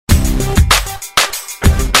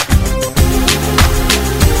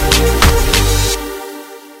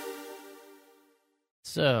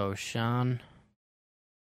So, Sean,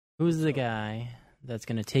 who's the guy that's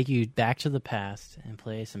going to take you back to the past and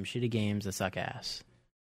play some shitty games that suck ass?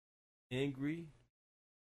 Angry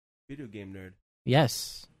video game nerd.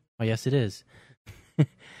 Yes. Oh, yes, it is.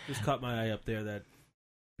 Just caught my eye up there. That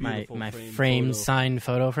my beautiful framed photo. signed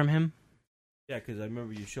photo from him. Yeah, because I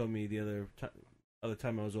remember you showed me the other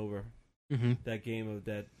time I was over Mm-hmm. that game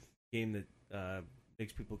that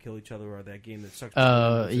makes people kill each other, or that game that sucks.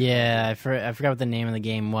 Oh, yeah. I forgot what the name of the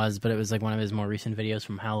game was, but it was like one of his more recent videos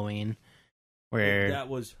from Halloween. Where that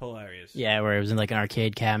was hilarious. Yeah, where it was in like an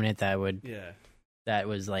arcade cabinet that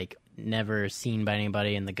was like never seen by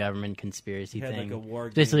anybody in the government conspiracy had thing. like a war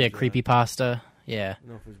Basically games, a creepypasta. Yeah. I don't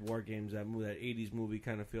know if it was War Games, that 80s movie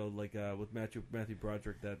kind of felt like with Matthew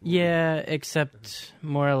Broderick. That movie. Yeah, except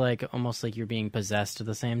more like almost like you're being possessed at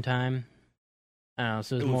the same time. I don't know,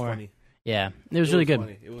 so it was more funny. Yeah, it was really good.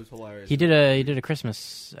 Funny. It was hilarious. He did a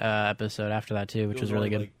Christmas episode after that too, which was really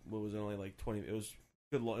good. What was it, only like 20? It was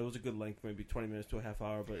good. It was a good length, maybe 20 minutes to a half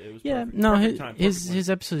hour, but it was perfect. No, perfect time, his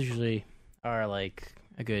episodes usually are like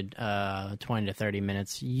a good 20 to 30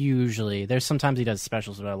 minutes. Usually, there's sometimes he does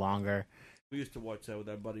specials that are longer. We used to watch that with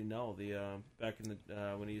our buddy Nell. Back in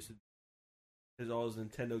the when he used to his all his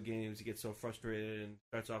Nintendo games, he gets so frustrated and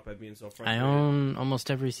starts off by being so frustrated. I own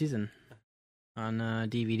almost every season on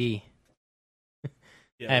DVD.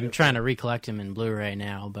 Yeah, I'm trying to recollect him in Blu-ray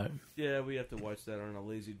now, but yeah, we have to watch that on a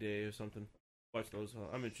lazy day or something. Watch those.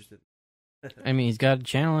 I'm interested. I mean, he's got a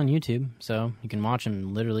channel on YouTube, so you can watch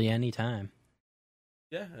him literally any time.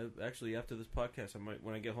 Yeah, actually, after this podcast,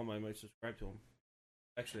 when I get home, I might subscribe to him.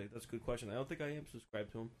 Actually, that's a good question. I don't think I am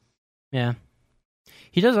subscribed to him. Yeah.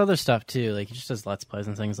 He does other stuff, too. Like, he just does Let's Plays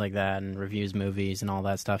and things like that, and reviews movies and all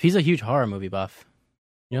that stuff. He's a huge horror movie buff.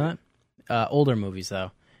 You know that? Older movies,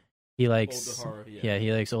 though. He likes... Older horror, yeah,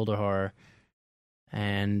 he likes older horror.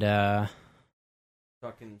 And,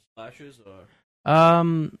 talking slashers, or...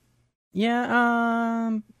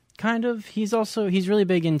 kind of. He's really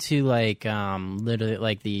big into, like, literally,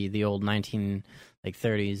 like, the old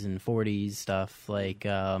 30s and 40s stuff, like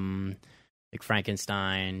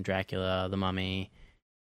Frankenstein, Dracula, The Mummy.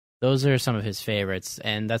 Those are some of his favorites,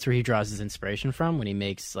 and that's where he draws his inspiration from when he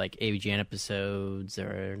makes like AVGN episodes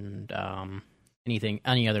or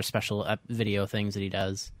any other special video things that he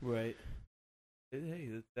does. Right.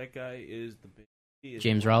 Hey, that guy is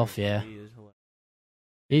James Rolfe. Yeah, he is hilarious.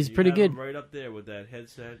 He's pretty good. Him right up there with that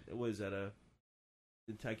headset. What is that? I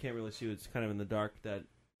can't really see. It's kind of in the dark. That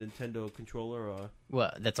Nintendo controller, or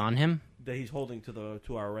what? That's on him. That he's holding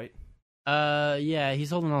to our right. Yeah,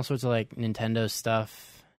 he's holding all sorts of like Nintendo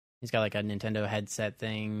stuff. He's got like a Nintendo headset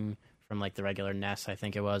thing from like the regular NES, I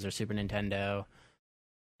think it was, or Super Nintendo,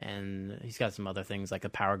 and he's got some other things like a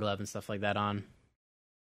Power Glove and stuff like that on.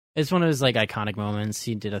 It's one of his like iconic moments.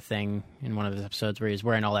 He did a thing in one of his episodes where he's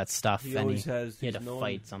wearing all that stuff He and always he has. had to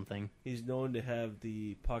fight something. He's known to have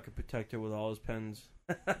the pocket protector with all his pens.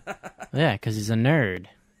 Yeah, because he's a nerd.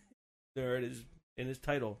 Nerd is in his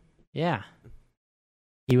title. Yeah.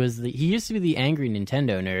 He used to be the angry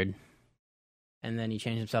Nintendo nerd, and then he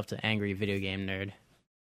changed himself to angry video game nerd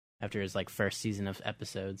after his like first season of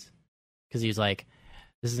episodes, because he was like,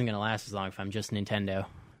 "This isn't gonna last as long if I'm just Nintendo."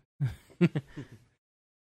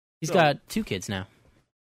 He's got 2 kids now.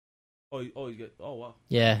 Oh, he's got. Oh, wow.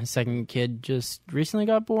 Yeah, his second kid just recently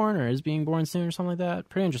got born, or is being born soon, or something like that.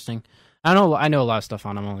 Pretty interesting. I know a lot of stuff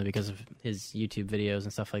on him only because of his YouTube videos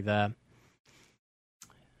and stuff like that.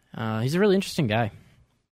 He's a really interesting guy,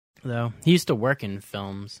 though. He used to work in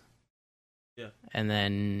films. Yeah. And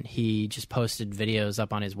then he just posted videos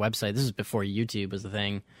up on his website. This is before YouTube was the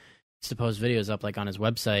thing. He used to post videos up like on his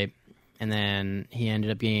website, and then he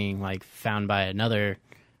ended up being like found by another,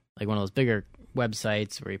 like one of those bigger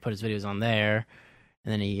websites where he put his videos on there,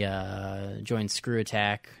 and then he joined Screw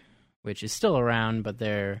Attack, which is still around, but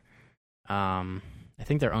they're I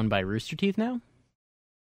think they're owned by Rooster Teeth now,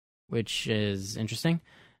 which is interesting.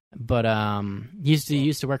 But he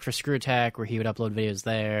used to work for Screw Attack, where he would upload videos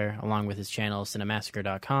there along with his channel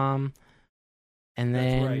Cinemassacre.com. And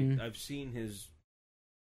then that's right. I've seen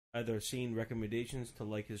either seen recommendations to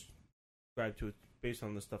like his subscribe to it based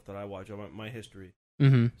on the stuff that I watch on my history.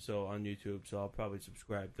 Mm-hmm. So on YouTube, so I'll probably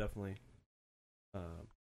subscribe definitely.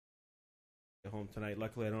 Get home tonight.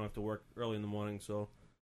 Luckily, I don't have to work early in the morning, so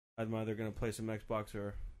I'm either gonna play some Xbox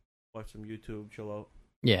or watch some YouTube, chill out.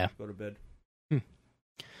 Yeah. Go to bed.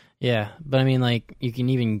 Yeah, but I mean, like, you can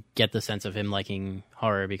even get the sense of him liking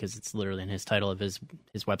horror because it's literally in his title of his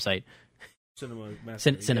website.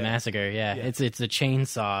 Cinemassacre. Yeah. Yeah. It's a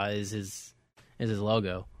chainsaw is his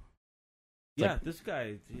logo. Yeah, this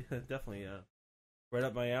guy definitely right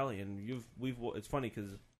up my alley, and it's funny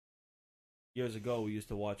because years ago we used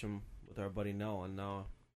to watch them with our buddy Nell, and now,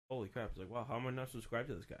 holy crap! It's like, wow, how am I not subscribed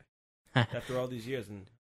to this guy after all these years? And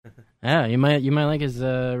Yeah, you might like his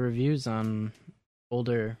reviews on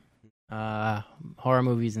older horror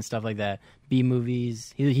movies and stuff like that. B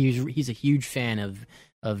movies. He's a huge fan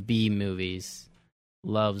of B movies.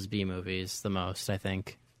 Loves B movies the most, I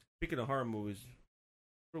think. speaking of horror movies,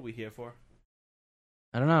 what are we here for?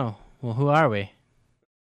 I don't know. Well, who are we?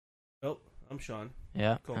 Oh, I'm Sean,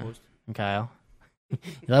 Yeah, co-host. Kyle. You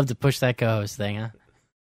love to push that co-host thing, huh?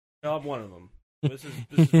 No, I'm one of them. This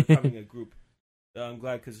is becoming a group. I'm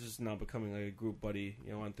glad because this is now becoming like a group buddy.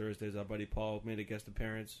 You know, on Thursdays, our buddy Paul made a guest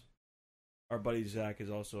appearance. Our buddy Zach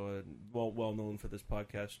is also well known for this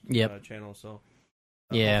podcast channel. So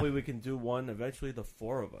yeah, hopefully we can do one eventually. The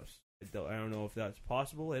four of us. I don't know if that's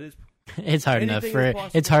possible. It is. It's hard enough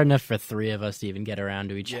for three of us to even get around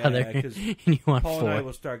to each other. And you want Paul four. and I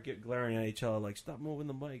will start glaring at each other like, "Stop moving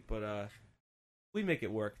the mic." But we make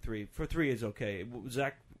it work. Three is okay.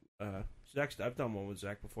 Zach. I've done one with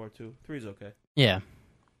Zach before too. 3 is okay. Yeah,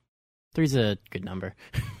 3's a good number.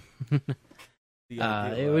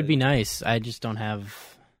 It would be nice. I just don't have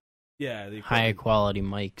high quality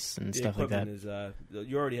mics and stuff like that. Is,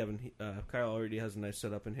 you already have Kyle already has a nice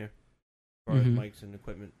setup in here for mics and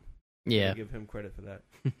equipment. Yeah, I give him credit for that.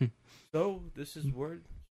 So this is Word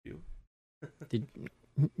Spew.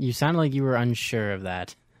 You sound like you were unsure of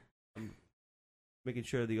that. I'm making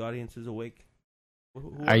sure the audience is awake.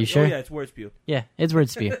 Are you sure? Oh, yeah, it's Word Spew. Yeah, it's Word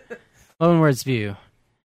Spew. Lone Word Spew,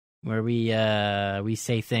 where we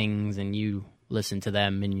say things and you listen to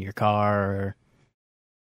them in your car or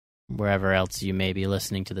wherever else you may be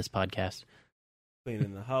listening to this podcast.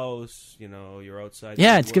 Cleaning the house, you're outside.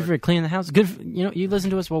 Yeah, it's good for cleaning the house. Good, you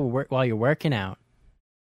listen to us while you're working out.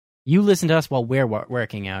 You listen to us while we're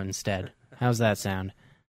working out instead. How's that sound?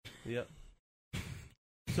 Yep.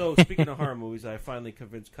 So speaking of horror movies, I finally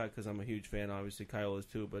convinced Kyle because I'm a huge fan. Obviously, Kyle is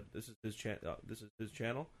too. But this is his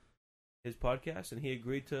channel, his podcast, and he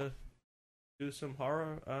agreed to do some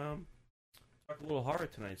horror. Talk a little horror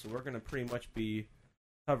tonight. So we're going to pretty much be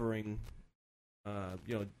covering,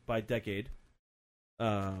 by decade.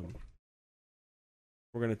 We're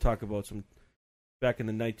going to talk about some back in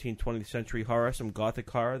the 19th, 20th century horror, some gothic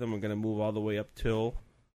horror. Then we're going to move all the way up till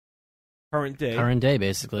current day,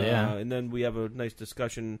 basically, yeah. And then we have a nice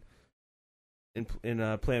discussion in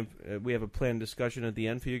a plan. We have a planned discussion at the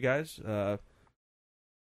end for you guys,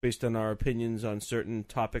 based on our opinions on certain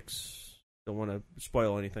topics. Don't want to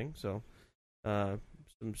spoil anything, so some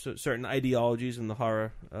certain ideologies in the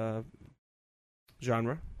horror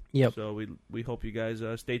genre. Yep. So we hope you guys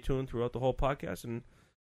stay tuned throughout the whole podcast, and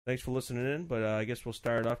thanks for listening in. But I guess we'll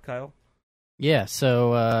start it off, Kyle. Yeah,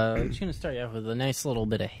 so I'm just going to start you off with a nice little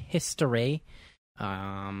bit of history.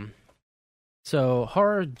 So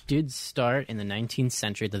horror did start in the 19th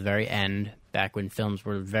century at the very end, back when films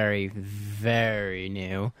were very, very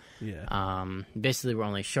new. Yeah. Basically, were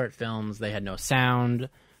only short films. They had no sound.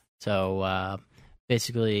 So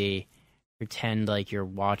basically, pretend like you're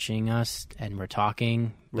watching us and we're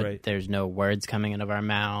talking, but there's no words coming out of our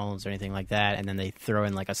mouths or anything like that. And then they throw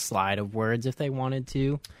in like a slide of words if they wanted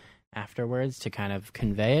to afterwards to kind of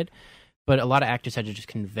convey it. But a lot of actors had to just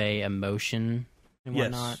convey emotion and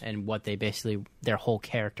whatnot, and what they basically, their whole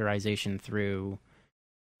characterization through,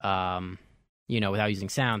 without using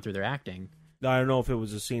sound, through their acting. I don't know if it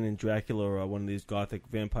was a scene in Dracula or one of these gothic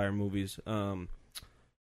vampire movies. The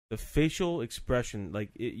facial expression,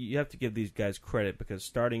 you have to give these guys credit, because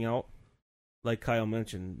starting out, like Kyle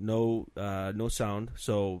mentioned, no sound,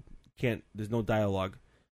 so there's no dialogue.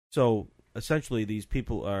 So essentially, these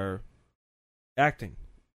people are acting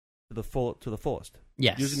to the fullest.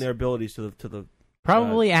 Yes, using their abilities to the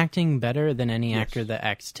probably acting better than any actor that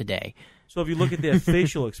acts today. So if you look at their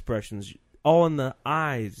facial expressions, all in the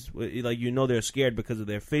eyes, they're scared because of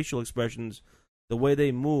their facial expressions, the way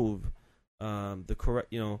they move, the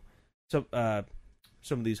correct, some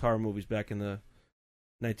of these horror movies back in the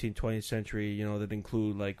 19th, 20th century, that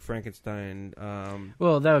include like Frankenstein.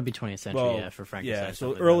 Well, that would be 20th century, for Frankenstein. Yeah,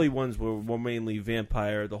 so early ones were mainly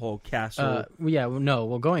vampire, the whole castle.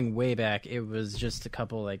 Going way back, it was just a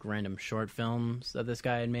couple like random short films that this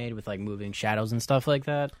guy had made with like moving shadows and stuff like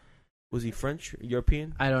that. Was he French,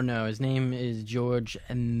 European? I don't know. His name is George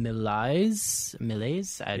Méliès.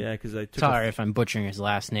 Yeah, because sorry if I'm butchering his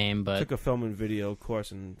last name, but I took a film and video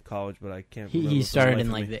course in college, but I can't remember. He started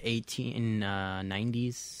in like the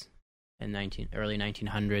 1890s and early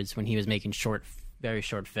 1900s when he was making very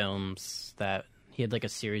short films. That he had like a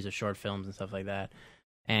series of short films and stuff like that,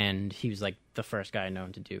 and he was like the first guy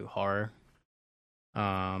known to do horror.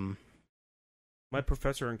 My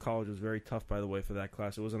professor in college was very tough, by the way, for that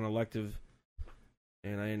class. It was an elective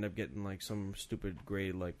and I ended up getting like some stupid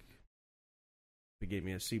grade, like he gave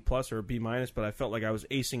me a C plus or a B minus, but I felt like I was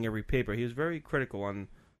acing every paper. He was very critical on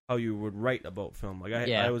how you would write about film. Like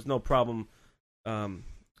I was no problem.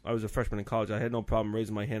 I was a freshman in college. I had no problem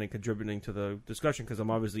raising my hand and contributing to the discussion because I'm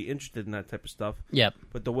obviously interested in that type of stuff. Yep.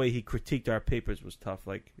 But the way he critiqued our papers was tough.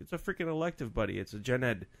 Like, it's a freaking elective, buddy. It's a gen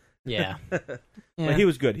ed. Yeah. But he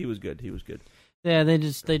was good. He was good. He was good. Yeah, they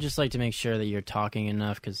just like to make sure that you're talking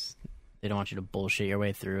enough because they don't want you to bullshit your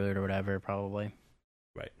way through it or whatever, probably.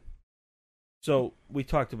 Right. So we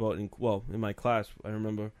talked about, in my class, I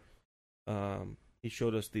remember he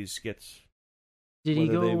showed us these skits. Did he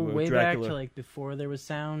go way back to like before there was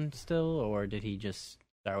sound still, or did he just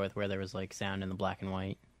start with where there was like sound in the black and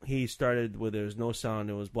white? He started where there was no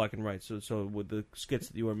sound; it was black and white. So with the skits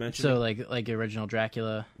that you were mentioning, so like original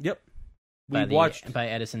Dracula. Yep, we watched by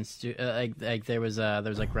Edison. Like there was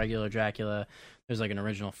like regular Dracula. There's like an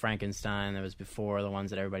original Frankenstein that was before the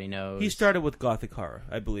ones that everybody knows. He started with Gothic horror,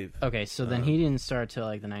 I believe. Okay, so then he didn't start till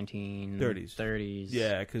like the 1930s.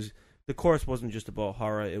 Yeah, because the course wasn't just about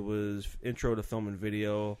horror; it was intro to film and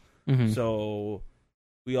video. Mm-hmm. So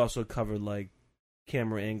we also covered like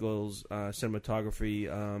camera angles, cinematography.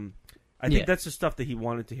 I think that's the stuff that he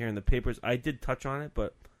wanted to hear in the papers. I did touch on it,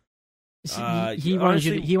 but he wanted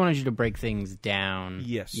you to break things down.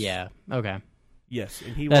 Yes. Yeah. Okay. Yes,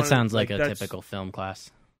 and that sounds like a typical film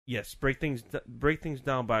class. Yes, break things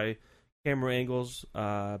down by camera angles,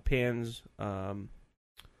 pans. It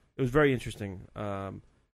was very interesting.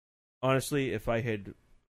 Honestly, if I had,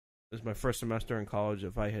 this is my first semester in college,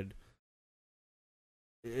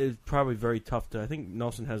 it's probably very tough to. I think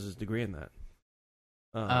Nelson has his degree in that.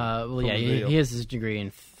 Well, yeah, he has his degree in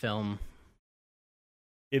film.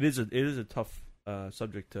 It is a tough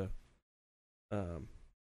subject to.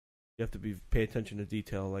 You have to pay attention to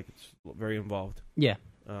detail. Like, it's very involved. Yeah.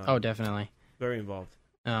 Definitely. Very involved.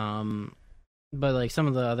 But like some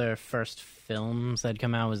of the other first films that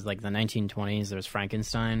come out was like the 1920s. There was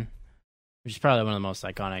Frankenstein, which is probably one of the most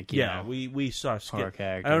iconic. You know, we saw horror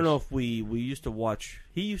characters. I don't know if we used to watch.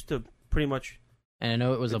 He used to pretty much. And I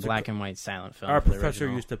know it was a black and white silent film. Our professor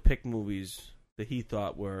used to pick movies that he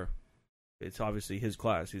thought were. It's obviously his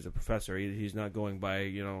class. He's a professor. He's not going by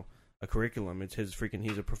a curriculum. It's his freaking.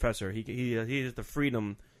 He's a professor. He has the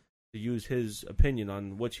freedom to use his opinion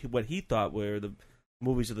on what he thought were the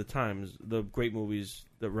movies of the times, the great movies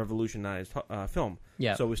that revolutionized film.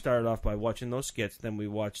 Yeah. So we started off by watching those skits. Then we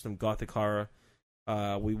watched some Gothic horror.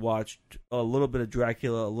 We watched a little bit of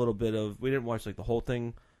Dracula. A little bit of. We didn't watch like the whole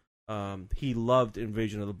thing. He loved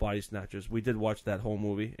Invasion of the Body Snatchers. We did watch that whole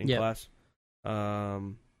movie in class.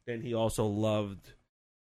 And he also loved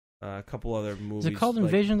a couple other movies. Is it called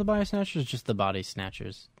Invasion of the Body Snatchers or just the Body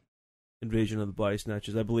Snatchers? Invasion of the Body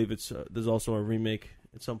Snatchers. I believe it's there's also a remake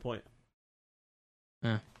at some point.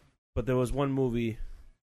 But there was one movie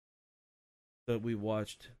that we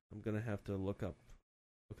watched. I'm going to have to look up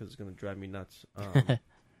because it's going to drive me nuts. But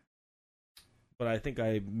I think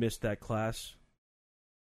I missed that class.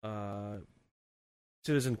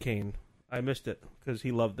 Citizen Kane. I missed it because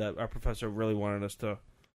he loved that. Our professor really wanted us to.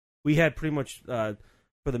 We had pretty much for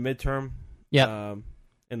the midterm. Yeah.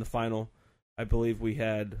 In the final, I believe we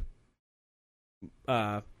had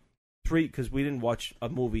 3 because we didn't watch a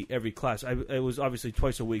movie every class. It was obviously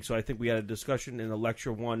twice a week, so I think we had a discussion in a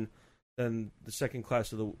lecture one. Then the second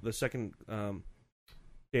class of the second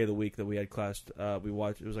day of the week that we had class, we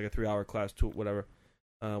watched. It was like a 3-hour class, whatever.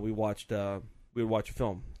 We would watch a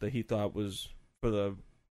film that he thought was for the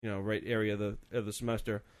right area of the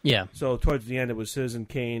semester. Yeah. So towards the end, it was Citizen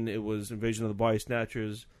Kane. It was Invasion of the Body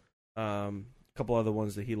Snatchers. A couple other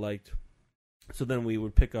ones that he liked. So then we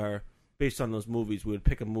would pick based on those movies, we would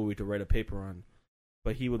pick a movie to write a paper on.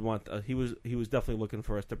 But he would want. He was definitely looking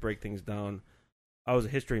for us to break things down. I was a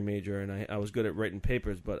history major and I was good at writing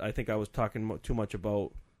papers, but I think I was talking too much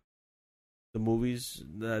about the movies,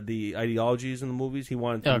 the ideologies in the movies. He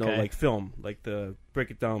wanted to know like film, like break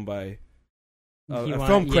it down by. A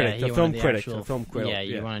film critic. Yeah,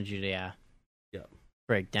 he wanted you to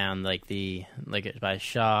break down like by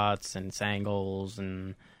shots and angles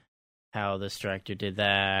and how this director did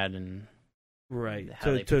that and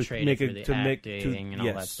how they portrayed it through the acting and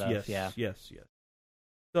all that stuff. Yes.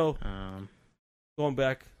 So going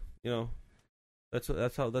back, that's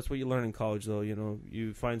what you learn in college, though.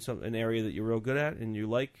 You find an area that you're real good at and you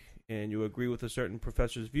like, and you agree with a certain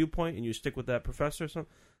professor's viewpoint, and you stick with that professor.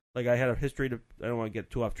 Like I had a history. I don't want to get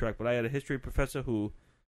too off track, but I had a history professor who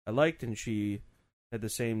I liked, and she had the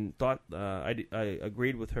same thought. I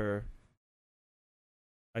agreed with her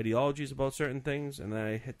ideologies about certain things, and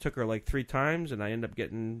I took her like 3 times, and I ended up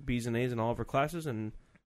getting B's and A's in all of her classes, and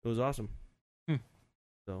it was awesome.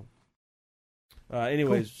 So,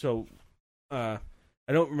 anyways, so I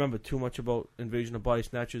don't remember too much about Invasion of Body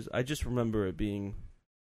Snatchers. I just remember it being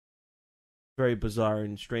very bizarre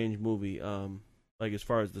and strange movie. Like as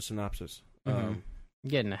far as the synopsis.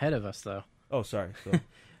 Getting ahead of us though. Oh, sorry.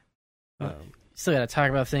 So, still got to talk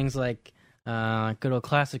about things like good old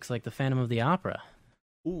classics like The Phantom of the Opera.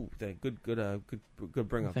 Ooh, good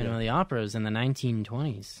bring up. Phantom of the Opera is in the 1920s.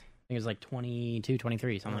 I think it was like 22,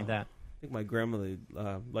 23, something like that. I think my grandmother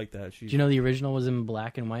liked that. Do you know the original was in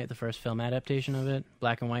black and white, the first film adaptation of it?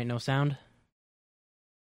 Black and white, no sound?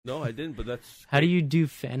 No, I didn't, but that's... How do you do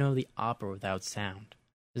Phantom of the Opera without sound?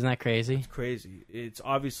 Isn't that crazy? It's crazy. It's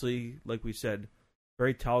obviously, like we said,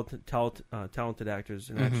 very talented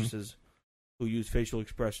actors and actresses who use facial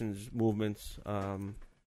expressions, movements.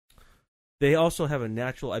 They also have a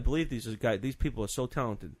natural... I believe these people are so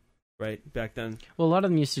talented, right? Back then. Well, a lot of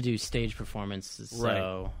them used to do stage performances, so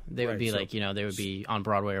right. they would be like, they would be on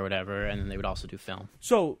Broadway or whatever, and then they would also do film.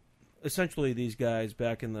 So, essentially, these guys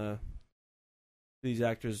these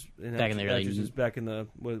actors and back in the early, back in the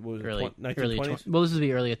what was early, it, 1920s? Well, this would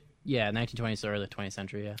be early, 1920s or early 20th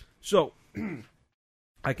century, yeah. So,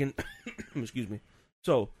 I can, excuse me.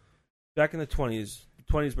 So, back in the 20s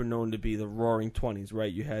were known to be the Roaring 20s,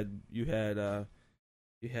 right? You had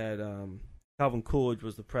Calvin Coolidge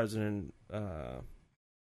was the president.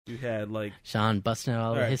 You had like Sean busting out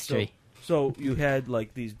all the history. So you had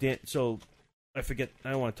like these. So I forget.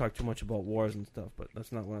 I don't want to talk too much about wars and stuff, but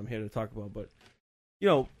that's not what I'm here to talk about. But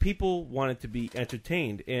people wanted to be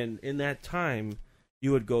entertained, and in that time,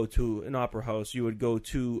 you would go to an opera house. You would go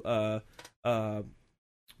to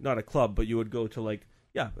not a club, but you would go to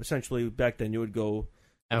essentially back then you would go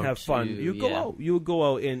and have fun. You go out. You would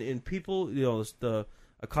go out, and people, the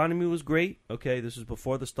economy was great. Okay, this is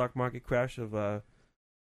before the stock market crash of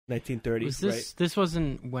 1930. Right? This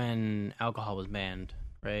wasn't when alcohol was banned,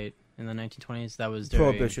 right? In the 1920s, that was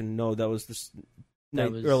Prohibition. No, that was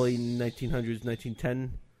early 1900s,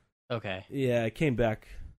 1910. Okay. Yeah, it came back.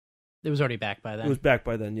 It was already back by then. It was back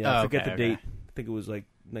by then. Yeah, I forget the date. Okay. I think it was like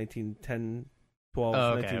 1910. 12,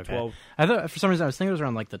 1912. Okay. I thought for some reason I was thinking it was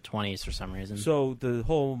around like the 20s for some reason. So the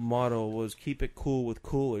whole motto was keep it cool with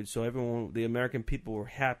Coolidge. So the American people were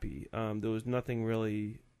happy. There was nothing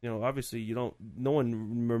really, obviously no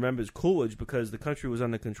one remembers Coolidge because the country was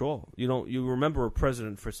under control. You remember a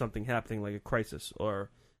president for something happening like a crisis or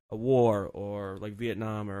a war or like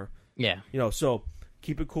Vietnam or so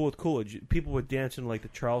keep it cool with Coolidge. People were dancing like the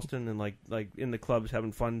Charleston and like in the clubs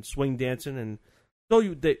having fun, swing dancing, and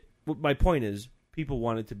my point is, people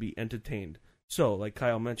wanted to be entertained. So, like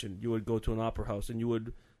Kyle mentioned, you would go to an opera house and you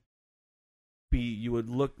would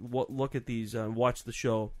look at these, watch the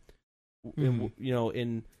show.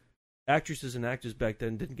 And actresses and actors back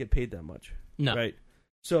then didn't get paid that much. No, right?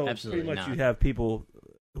 So absolutely pretty much not. You have people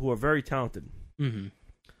who are very talented,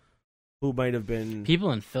 who might have been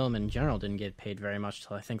people in film in general didn't get paid very much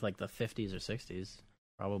till I think like the 50s or 60s,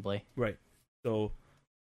 probably. Right. So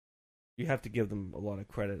you have to give them a lot of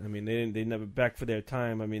credit. I mean, they never, back for their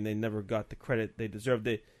time, I mean, they never got the credit they deserved.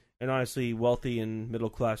 And honestly, wealthy and middle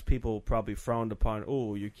class people probably frowned upon,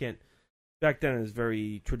 you can't. Back then it was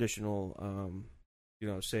very traditional,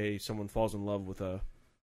 say someone falls in love with a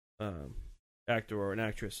actor or an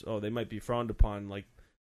actress. They might be frowned upon like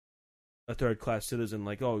a third class citizen,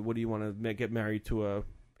 like, what do you want to get married to a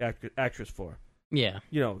actress for? Yeah.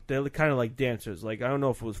 They're kind of like dancers. Like, I don't know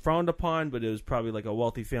if it was frowned upon, but it was probably like a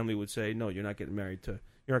wealthy family would say, no, you're not getting married you're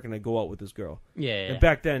not going to go out with this girl. Yeah. And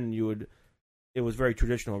back then, it was very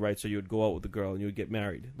traditional, right? So you would go out with a girl and you would get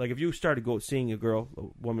married. Like, if you started seeing a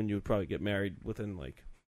woman, you would probably get married within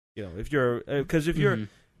because if you're, you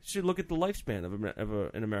should look at the lifespan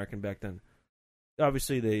of an American back then.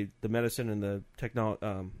 Obviously, the medicine and the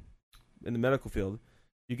in the medical field,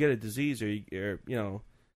 you get a disease or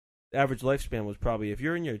average lifespan was probably if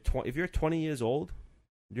you're 20 years old,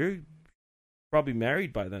 you're probably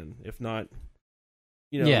married by then. If not,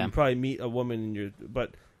 you probably meet a woman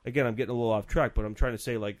but again, I'm getting a little off track, but I'm trying to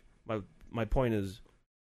say like my point is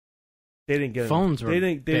they didn't get phones enough, were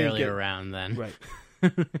they barely didn't around then. Right.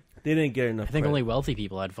 They didn't get enough I think credit. only wealthy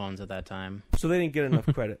people had phones at that time. So they didn't get enough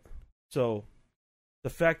credit. So the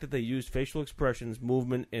fact that they used facial expressions,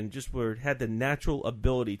 movement, and just had the natural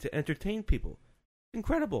ability to entertain people.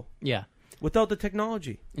 Incredible. Yeah. Without the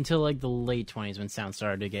technology. Until like the late 20s when sound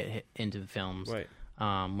started to get hit into films. Right.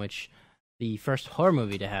 Which the first horror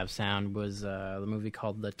movie to have sound was the movie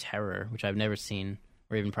called The Terror, which I've never seen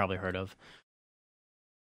or even probably heard of.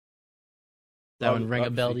 That one ring a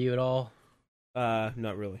bell to you at all?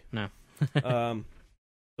 Not really. No.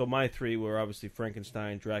 So my three were obviously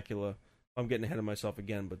Frankenstein, Dracula, I'm getting ahead of myself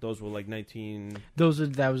again, but those were like 19. That was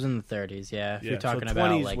in the 30s, yeah. If Yeah, you're talking so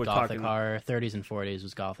about 20s, like we're Gothic talking- horror, 30s and 40s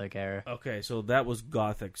was Gothic era, Okay, so that was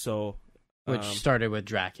Gothic. So which started with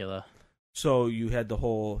Dracula. so you had the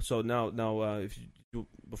whole. So now, if you,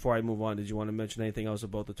 before I move on, did you want to mention anything else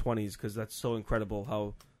about the 20s? Because that's so incredible.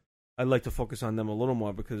 How I'd like to focus on them a little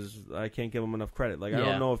more because I can't give them enough credit. Like I Yeah.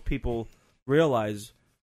 don't know if people realize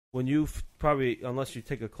when you probably, unless you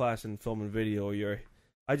take a class in film and video, or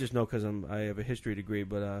I just know because I have a history degree,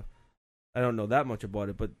 but I don't know that much about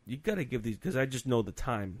it. But you got to give these because I just know the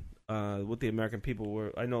time. What the American people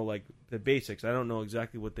were, I know like the basics. I don't know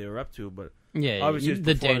exactly what they were up to, but Yeah, obviously it's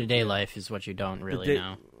the before- day-to-day life is what you don't really day-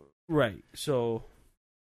 know. right. So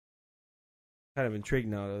kind of intrigued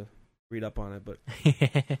now to read up on it, but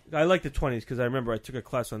I like the 20s because I remember I took a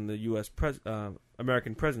class on the U.S.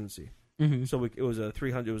 American presidency. Mhm. So it was a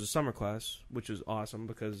 300. It was a summer class, which was awesome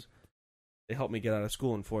because it helped me get out of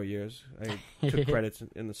school in 4 years. I took credits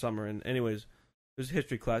in the summer, and anyways, it was a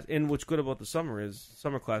history class. And what's good about the summer is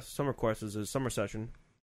summer courses is summer session.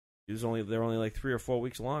 They're only like 3 or 4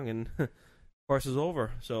 weeks long, and course is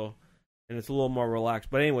over. So, and it's a little more relaxed.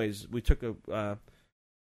 But anyways, we took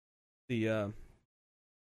the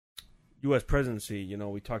U.S. presidency. You know,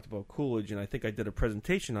 we talked about Coolidge, and I think I did a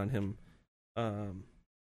presentation on him.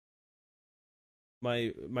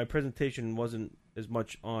 My presentation wasn't as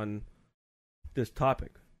much on this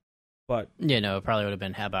topic, but Yeah, no, it probably would have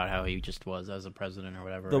been about how he just was as a president or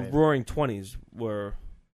whatever. the right? Roaring '20s were,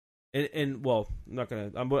 and well, I'm not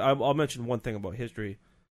gonna. I'll mention one thing about history.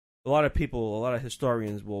 A lot of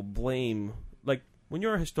historians will blame, like when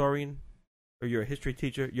you're a historian or you're a history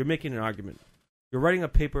teacher, you're making an argument. You're writing a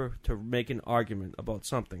paper to make an argument about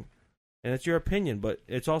something, and it's your opinion, but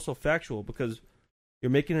it's also factual because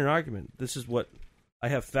you're making an argument. This is what I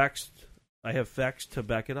have facts. I have facts to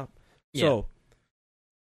back it up. Yeah. So,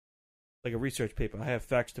 like a research paper, I have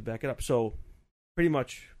facts to back it up. So, pretty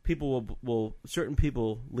much, certain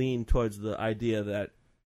people lean towards the idea that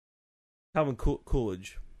Calvin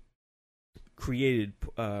Coolidge created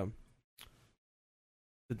the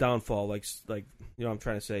downfall. Like you know, what I'm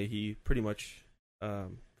trying to say he pretty much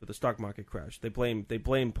for the stock market crash. They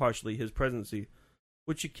blame partially his presidency,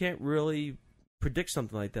 which you can't really predict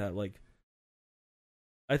something like that. Like,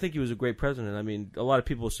 I think he was a great president. I mean, a lot of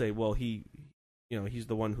people say, well, he's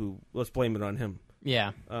the one who, let's blame it on him.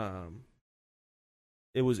 Yeah.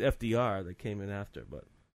 It was FDR that came in after, but,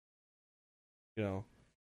 you know,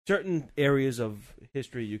 certain areas of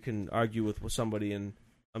history you can argue with somebody, and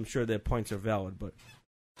I'm sure their points are valid, but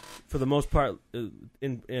for the most part,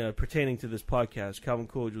 in pertaining to this podcast, Calvin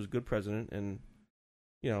Coolidge was a good president, and,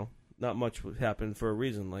 you know, not much would happen for a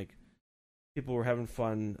reason. Like, people were having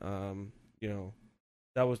fun, you know,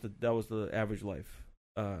 that was the average life.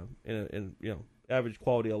 And you know, average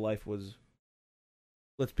quality of life was,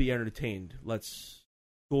 let's be entertained, let's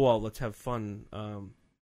go out, let's have fun,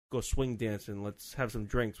 go swing dancing, let's have some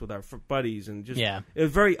drinks with our buddies, and just it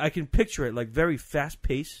was very. I can picture it like very fast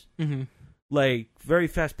paced, like very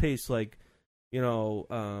fast paced, like, you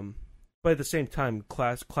know, but at the same time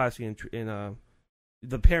classy, and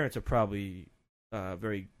the parents are probably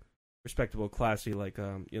very respectable, classy, like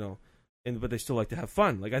you know. But they still like to have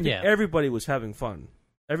fun. Like, I think everybody was having fun.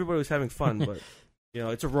 Everybody was having fun, but, you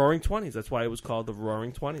know, it's a Roaring '20s. That's why it was called the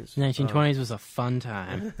Roaring '20s. 1920s was a fun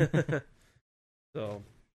time. So,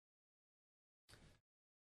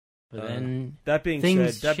 but then that being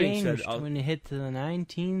things said, changed when it hit to the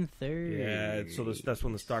 1930s. Yeah, so that's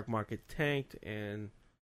when the stock market tanked, and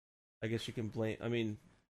I guess you can blame. I mean,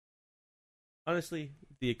 honestly,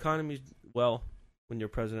 the economy's when you're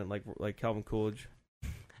president like Calvin Coolidge.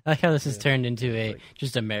 I like how this has turned into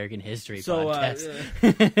just American history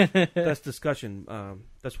podcast. That's discussion.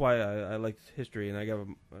 That's why I liked history, and I got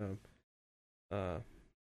but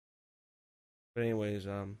anyways,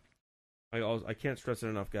 I can't stress it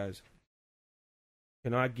enough, guys.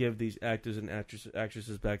 Cannot give these actors and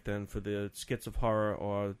actresses back then for the skits of horror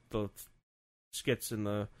or the skits in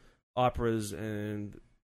the operas and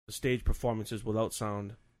the stage performances without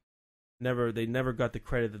sound. They never got the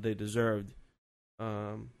credit that they deserved.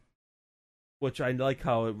 Which I like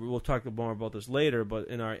how we'll talk more about this later, but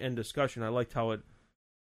in our end discussion, I liked how it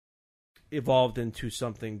evolved into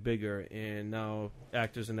something bigger, and now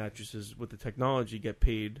actors and actresses with the technology get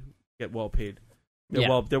well paid.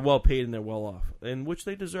 They're well paid and they're well off, and which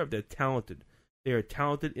they deserve. They're talented. They are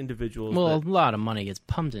talented individuals. Well, a lot of money gets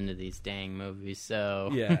pumped into these dang movies,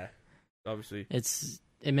 so yeah, obviously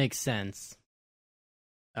it makes sense.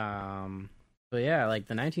 But yeah, like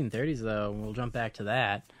the 1930s, though, we'll jump back to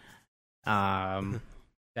that.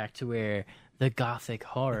 Back to where the Gothic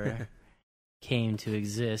horror came to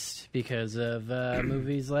exist because of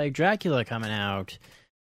movies like Dracula coming out,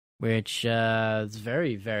 which is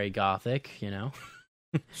very, very gothic, you know?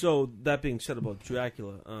 So, that being said about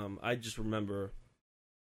Dracula, I just remember,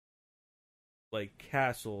 like,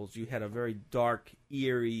 castles, you had a very dark,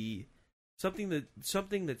 eerie, something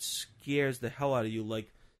that scares the hell out of you, like,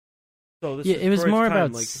 so this is it was first more time,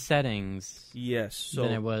 about like, settings yes, so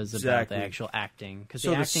than it was exactly. about the actual acting, because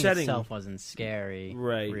So the the acting setting- itself wasn't scary,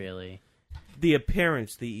 Right. really. The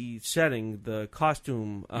appearance, the setting, the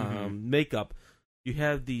costume, makeup. You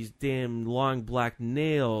have these damn long black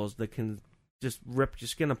nails that can just rip your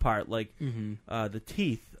skin apart, like the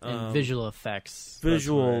teeth. And visual effects.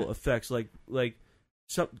 Visual effects, like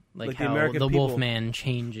some like the how American the people, Wolfman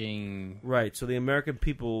changing. Right. So the American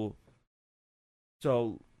people.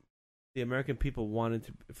 So the American people wanted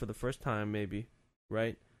to, for the first time, maybe,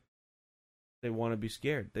 right? They want to be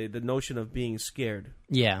scared. The notion of being scared.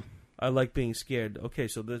 Yeah. I like being scared. Okay,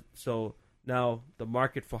 so now the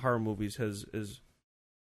market for horror movies is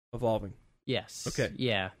evolving. Yes. Okay.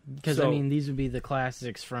 Yeah, because So- I mean, these would be the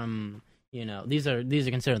classics from, you know, these are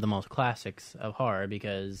considered the most classics of horror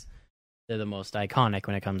because they're the most iconic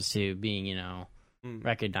when it comes to being, you know,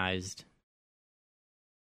 recognized.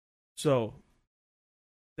 So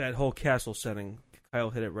that whole castle setting, Kyle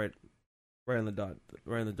hit it right on the dot.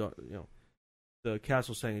 You know, the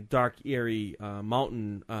castle setting, dark, eerie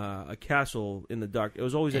mountain, a castle in the dark. It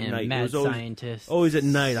was always at And night. mad It was always scientists. always at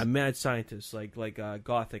night. A mad scientist, like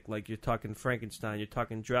gothic, like you're talking Frankenstein, you're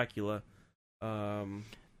talking Dracula.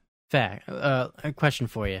 Fact. A question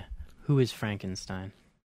for you: who is Frankenstein?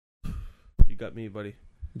 You got me, buddy.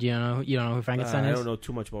 Do you know? You don't know who Frankenstein I is? don't know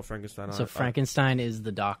too much about Frankenstein. So Frankenstein is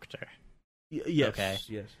the doctor. Yes. Okay.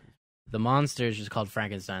 Yes. The monster is just called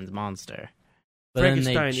Frankenstein's monster. But then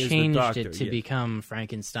Frankenstein they is the changed doctor, it to yeah. become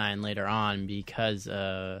Frankenstein later on because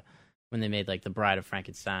when they made like the Bride of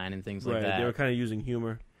Frankenstein and things like Right. that. They were kind of using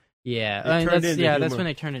humor. Yeah, It I mean, turned that's into that's humor. when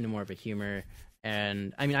they turned into more of a humor.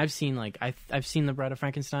 And I mean, I've seen like I've seen the Bride of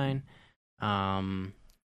Frankenstein.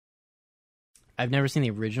 I've never seen the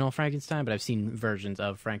original Frankenstein, but I've seen versions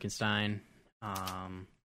of Frankenstein.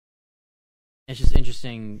 It's just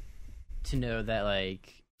interesting to know that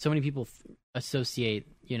like so many people associate,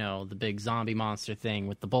 you know, the big zombie monster thing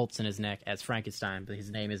with the bolts in his neck as Frankenstein, but his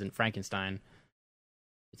name isn't Frankenstein.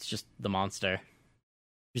 It's just the monster.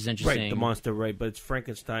 Which is interesting. Right. The monster. Right. But it's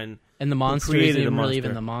Frankenstein. And the monster created isn't the even really monster.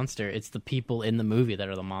 even the monster. It's the people in the movie that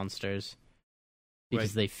are the monsters.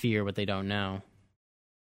 Because Right. they fear what they don't know.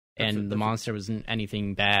 That's And a- the monster wasn't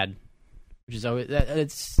anything bad. Which is always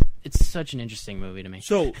it's such an interesting movie to me.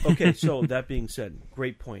 So okay. So that being said,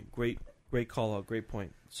 great point. Great call out. Great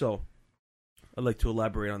point. So I'd like to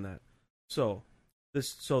elaborate on that. So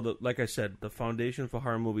like I said, the foundation for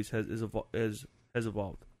horror movies has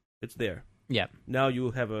evolved. It's there. Yeah. Now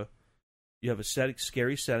you have a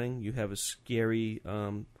scary setting. You have a scary.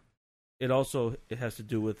 It has to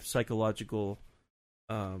do with psychological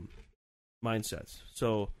mindsets.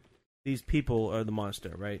 So these people are the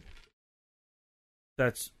monster, right?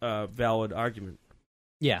 That's a valid argument.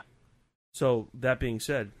 Yeah. So that being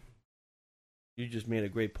said, you just made a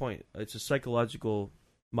great point. It's a psychological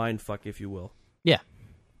mind fuck, if you will. Yeah.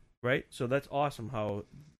 Right. So that's awesome. How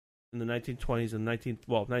in the 1920s and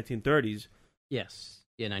 1930s. Yes.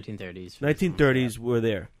 Yeah, 1930s. 1930s were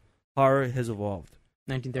there. Horror has evolved.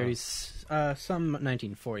 1930s, some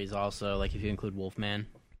 1940s also, like if you include Wolfman.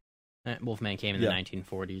 Wolfman came in the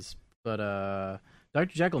 1940s. But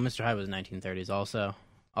Dr. Jekyll and Mr. Hyde was 1930s also.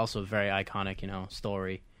 Also a very iconic, you know,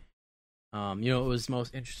 story. You know what was the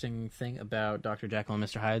most interesting thing about Dr. Jekyll and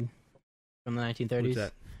Mr. Hyde from the 1930s?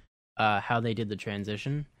 What's that? How they did the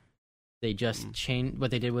transition. They just changed.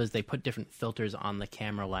 What they did was they put different filters on the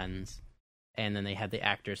camera lens, and then they had the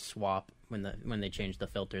actors swap when they changed the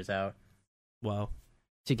filters out. Wow.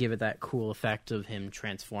 To give it that cool effect of him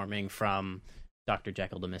transforming from Dr.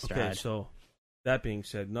 Jekyll to Mr. Okay, Hyde. so that being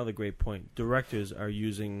said, another great point. Directors are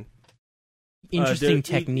using Interesting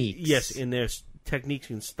techniques. Yes, in their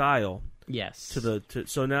techniques and style. Yes.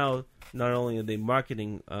 So now, not only are they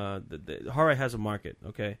marketing, the horror has a market.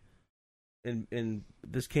 Okay, and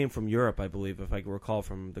this came from Europe, I believe, if I can recall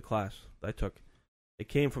from the class I took. It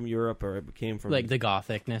came from Europe, or it came from like the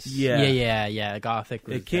Gothicness. Yeah. Yeah. Gothic.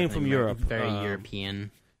 Was It came from definitely Europe, very European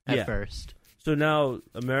at yeah. first. So now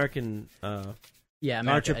American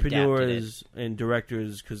America entrepreneurs and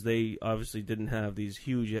directors, because they obviously didn't have these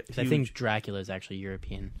huge. I think Dracula is actually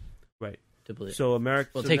European, right. to believe. So America.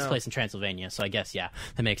 Well, it takes place in Transylvania, so I guess that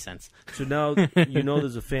makes sense. So now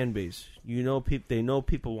there's a fan base. They know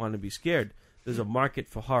people want to be scared. There's a market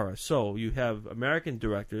for horror. So you have American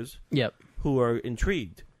directors Yep. who are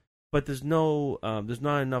intrigued. but there's not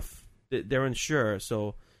enough. They're unsure,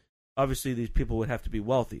 so obviously these people would have to be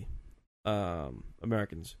wealthy,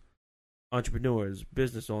 Americans, entrepreneurs,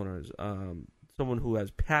 business owners, someone who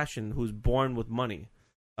has passion, who's born with money,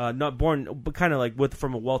 not born, but kind of like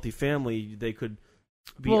from a wealthy family. They could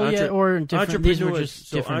be or different. These were just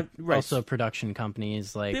so different. right. Also, production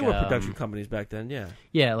companies like they were production companies back then.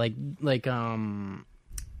 Yeah, like God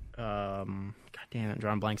damn it,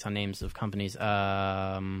 drawing blanks on names of companies.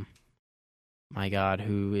 My God,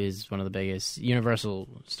 who is one of the biggest? Universal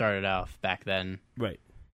started off back then, right?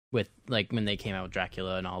 With like when they came out with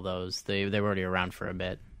Dracula and all those, they were already around for a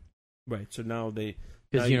bit, right? So now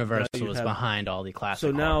because Universal was behind all the classic.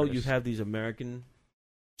 So now horrors. you have these American.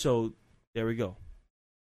 So there we go.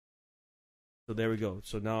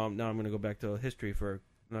 So now I'm going to go back to history I'm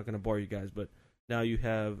not going to bore you guys, but now you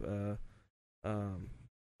have the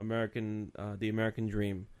American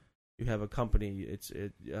Dream. You have a company.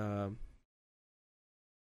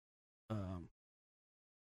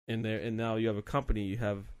 And now you have a company. You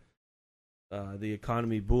have the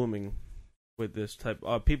economy booming with this type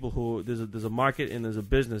of people who there's a market and there's a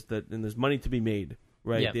business and there's money to be made,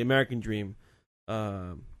 right? Yep. The American Dream.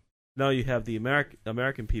 Now you have the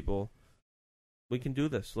American people. We can do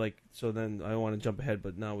this. So then I don't want to jump ahead,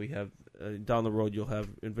 but now we have down the road you'll have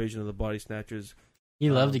Invasion of the Body Snatchers.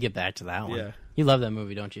 You love to get back to that one. Yeah. You love that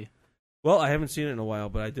movie, don't you? Well, I haven't seen it in a while,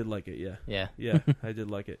 but I did like it. Yeah. I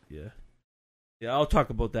did like it. Yeah. I'll talk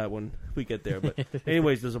about that when we get there. But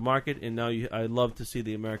anyways, there's a market, and now I love to see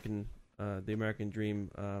the American Dream.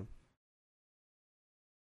 Got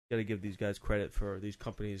to give these guys credit for these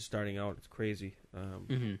companies starting out. It's crazy.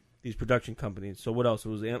 These production companies. So what else?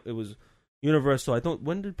 It was Universal.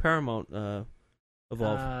 When did Paramount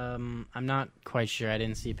evolve? I'm not quite sure. I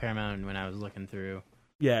didn't see Paramount when I was looking through.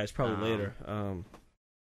 Yeah, it's probably later.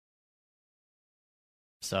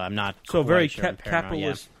 So I'm not. So very sure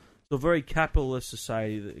capitalist. Yeah. So very capitalist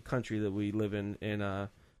society, the country that we live in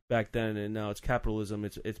back then, and now it's capitalism.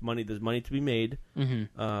 It's money. There's money to be made.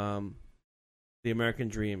 Mm-hmm. The American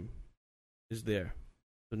Dream is there.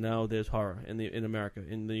 So now there's horror in America,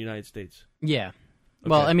 in the United States. Yeah. Okay.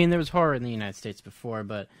 Well, I mean, there was horror in the United States before,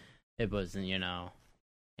 but it wasn't,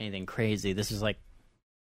 anything crazy. This is like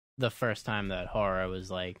the first time that horror was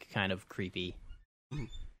like kind of creepy,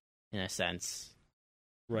 in a sense.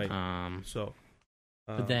 Right.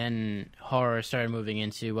 But then horror started moving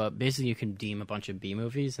into basically you can deem a bunch of B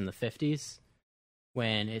movies in the 50s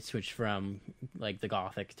when it switched from like the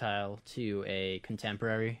gothic style to a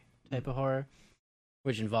contemporary type of horror,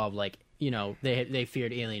 which involved like they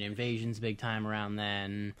feared alien invasions big time around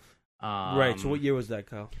then. Right. So what year was that,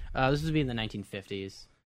 Kyle? This would be in the 1950s.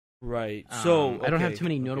 Right. So I don't have too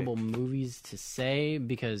many notable movies to say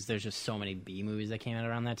because there's just so many B movies that came out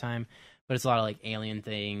around that time. But it's a lot of like alien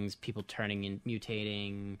things, people turning and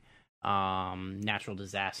mutating, natural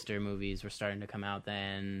disaster movies were starting to come out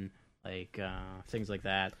then, like things like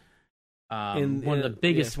that. One of the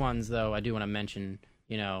biggest ones, though, I do want to mention,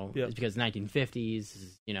 is because 1950s,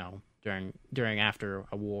 is, during after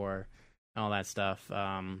a war and all that stuff.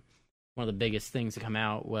 One of the biggest things to come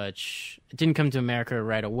out, which it didn't come to America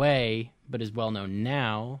right away, but is well known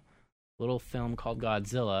now, a little film called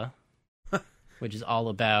Godzilla. Which is all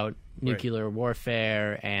about nuclear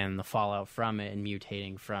warfare and the fallout from it and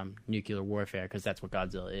mutating from nuclear warfare, because that's what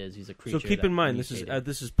Godzilla is. He's a creature. So keep in mind, this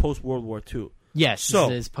is post World War II. Yes, this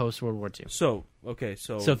is post World War II. So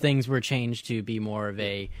things were changed to be more of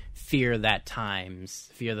a fear the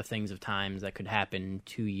things of times that could happen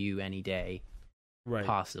to you any day, right?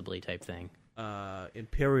 Possibly type thing.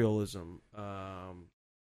 Imperialism.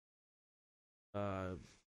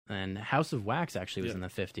 And House of Wax actually was in the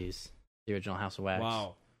 50s. The original House of Wax.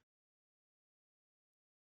 Wow.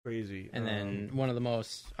 Crazy. And then one of the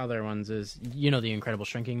most other ones is, The Incredible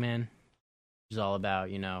Shrinking Man, which is all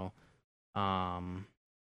about,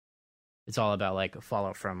 it's all about like a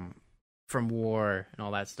fallout from war and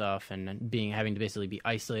all that stuff, and having to basically be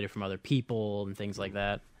isolated from other people and things like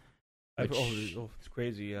that. Which, it's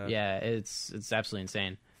crazy. Yeah, it's absolutely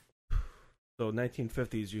insane. So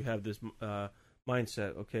 1950s, you have this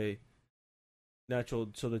mindset. Okay. Natural,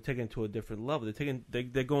 so they're taking it to a different level. They're taking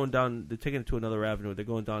it to another avenue. They're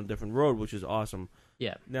going down a different road, which is awesome.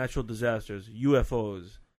 Yeah. Natural disasters,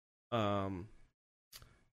 UFOs.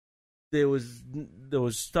 There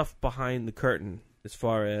was stuff behind the curtain as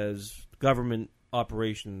far as government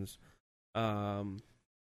operations. The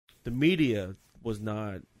media was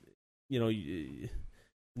not,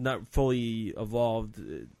 not fully evolved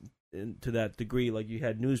to that degree. Like you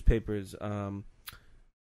had newspapers.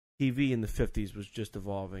 TV in the 50s was just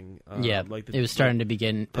evolving. Like it was starting to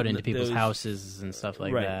begin put into people's those, houses and stuff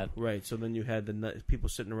like that. Right. So then you had the people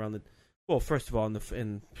sitting around the. Well, first of all,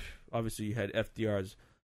 and obviously you had FDR's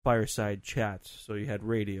fireside chats. So you had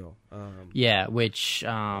radio. Which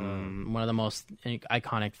one of the most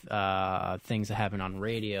iconic things that happened on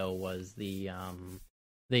radio was they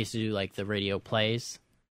used to do like the radio plays.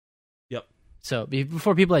 Yep. So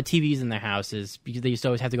before people had TVs in their houses, because they used to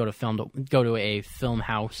always have to go to a film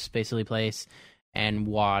house, basically place, and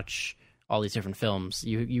watch all these different films.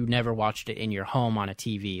 You never watched it in your home on a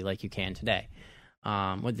TV like you can today.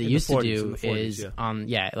 What they used to do is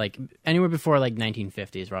like anywhere before like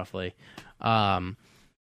 1950s roughly.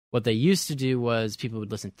 What they used to do was people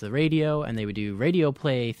would listen to the radio and they would do radio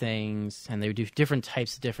play things, and they would do different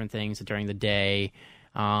types of different things during the day,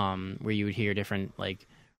 where you would hear different like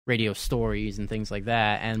radio stories and things like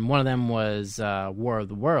that. And one of them was War of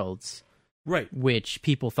the Worlds. Right. Which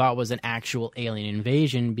people thought was an actual alien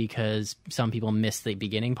invasion because some people missed the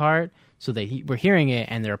beginning part. So they were hearing it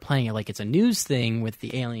and they're playing it like it's a news thing with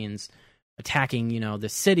the aliens attacking, the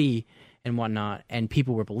city and whatnot. And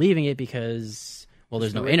people were believing it because, well,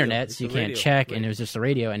 there's no internet, so you can't check. Right. And it was just the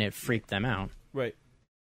radio, and it freaked them out. Right.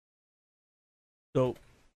 So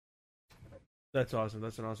that's awesome.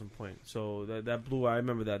 That's an awesome point. So that blew. I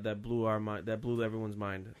remember that blew our mind. That blew everyone's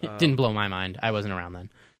mind. It didn't blow my mind. I wasn't around then.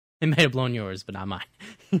 It may have blown yours, but not mine.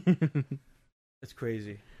 That's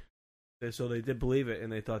crazy. So they did believe it,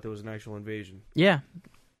 and they thought there was an actual invasion. Yeah,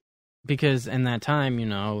 because in that time,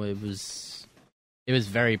 it was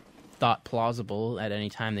very thought plausible at any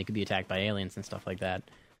time they could be attacked by aliens and stuff like that.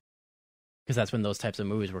 Because that's when those types of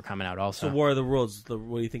movies were coming out. Also, so War of the Worlds.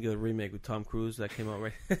 What do you think of the remake with Tom Cruise that came out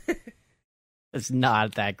right? It's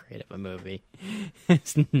not that great of a movie.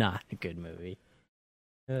 It's not a good movie.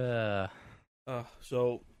 So.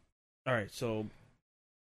 All right, so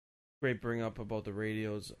great bring up about the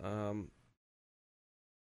radios.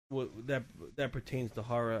 What that pertains to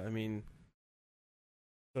horror. I mean,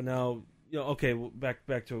 so now okay.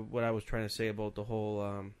 Back to what I was trying to say about the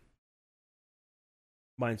whole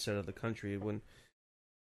mindset of the country when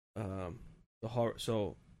the horror.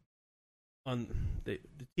 So on the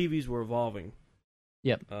TVs were evolving.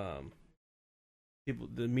 Yep.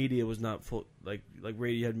 The media was not full like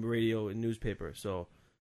radio. Had radio and newspaper. So.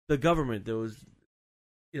 The government, there was,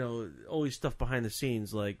 always stuff behind the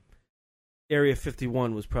scenes. Like Area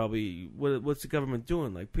 51 was probably what's the government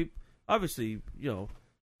doing? Like people, obviously,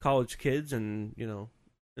 college kids, and in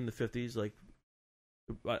the 50s, like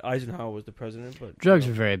Eisenhower was the president, but drugs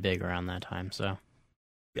were very big around that time. So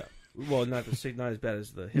yeah, well, not as bad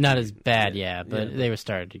as the not as bad, but they were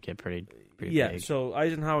starting to get pretty big. So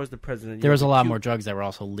Eisenhower's the president. There was a lot more drugs that were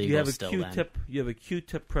also legal still then. You have a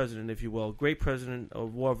Q-tip president, if you will, great president, a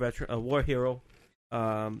war veteran, a war hero.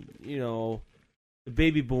 The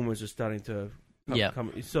baby boomers are starting to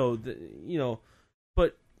come. So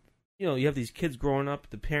but you have these kids growing up.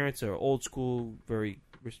 The parents are old school, very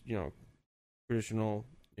traditional.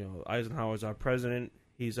 Eisenhower's our president.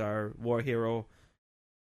 He's our war hero.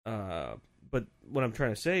 But what I'm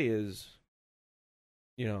trying to say is,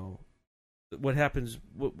 what happens?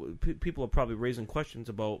 People are probably raising questions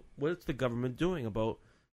about what's the government doing about,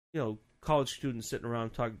 college students sitting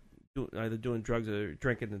around either doing drugs or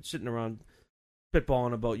drinking and sitting around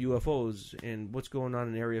spitballing about UFOs and what's going on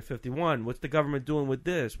in Area 51. What's the government doing with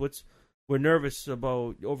this? We're nervous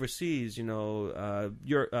about overseas.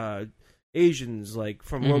 Asians like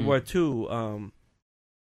from World War II.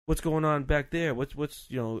 What's going on back there? What's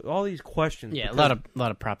all these questions? Yeah, a lot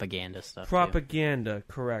of propaganda stuff. Propaganda,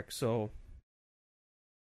 correct. So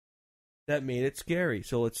that made it scary.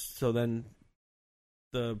 So then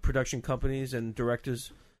the production companies and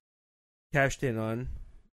directors cashed in on,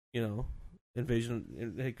 Invasion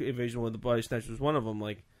with the Body Snatchers was one of them.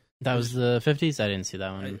 Like that was the 50s. I didn't see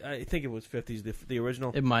that one. I think it was 50s. The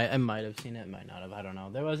original. I might have seen it. Might not have. I don't know.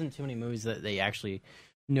 There wasn't too many movies that they actually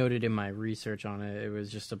noted in my research on it. It was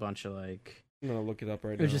just a bunch of like. I'm gonna look it up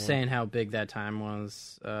right now. It was just saying how big that time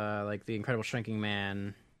was. Like the Incredible Shrinking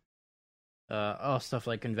Man. Stuff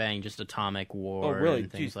like conveying just atomic war. Oh, really?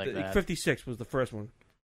 And things like that. 56 was the first one.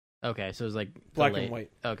 Okay, so it was like black and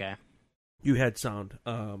white. Okay. You had sound.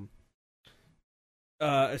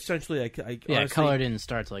 Essentially, I honestly, color didn't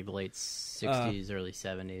start till like the late 60s, early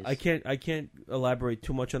 70s. I can't elaborate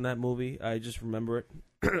too much on that movie. I just remember it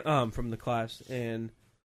from the class, and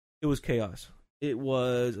it was chaos. It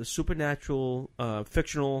was a supernatural,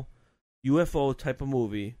 fictional UFO type of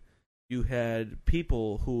movie. You had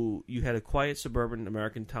people you had a quiet suburban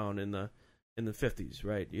American town in the 50s,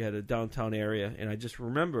 right? You had a downtown area, and I just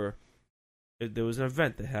remember there was an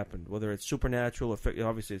event that happened, whether it's supernatural or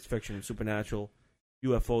obviously it's fiction, supernatural,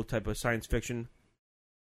 UFO type of science fiction.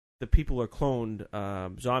 The people are cloned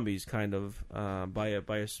zombies, kind of by a.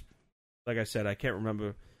 Like I said, I can't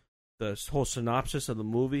remember the whole synopsis of the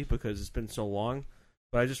movie because it's been so long,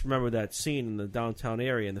 but I just remember that scene in the downtown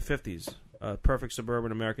area in the 50s, perfect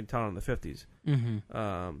suburban American town in the 50s.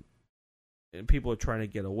 Mm-hmm. And people are trying to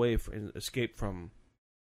get away and escape from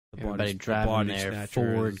everybody driving their snatchers.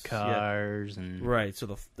 Ford cars and right.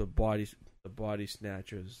 So the body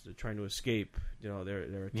snatchers, they're trying to escape. You know,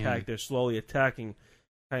 they're attacked. They're slowly attacking,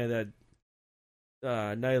 kind of that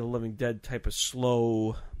Night of the Living Dead type of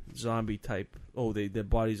slow zombie type. Oh, their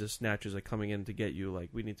bodies of snatchers are coming in to get you. Like,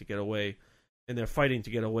 we need to get away, and they're fighting to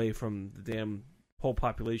get away from the damn whole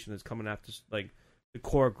population that's coming after, like, the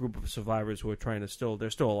core group of survivors who are trying to they're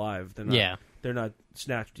still alive. They're not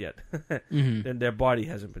snatched yet. Mm-hmm. Then their body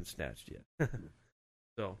hasn't been snatched yet.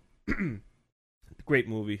 So, great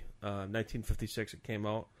movie. 1956 it came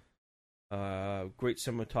out. Great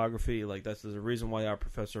cinematography. Like, there's a reason why our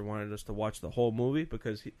professor wanted us to watch the whole movie,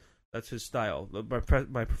 because that's his style.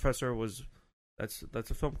 My professor was that's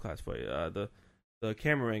a film class for you. The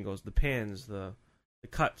camera angles, the pans, the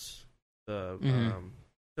cuts, the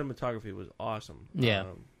cinematography was awesome. Yeah.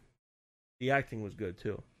 The acting was good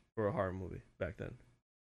too for a horror movie back then.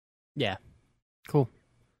 Yeah. Cool.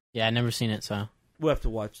 Yeah, I've never seen it, so we'll have to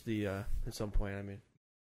watch the at some point. I mean,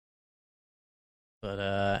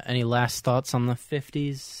 but any last thoughts on the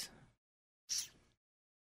 50s?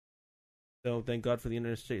 No, thank God for the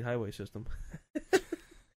interstate highway system.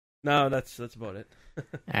 No, that's about it. All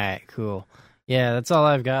right, cool. Yeah, that's all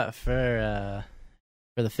I've got for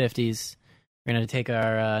the 50s. We're gonna take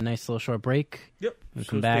our nice little short break. Yep. We'll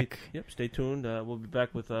come back. Stay tuned. We'll be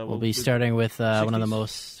back with. We'll be starting with one of the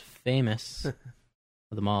most famous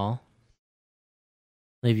of them all.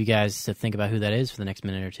 Leave you guys to think about who that is for the next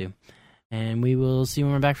minute or two, and we will see you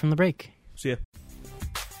when we're back from the break. See ya.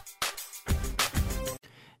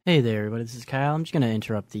 Hey there, everybody. This is Kyle. I'm just going to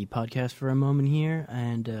interrupt the podcast for a moment here,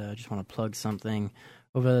 and just want to plug something.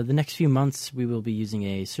 Over the next few months, we will be using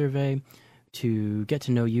a survey to get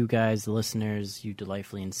to know you guys, the listeners, you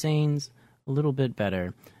delightfully insanes, a little bit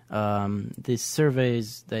better. These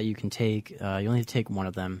surveys that you can take, you only have to take one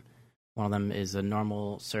of them. One of them is a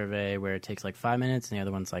normal survey where it takes like 5 minutes, and the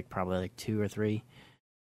other one's like probably like 2 or 3.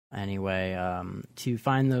 Anyway, to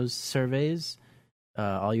find those surveys,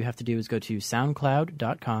 all you have to do is go to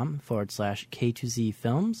soundcloud.com/K2Z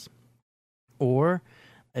Films. Or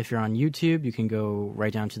if you're on YouTube, you can go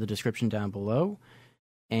right down to the description down below,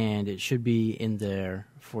 and it should be in there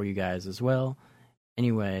for you guys as well.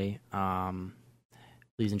 Anyway,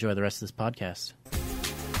 please enjoy the rest of this podcast.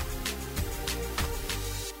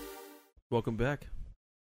 Welcome back.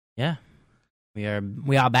 Yeah, we are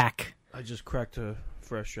back. I just cracked a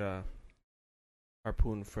fresh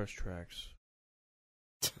Harpoon Fresh Tracks.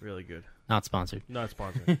 Really good. Not sponsored. Not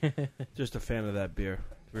sponsored. Just a fan of that beer.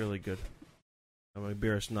 Really good. I'm a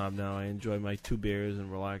beer snob now. I enjoy my 2 beers and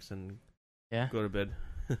relax and go to bed.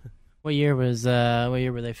 What year were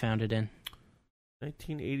they founded in?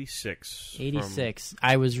 1986. 86.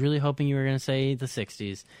 I was really hoping you were going to say the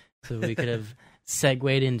 60s, so we could have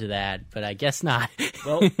segued into that, but I guess not.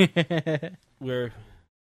 Well, we're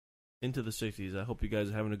into the 60s. I hope you guys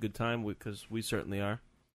are having a good time, because we certainly are.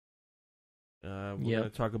 We're going to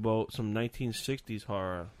talk about some 1960s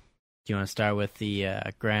horror. Do you want to start with the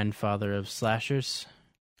grandfather of slashers?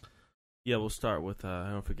 Yeah, we'll start with,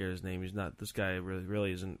 I don't forget his name. He's not, this guy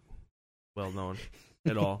really isn't well known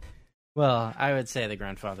at all. Well, I would say the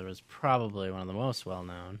grandfather was probably one of the most well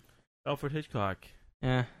known. Alfred Hitchcock.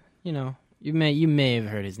 Yeah, you may have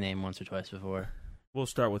heard his name once or twice before. We'll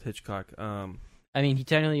start with Hitchcock. I mean, he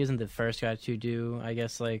technically isn't the first guy to do, I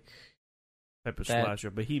guess, like, type of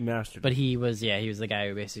slasher, but he mastered it. But he was the guy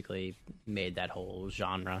who basically made that whole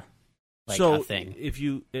genre like a thing. If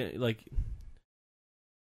you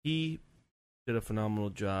he did a phenomenal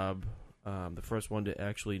job. The first one to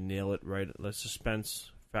actually nail it right, the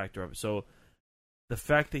suspense factor of it. So the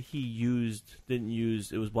fact that he didn't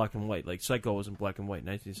use it was black and white. Like Psycho was in black and white in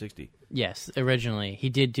 1960. Yes, originally he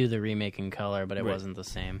did do the remake in color, but it wasn't the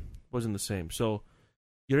same. Wasn't the same. So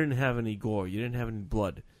you didn't have any gore. You didn't have any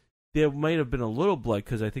blood. There might have been a little blood,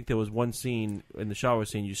 because I think there was one scene in the shower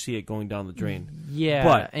scene, you see it going down the drain. Yeah,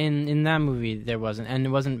 but in that movie there wasn't, and it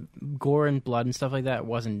wasn't gore and blood and stuff like that. It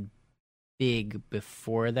wasn't big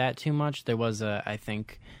before that too much. There was I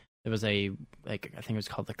think it was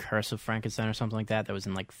called The Curse of Frankenstein or something like that. That was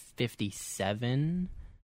in like 57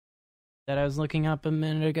 that I was looking up a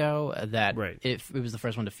minute ago. That it was the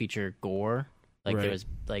first one to feature gore. Like there was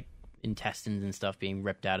like intestines and stuff being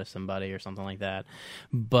ripped out of somebody or something like that.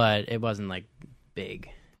 But it wasn't like big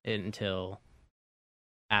until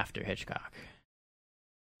after Hitchcock.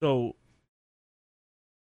 So,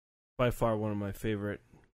 by far one of my favorite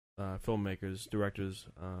filmmakers, directors,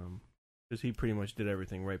 because he pretty much did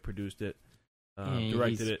everything, right? Produced it,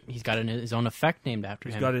 directed it. He's got his own effect named after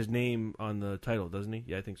him. He's got his name on the title, doesn't he?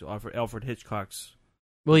 Yeah, I think so. Alfred Hitchcock's.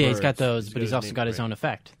 Well, yeah, he's got those, but he's also got his own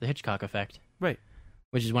effect, the Hitchcock effect. Right.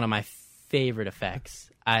 Which is one of my favorite effects.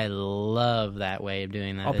 I love that way of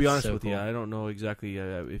doing that. I'll be honest with you, I don't know exactly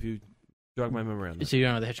if you jog my memory on that. So you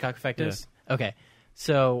don't know what the Hitchcock effect is? Okay.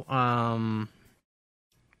 So,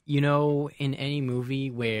 you know, in any movie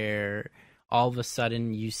where all of a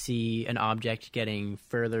sudden you see an object getting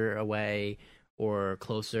further away or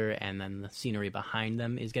closer, and then the scenery behind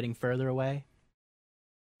them is getting further away?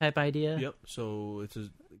 Type idea? Yep. So it's a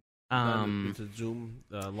zoom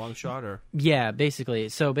long shot, or yeah, basically.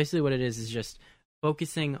 So basically, what it is just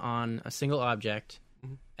focusing on a single object,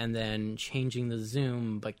 and then changing the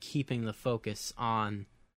zoom, but keeping the focus on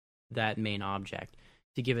that main object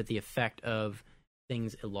to give it the effect of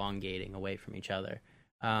things elongating away from each other.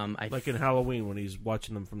 Like in Halloween when he's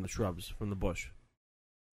watching them from the shrubs, from the bush.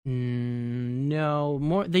 No,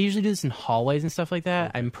 more. They usually do this in hallways and stuff like that.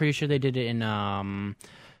 Okay. I'm pretty sure they did it in. God,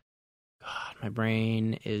 my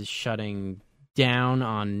brain is shutting down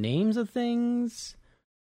on names of things.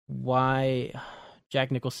 Why?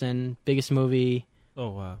 Jack Nicholson, biggest movie.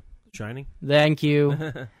 Oh, Shining? Thank you.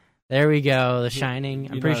 There we go. The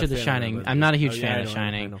Shining. I'm pretty sure The Shining. I'm not a huge fan of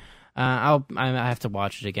Shining. I have to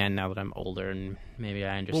watch it again now that I'm older and maybe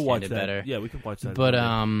I understand it better. Yeah, we can watch that. But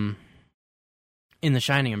in The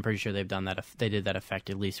Shining, I'm pretty sure they've done that. They did that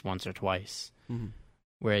effect at least once or twice,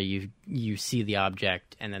 where you see the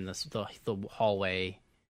object and then the hallway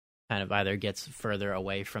kind of either gets further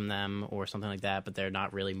away from them or something like that, but they're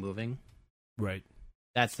not really moving. Right.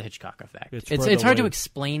 That's the Hitchcock effect. It's hard to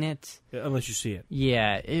explain it. Yeah, unless you see it.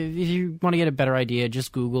 Yeah, if you want to get a better idea,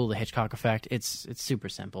 just Google the Hitchcock effect. It's super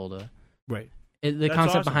simple to. Right. The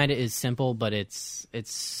concept behind it is simple, but it's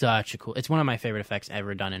such a cool. It's one of my favorite effects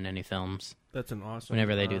ever done in any films. That's an awesome.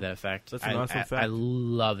 Whenever they do that effect, that's an awesome effect. I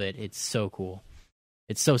love it. It's so cool.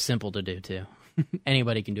 It's so simple to do too.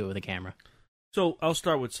 Anybody can do it with a camera. So I'll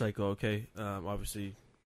start with Psycho. Okay, obviously,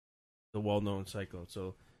 the well-known Psycho.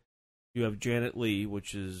 So. You have Janet Leigh,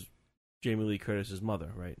 which is Jamie Lee Curtis's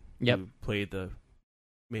mother, right? Yep. Who played the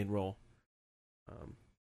main role.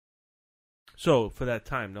 So for that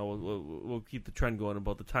time, now we'll keep the trend going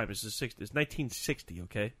about the time. It's 1960,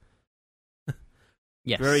 okay?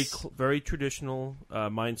 Yes. Very traditional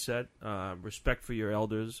mindset. Respect for your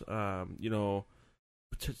elders.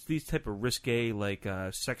 These type of risque like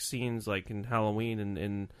sex scenes, like in Halloween,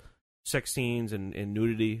 and sex scenes and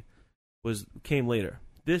nudity came later.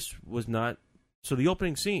 This was not. So the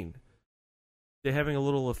opening scene, they're having a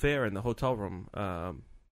little affair in the hotel room, and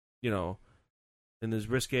there's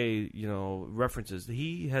risque, references.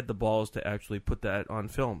 He had the balls to actually put that on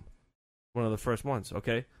film. One of the first ones,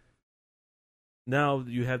 okay? Now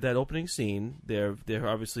you have that opening scene. They're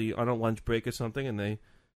obviously on a lunch break or something, and they're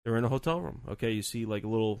in a hotel room, okay? You see like a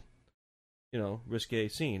little, risque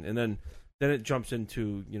scene. And then it jumps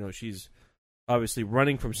into, she's obviously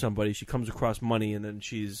running from somebody. She comes across money, and then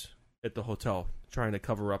she's at the hotel trying to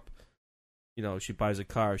cover up. She buys a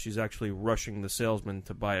car. She's actually rushing the salesman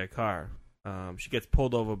to buy a car. She gets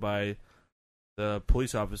pulled over by the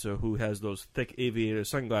police officer who has those thick aviator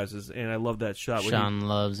sunglasses, and I love that shot. Sean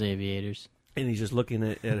loves aviators. And he's just looking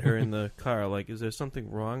at her in the car like, is there something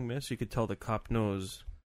wrong, miss? You could tell the cop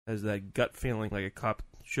has that gut feeling like a cop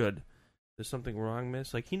should. There's something wrong,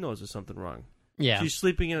 miss? Like, he knows there's something wrong. Yeah. She's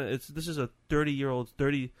sleeping in this is a 30-year-old,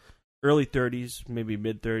 early 30s, maybe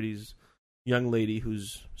mid-30s young lady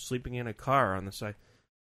who's sleeping in a car on the side.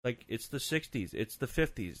 Like, it's the 60s, it's the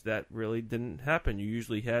 50s. That really didn't happen. You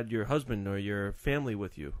usually had your husband or your family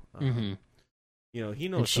with you. Mm-hmm. He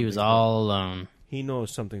knows. And she was all alone. He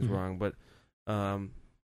knows something's wrong, but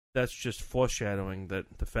that's just foreshadowing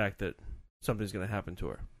the fact that something's going to happen to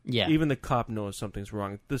her. Yeah. Even the cop knows something's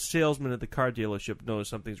wrong. The salesman at the car dealership knows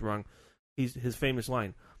something's wrong. His famous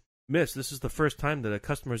line, "Miss, this is the first time that a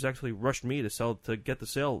customer has actually rushed me to sell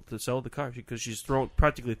the car because she's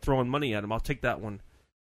practically throwing money at him. I'll take that one.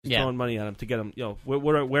 She's throwing money at him to get him.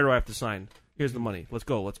 Where do I have to sign? Here's the money. Let's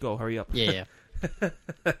go. Hurry up." Yeah.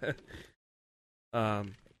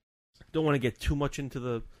 Don't want to get too much into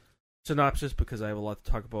the synopsis because I have a lot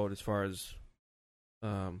to talk about as far as.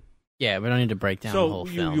 Yeah, we don't need to break down the whole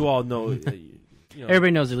film. You all know.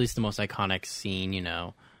 Everybody knows at least the most iconic scene,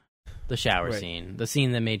 the shower scene. The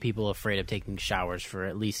scene that made people afraid of taking showers for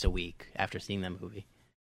at least a week after seeing that movie.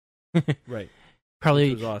 Right.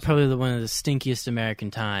 Probably, Which was awesome. probably one of the stinkiest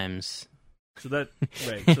American times. So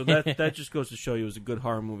that just goes to show you it was a good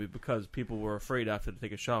horror movie because people were afraid after to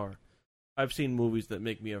take a shower. I've seen movies that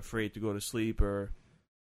make me afraid to go to sleep, or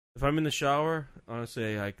if I'm in the shower,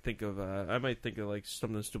 honestly, I might think of like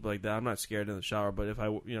something stupid like that. I'm not scared in the shower, but if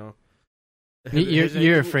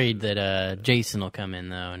You're afraid that Jason will come in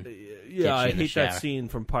though, and yeah, I in the hate that shower. scene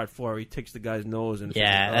from part 4. He takes the guy's nose and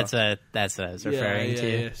that's what I was referring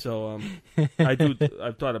to. Yeah. So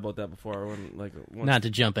I've thought about that before. Once. Not to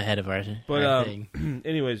jump ahead of our thing.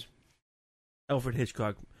 Anyways, Alfred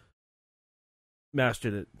Hitchcock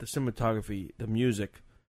mastered it. The cinematography, the music,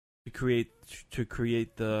 to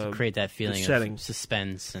create that feeling setting. of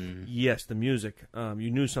suspense and yes, the music.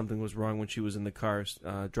 You knew something was wrong when she was in the car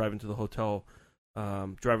driving to the hotel,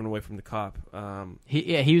 driving away from the cop.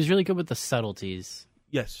 he was really good with the subtleties.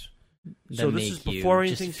 Yes. That so this make is before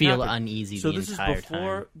anything just feel happened. uneasy. So the this is entire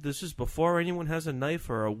before time. this is before anyone has a knife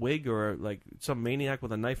or a wig or like some maniac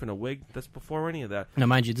with a knife and a wig. That's before any of that. Now,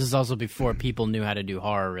 mind you, this is also before people knew how to do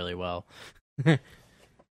horror really well.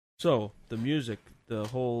 So the music, the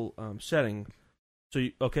whole setting. So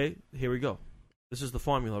okay, here we go. This is the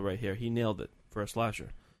formula right here. He nailed it for a slasher.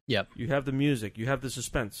 Yep. You have the music. You have the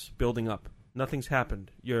suspense building up. Nothing's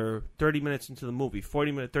happened. You're 30 minutes into the movie.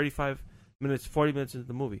 40 minutes, 35 minutes, 40 minutes into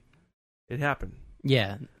the movie. It happened.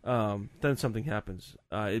 Yeah. Then something happens.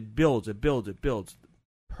 It builds.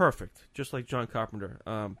 Perfect. Just like John Carpenter.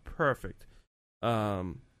 Perfect.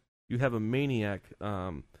 You have a maniac.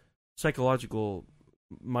 Psychological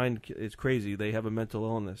mind is crazy. They have a mental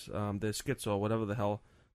illness. They're schizo, whatever the hell.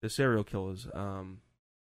 They're serial killers. And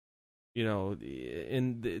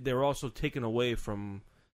they're also taken away from.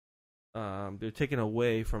 They're taken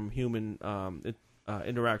away from human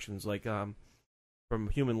interactions, like from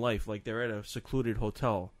human life. Like they're at a secluded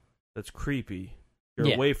hotel that's creepy.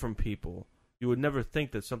 You're away from people. You would never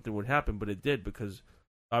think that something would happen, but it did because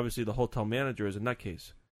obviously the hotel manager is a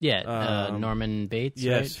nutcase. Yeah, Norman Bates.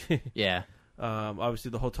 Yes. Right? Yeah.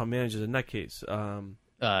 Obviously the hotel manager is a nutcase.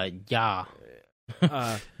 Yeah.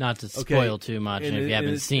 Not to spoil too much, and if you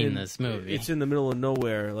haven't seen this movie, it's in the middle of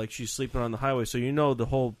nowhere. Like she's sleeping on the highway, so you know the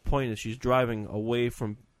whole point is she's driving away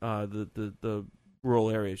from the rural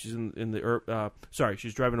area. She's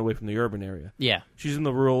she's driving away from the urban area. Yeah, she's in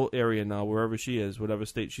the rural area now, wherever she is, whatever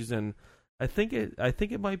state she's in. I think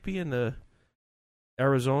it might be in the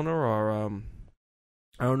Arizona or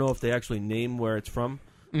I don't know if they actually name where it's from,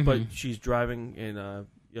 but she's driving in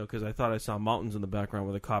because I thought I saw mountains in the background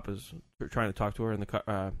where the cop is trying to talk to her in the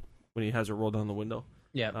car when he has her roll down the window.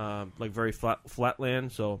 Yeah, like very flat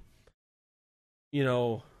land. So,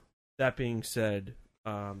 that being said,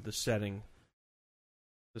 the setting,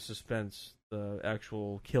 the suspense, the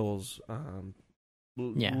actual kills,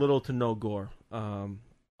 little to no gore.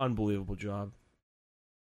 Unbelievable job.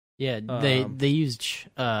 Yeah, they used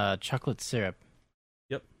chocolate syrup.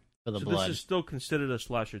 Yep. For the so blood. This is still considered a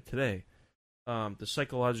slasher today. The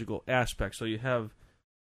psychological aspect. So you have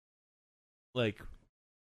a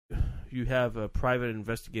private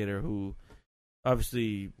investigator who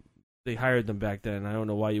obviously they hired them back then. I don't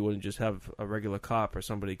know why you wouldn't just have a regular cop or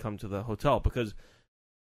somebody come to the hotel because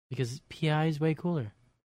PI is way cooler.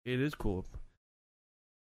 It is cool.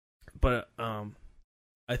 But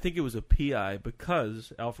I think it was a PI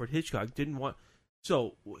because Alfred Hitchcock didn't want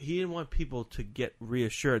people to get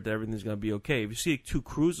reassured that everything's going to be okay. If you see 2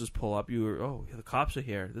 cruisers pull up, the cops are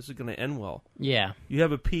here. This is going to end well. Yeah. You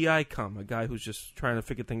have a PI come, a guy who's just trying to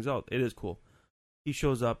figure things out. It is cool. He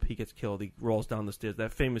shows up, he gets killed, he rolls down the stairs.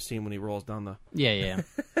 That famous scene when he rolls down the... Yeah.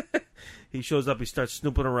 He shows up, he starts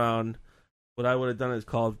snooping around. What I would have done is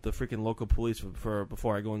called the freaking local police for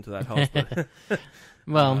before I go into that house. But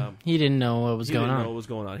well, he didn't know what was going on. He didn't know what was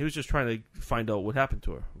going on. He was just trying to find out what happened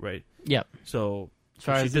to her, right? Yep. So as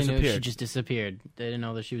far as she they knew, disappeared. she just disappeared. They didn't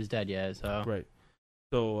know that she was dead yet. So right.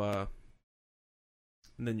 So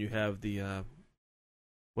and then you have the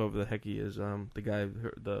whoever the heck he is, the guy,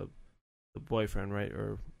 the boyfriend, right?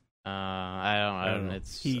 Or I don't know.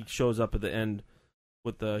 He shows up at the end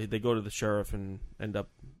with they go to the sheriff and end up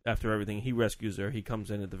after everything. He rescues her. He comes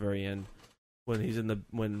in at the very end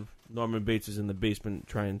when Norman Bates is in the basement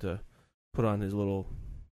trying to put on his little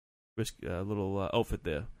outfit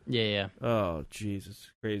there. Yeah. Oh, Jesus,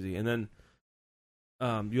 crazy. And then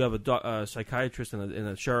you have a psychiatrist and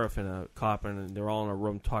a sheriff and a cop, and they're all in a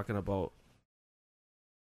room talking about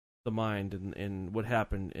the mind and what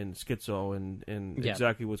happened in Schizo and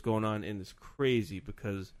exactly what's going on. And it's crazy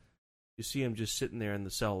because you see him just sitting there in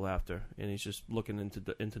the cell after, and he's just looking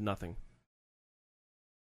into nothing.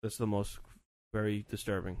 That's the most very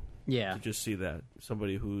disturbing. Yeah. To just see that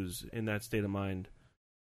somebody who's in that state of mind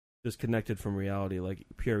disconnected from reality, like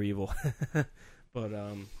pure evil. But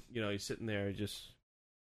he's sitting there just,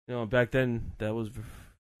 back then that was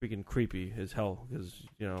freaking creepy as hell because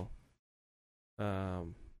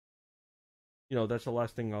that's the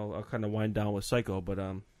last thing I'll kind of wind down with Psycho, but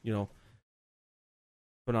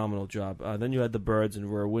phenomenal job. Then you had The Birds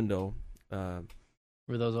and Rear Window.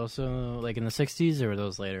 Were those also like in the 60s or were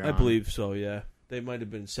those later I on? believe so, yeah. They might have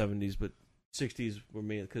been 70s, but 60s were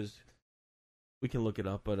made because we can look it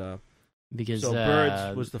up. But because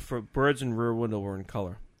Birds was Birds and Rear Window were in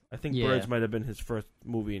color. I think Yeah. Birds might have been his first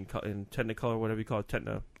movie in Technicolor, whatever you call it,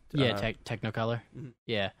 Techno. Technicolor. Mhm.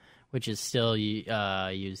 Yeah, which is still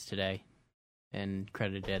used today and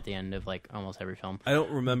credited at the end of like almost every film. I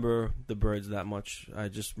don't remember The Birds that much. I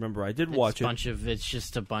just remember I did watch it. It's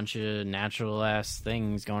just a bunch of natural ass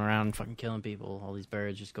things going around fucking killing people. All these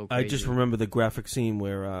birds just go crazy. I just remember the graphic scene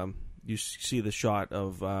where you see the shot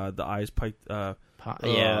of the eyes piked.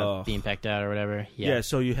 Being pecked out or whatever. Yeah,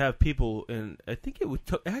 so you have people, and I think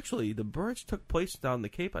actually The Birds took place down the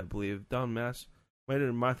Cape, I believe, down Mass, might have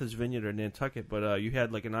been Martha's Vineyard or Nantucket, but you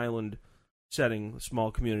had like an island setting, a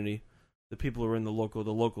small community. The people are in the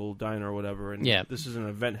local diner or whatever, and this is an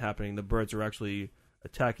event happening. The birds are actually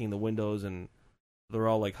attacking the windows, and they're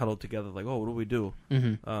all like huddled together, like, "Oh, what do we do?"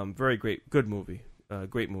 Mm-hmm. Very good movie,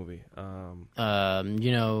 great movie.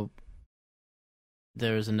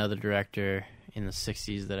 There was another director in the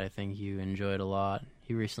 60s that I think you enjoyed a lot.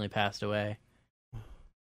 He recently passed away.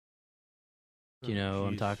 Do you know what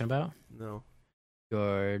I'm talking about? No.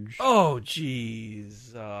 George. Oh,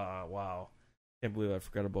 jeez. Wow. Can't believe I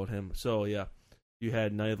forgot about him. So, yeah. You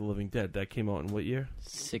had Night of the Living Dead. That came out in what year?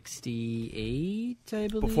 68, I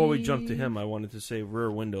believe. Before we jump to him, I wanted to say Rear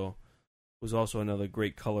Window was also another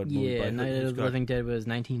great colored movie. Yeah, Night of the Living Dead was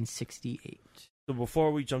 1968. So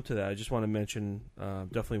before we jump to that, I just want to mention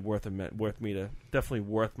definitely worth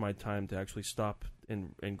my time to actually stop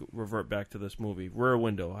and revert back to this movie, Rear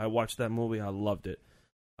Window. I watched that movie. I loved it.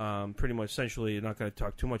 Pretty much, essentially, you're not going to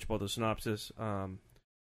talk too much about the synopsis.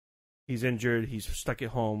 He's injured. He's stuck at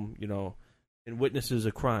home, and witnesses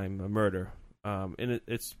a crime, a murder. And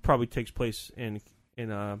it probably takes place in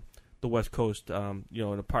the West Coast, an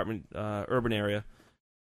apartment, urban area.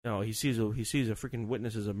 He sees a freaking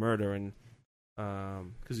witnesses a murder, and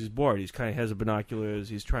because he's bored, he's kind of has the binoculars.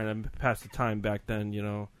 He's trying to pass the time back then,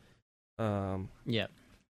 Yeah.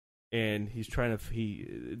 And he's trying to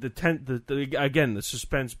again the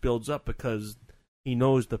suspense builds up because he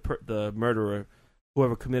knows the murderer,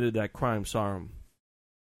 whoever committed that crime, saw him,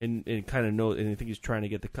 and kind of knows, and I think he's trying to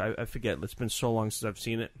get I forget. It's been so long since I've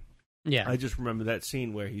seen it. Yeah. I just remember that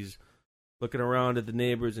scene where he's looking around at the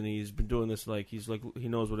neighbors, and he's been doing this he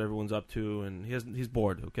knows what everyone's up to, and he's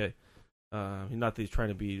bored. Okay. Not that he's trying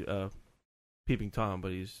to be peeping Tom,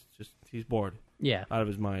 but he's bored. Yeah. Out of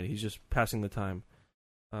his mind. He's just passing the time.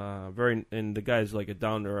 And the guy's like a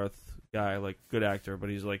down to earth guy, like good actor, but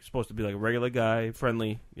he's like supposed to be like a regular guy,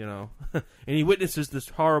 friendly, and he witnesses this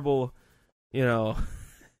horrible, thing.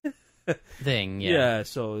 Yeah. Yeah.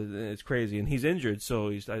 So it's crazy, and he's injured, so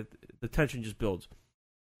the tension just builds.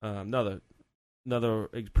 Another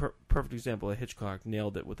perfect example of Hitchcock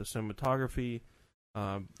nailed it with the cinematography.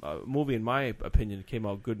 A movie, in my opinion, came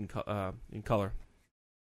out good in color.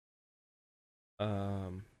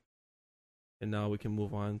 And now we can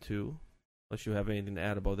move on to, unless you have anything to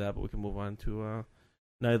add about that, but we can move on to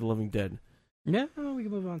Night of the Living Dead. Yeah, we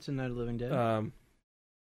can move on to Night of the Living Dead.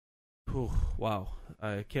 Wow,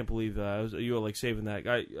 I can't believe you were like saving that.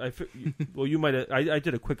 Well, you might. I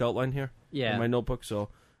did a quick outline here. Yeah. In my notebook. So,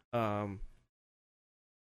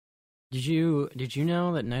 did you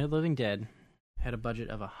know that Night of the Living Dead had a budget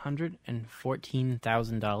of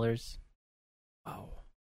 $114,000? Wow.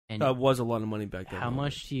 And that was a lot of money back then. How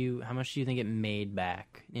much do you think it made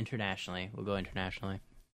back internationally? We'll go internationally.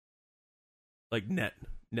 Like net.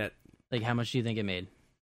 Like how much do you think it made?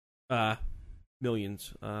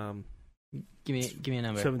 Millions. Give me a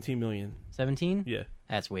number. 17 million. 17? Yeah.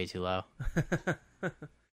 That's way too low.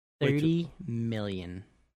 30 million.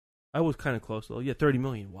 I was kind of close though. Yeah, 30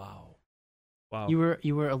 million. Wow. You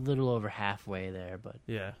were a little over halfway there, but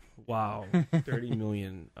yeah. Wow. 30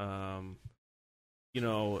 million.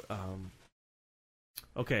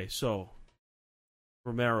 Okay, so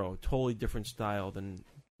Romero, totally different style than.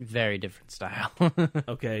 Very different style.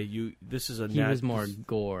 Okay, this is he was more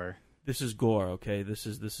gore. This is gore. Okay, this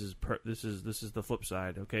is the flip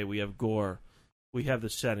side. Okay, we have gore. We have the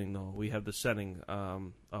setting though. We have the setting,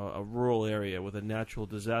 a rural area with a natural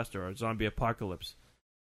disaster, a zombie apocalypse.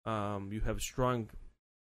 You have strong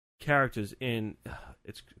characters in.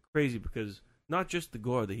 It's crazy because not just the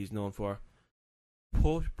gore that he's known for,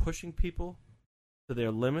 pushing people to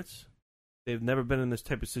their limits. They've never been in this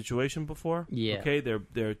type of situation before. Yeah. Okay,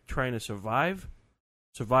 they're trying to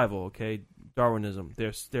survival. Okay, Darwinism.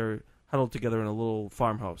 They're huddled together in a little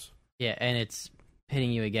farmhouse. Yeah, and it's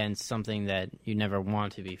pitting you against something that you never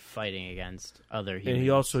want to be fighting against other humans. And he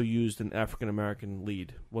also used an African American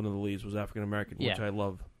lead. One of the leads was African American, which I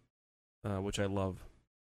love.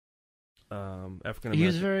 African American.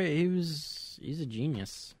 He's a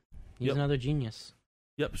genius. He's Yep. another genius.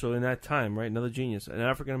 Yep. So in that time, right, another genius, an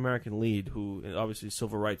African American lead who obviously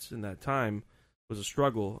civil rights in that time was a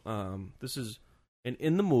struggle. This is, and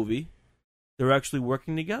in the movie, they're actually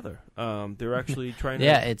working together. They're actually trying to.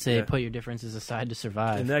 Yeah, it's a put your differences aside to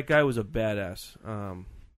survive. And that guy was a badass.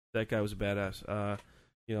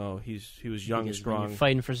 He was young and Because when strong. you're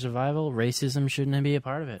fighting for survival, racism shouldn't be a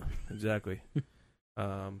part of it. Exactly.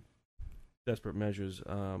 Desperate measures.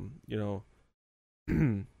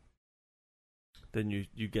 Then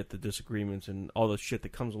you get the disagreements and all the shit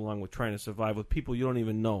that comes along with trying to survive with people you don't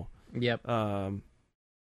even know. Yep. The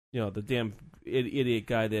damn idiot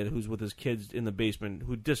guy there who's with his kids in the basement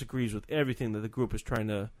who disagrees with everything that the group is trying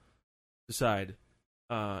to decide.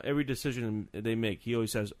 Every decision they make, he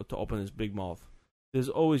always has to open his big mouth. There's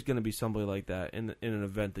always going to be somebody like that in an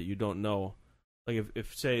event that you don't know. Like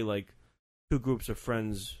if say like two groups of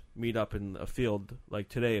friends meet up in a field, like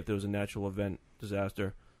today, if there was a natural event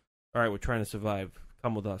disaster, all right, we're trying to survive.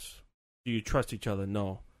 Come with us. Do you trust each other?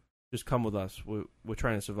 No. Just come with us. We're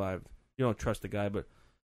trying to survive. You don't trust the guy, but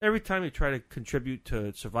every time you try to contribute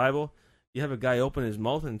to survival, you have a guy open his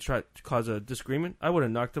mouth and try to cause a disagreement. I would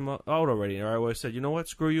have knocked him out already, or I would have said, you know what,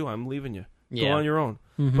 screw you, I'm leaving you. Yeah. Go on your own.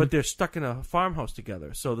 Mm-hmm. But they're stuck in a farmhouse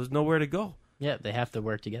together, so there's nowhere to go. Yeah, they have to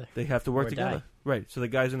work together. They have to work Or together. die. Right. So the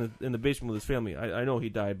guy's in the basement with his family. I know he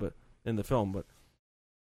died, but in the film, but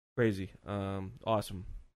crazy. Awesome.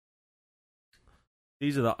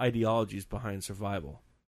 These are the ideologies behind survival.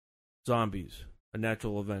 Zombies, a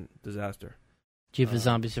natural event, disaster. Do you have a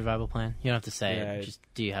zombie survival plan? You don't have to say yeah, it. Just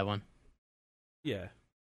do you have one? Yeah.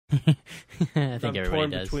 I think I'm everybody torn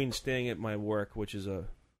does. between staying at my work, which is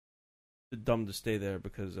dumb to stay there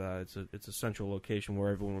because it's a central location where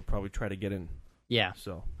everyone would probably try to get in. Yeah.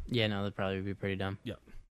 So Yeah, no, that'd probably be pretty dumb.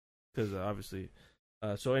 because obviously,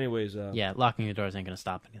 so anyways, Yeah, locking the doors ain't gonna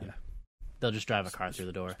stop anything. Yeah. They'll just drive a car through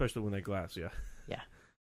the door. especially when they're glass. Yeah. Yeah.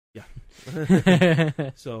 Yeah.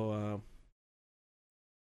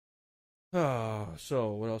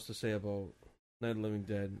 So what else to say about Night of the Living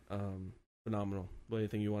Dead? Phenomenal.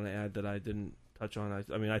 Anything you want to add that I didn't touch on? I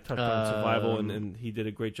touched on survival, and he did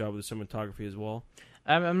a great job with the cinematography as well.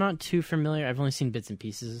 I'm not too familiar. I've only seen bits and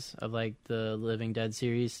pieces of like the Living Dead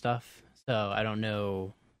series stuff, so I don't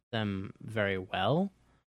know them very well.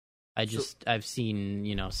 I've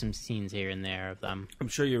seen some scenes here and there of them. I'm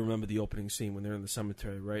sure you remember the opening scene when they're in the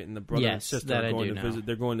cemetery, right? And the brother and Yes, sister that are I going do to know. visit.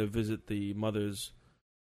 They're going to visit the mothers,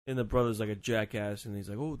 and the brother's like a jackass, and he's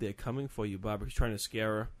like, "Oh, they're coming for you, Barbara." He's trying to scare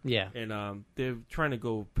her, Yeah, and they're trying to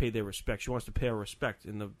go pay their respect. She wants to pay her respect,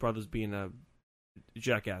 and the brother's being a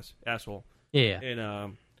jackass, asshole, yeah.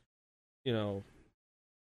 and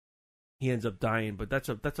he ends up dying. But that's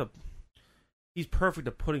a he's perfect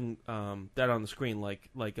at putting that on the screen. Like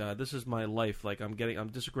this is my life. Like I'm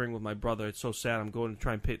disagreeing with my brother. It's so sad. I'm going to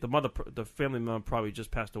try and pay the family member probably just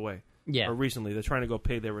passed away. Yeah. Or recently. They're trying to go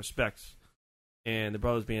pay their respects, and the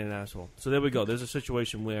brother's being an asshole. So there we go. There's a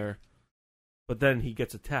situation where, but then he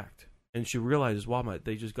gets attacked, and she realizes, wow,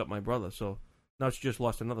 they just got my brother. So now she just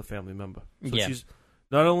lost another family member. So Yeah. she's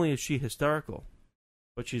not only is she hysterical,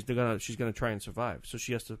 but she's gonna try and survive. So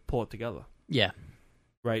she has to pull it together. Yeah.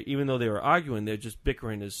 Right, even though they were arguing, they're just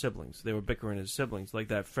bickering as siblings. They were bickering as siblings, like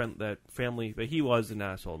that family. But he was an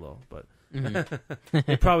asshole, though. But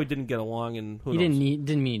they probably didn't get along, and who knows?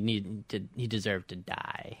 He deserved to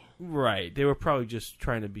die. Right, they were probably just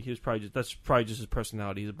trying to be. That's probably just his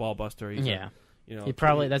personality. He's a ball buster. He's Yeah.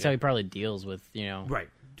 that's how he probably deals with right,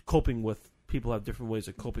 coping with people have different ways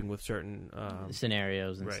of coping with certain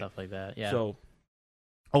scenarios and right. stuff like that. Yeah. So,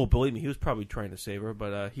 oh, believe me, he was probably trying to save her,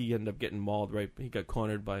 but he ended up getting mauled. Right, he got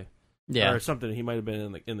cornered by or something. He might have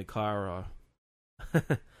been in the car,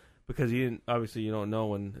 because he didn't. Obviously, you don't know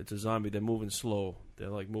when it's a zombie. They're moving slow. They're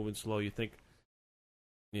like moving slow. You think,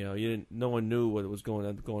 you didn't. No one knew what was going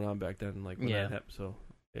on back then. Like when that happened. So,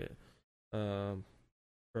 yeah.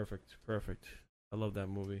 Perfect. I love that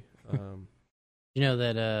movie. You know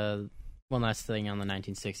that one last thing on the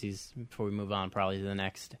 1960s before we move on, probably to the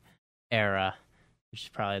next era, which is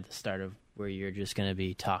probably the start of where you're just going to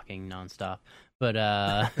be talking nonstop. But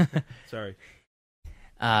sorry.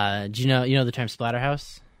 Do you know the term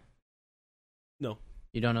Splatterhouse? No.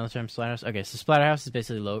 You don't know the term Splatterhouse? Okay, so Splatterhouse is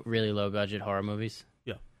basically really low budget horror movies.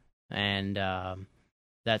 Yeah. And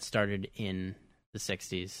that started in the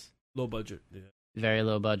 60s. Low budget. Yeah. Very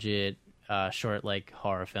low budget, short like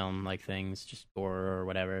horror film like things, just gore or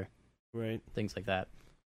whatever, Right. things like that.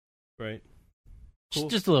 Right. Cool.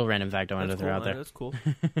 Just a little random fact I wanted That's to throw cool, out there. That's cool.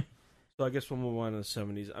 So I guess we'll move on to the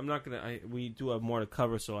 70s. I'm not gonna. We do have more to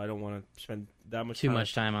cover, so I don't want to spend that much Too time.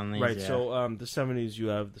 much time on these, Right. yeah. So the 70s, you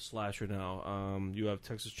have the slasher now. You have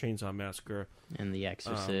Texas Chainsaw Massacre. And The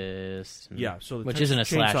Exorcist. and- Yeah. So the which Texas isn't a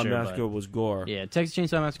Chainsaw slasher, Massacre but- was gore. Yeah, Texas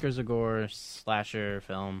Chainsaw Massacre is a gore slasher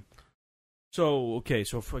film, So okay.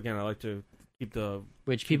 So again, I like to keep the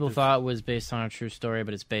which people the- thought was based on a true story,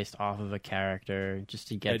 but it's based off of a character, just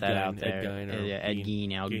to get Ed that Gein, out there. Ed Gein, or Yeah, Ed Gein.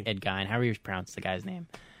 Gein, Ed Gein, however you pronounce the guy's name.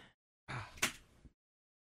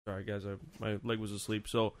 Sorry, guys. My leg was asleep.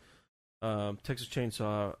 So, Texas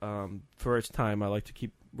Chainsaw. For its time, I like to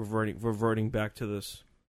keep reverting back to this.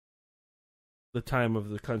 The time of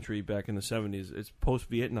the country back in the 70s. It's post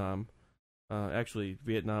Vietnam. Actually,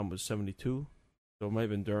 Vietnam was 72, so it might have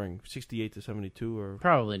been during 68 to 72, or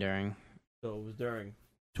Probably during. so it was during.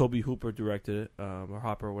 Toby Hooper directed it, or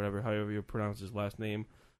Hopper, or whatever, however you pronounce his last name.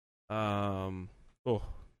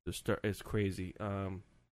 It's crazy.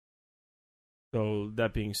 So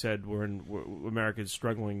that being said, America's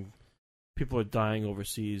struggling. People are dying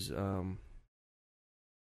overseas. You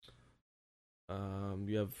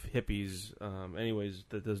have hippies. Anyways,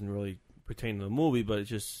 that doesn't really pertain to the movie, but it's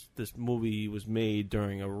just this movie was made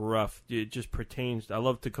during a rough. It just pertains. I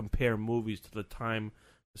love to compare movies to the time,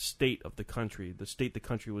 the state of the country, the state the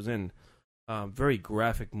country was in. Very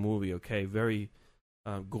graphic movie. Okay, very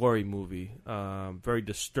gory movie. Very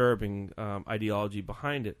disturbing ideology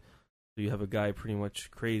behind it. So you have a guy pretty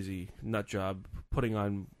much crazy, nut job, putting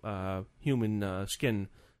on human skin,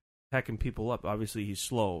 hacking people up. Obviously, he's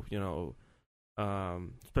slow,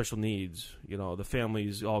 special needs. The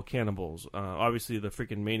family's all cannibals. Obviously, the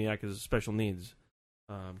freaking maniac is special needs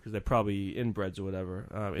because they're probably inbreds or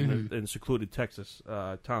whatever in secluded Texas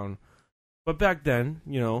town. But back then,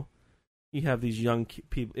 you have these young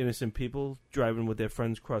people, innocent people driving with their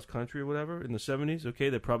friends cross country or whatever in the 70s. Okay,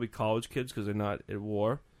 they're probably college kids because they're not at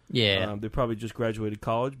war. Yeah. They probably just graduated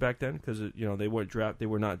college back then because they weren't They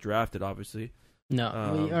were not drafted, obviously. No.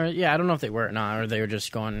 I don't know if they were or not, or they were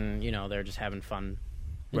just going. They were just having fun.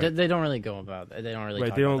 Right. They don't really go about that. They don't really. Right.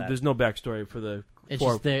 Talk They don't. about that. There's no backstory for the. It's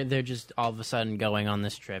just they're just all of a sudden going on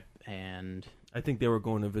this trip, and I think they were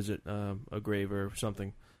going to visit a grave or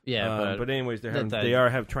something. yeah. But anyways, they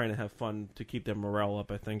are trying to have fun to keep their morale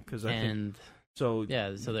up. I think because so.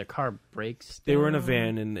 Yeah. So their car breaks. They were in a down,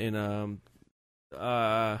 van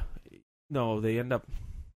no, they end up.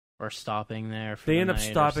 or stopping there. For They the end up night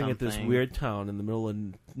or stopping at this something. weird town in the middle of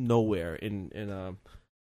nowhere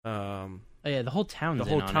Oh yeah, the whole town's the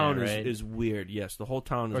whole in town on it, right? is weird. Yes, the whole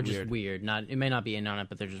town is or just weird. weird. Not it may not be in on it,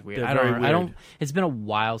 but they're just weird. They're I don't. very I don't. weird. It's been a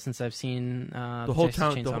while since I've seen The whole Texas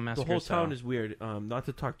town, Chainsaw Massacre, the whole so- town is weird. Not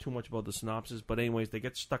to talk too much about the synopsis, but anyways, they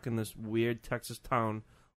get stuck in this weird Texas town,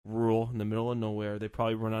 rural in the middle of nowhere. They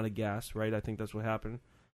probably run out of gas, right? I think that's what happened.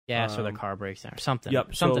 gas or the car breaks down or something.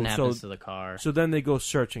 Yep, Something so- happens so- to the car. So then they go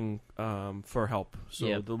searching for help. So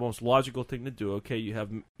Yep. the most logical thing to do, okay, you have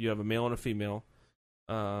a male and a female.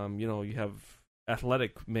 You have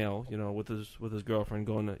athletic male, with his girlfriend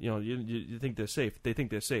going to, you think they're safe. They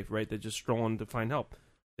think they're safe, right? They're just strolling to find help.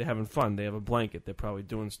 They're having fun. They have a blanket. They're probably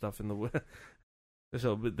doing stuff in the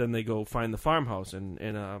So, but then they go find the farmhouse and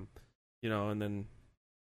then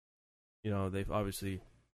they've obviously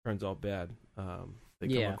turns out bad. They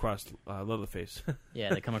come across Leatherface.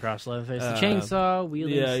 Yeah, they come across Leatherface, the Uh, chainsaw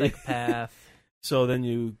wielding yeah. psychopath So then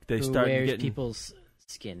they who start wears getting people's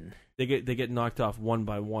skin. they get knocked off one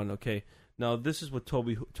by one. Okay, now this is what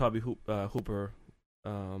Toby Hooper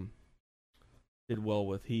did well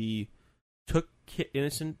with. He took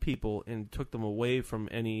innocent people and took them away from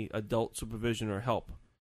any adult supervision or help.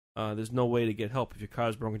 There's no way to get help if your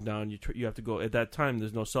car's broken down. You have to go. At that time,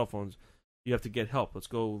 there's no cell phones. You have to get help. Let's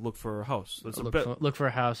go look for a house. Look for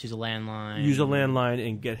a house. Use a landline. Use a landline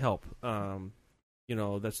and get help.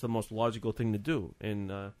 That's the most logical thing to do. And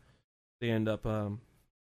they end up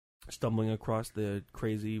stumbling across the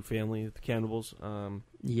crazy family, the cannibals.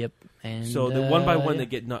 Yep. And So the one by one yeah. they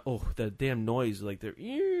get that damn noise, like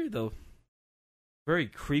the very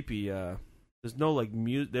creepy. There's no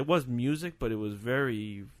music. There was music, but it was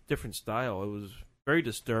very different style. It was very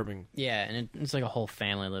disturbing. Yeah, and it's like a whole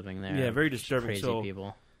family living there. Yeah, very Just disturbing. Crazy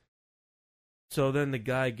people. So then the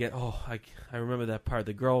guy I remember that part.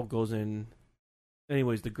 The girl goes in.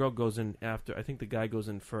 Anyways, the girl goes in after. I think the guy goes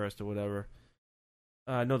in first or whatever.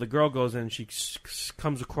 No, the girl goes in. She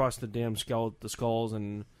comes across the damn skulls,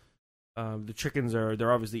 and the chickens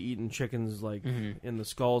they're obviously eating chickens. And the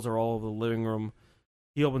skulls are all over the living room.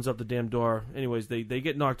 he opens up the damn door. Anyways, they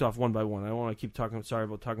get knocked off one by one. I don't want to keep talking. Sorry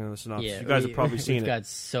about talking on the synopsis. Yeah, you guys have probably seen it. We've got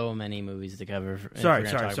so many movies to cover. Sorry.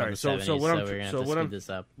 So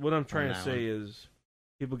what I'm trying to say is,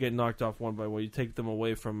 people get knocked off one by one. You take them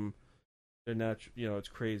away from their natural. It's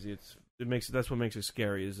crazy. That's what makes it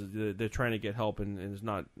scary. Is they're trying to get help and it's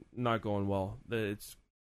not going well. It's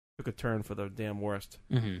took a turn for the damn worst.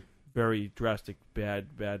 Mm-hmm. Very drastic, bad,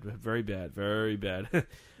 very bad, very bad.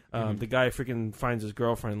 The guy freaking finds his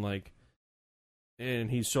girlfriend, and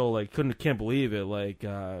he's so can't believe it.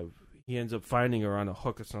 He ends up finding her on a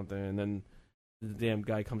hook or something, and then the damn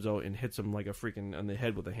guy comes out and hits him like a freaking on the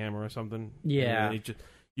head with a hammer or something. Yeah, and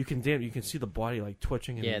you can see the body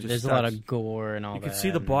twitching. And there's a lot of gore and all that. You can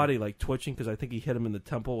see the body twitching because I think he hit him in the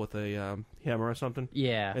temple with a hammer or something.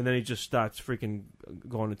 Yeah, and then he just starts freaking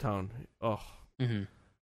going to town. Oh. Mm-hmm.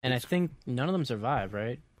 And I think none of them survived,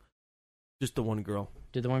 right? Just the one girl.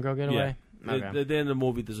 Did the one girl get away? Okay. At the end of the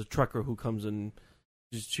movie, there's a trucker who comes in.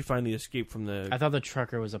 She finally escaped from the... I thought the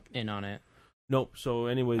trucker was in on it. Nope. So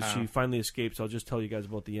anyways, she finally escapes. I'll just tell you guys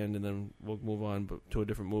about the end, and then we'll move on to a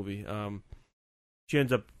different movie. She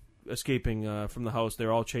ends up escaping from the house.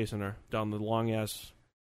 They're all chasing her down the long-ass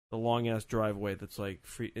driveway that's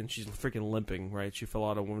free, and she's freaking limping, right? She fell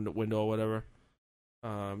out a window or whatever.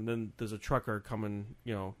 Then there's a trucker coming,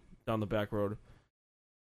 down the back road,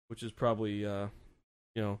 which is probably,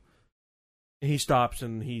 he stops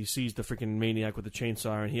and he sees the freaking maniac with the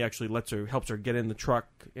chainsaw, and he actually helps her get in the truck,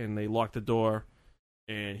 and they lock the door,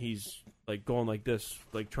 and he's going like this,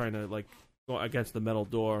 trying to go against the metal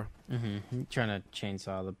door. Mm-hmm. Trying to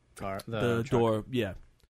chainsaw the car, the door, yeah.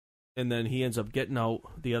 And then he ends up getting out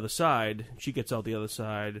the other side. She gets out the other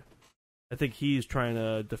side. I think he's trying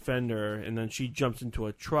to defend her, and then she jumps into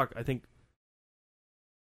a truck. I think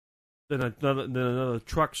then another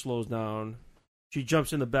truck slows down. She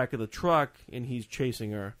jumps in the back of the truck, and he's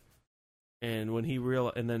chasing her. And when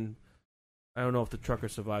and then I don't know if the trucker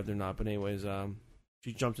survived or not, but anyways,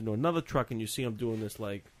 she jumps into another truck, and you see him doing this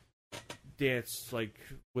dance,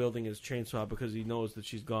 wielding his chainsaw because he knows that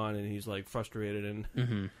she's gone, and he's frustrated,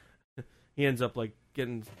 and he ends up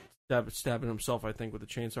getting stabbing himself, I think, with a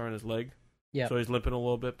chainsaw in his leg. Yeah. So he's limping a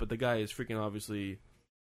little bit, but the guy is freaking obviously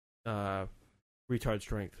retard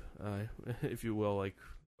strength, if you will. I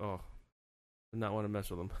not want to mess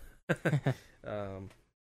with him.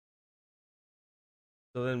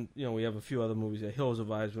 So then, we have a few other movies. Hills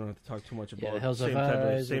of Eyes, we don't have to talk too much about. Yeah, Hills of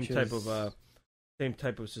Eyes, same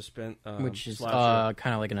type of suspense, which is kind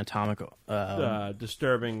of like an atomical,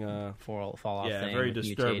 disturbing, fall off thing, very with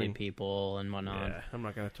disturbing mutated people and whatnot. Yeah, I'm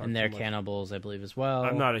not going to talk. And they're cannibals, I believe, as well.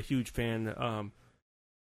 I'm not a huge fan.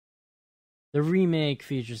 The remake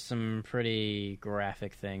features some pretty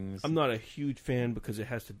graphic things. I'm not a huge fan because it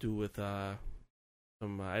has to do with some.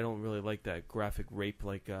 I don't really like that graphic rape,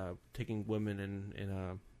 taking women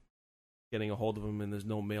and getting a hold of them, and there's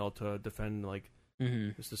no male to defend.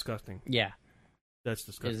 It's disgusting. Yeah. That's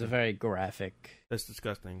disgusting. It's a very graphic. That's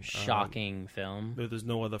disgusting. Shocking film. There's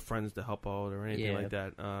no other friends to help out or anything like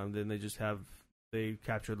that. Then they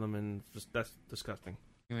capture them, and that's disgusting.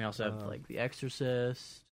 And we also have The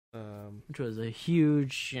Exorcist, which was a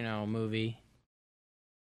huge, movie.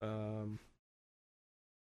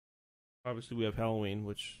 Obviously, we have Halloween,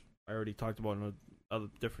 which I already talked about in other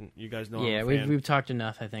different. You guys know. Yeah, we've talked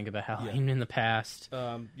enough, I think, about Halloween in the past.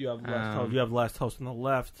 You have Last House on the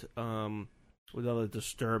Left. With another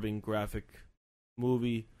disturbing graphic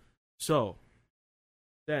movie. So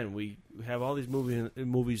then we have all these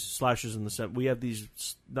movies slashers in the set. We have these,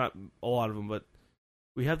 not a lot of them, but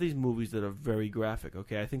we have these movies that are very graphic.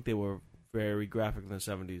 Okay, I think they were very graphic in the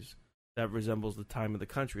 70s. That resembles the time of the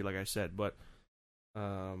country, like I said. But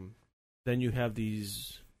then you have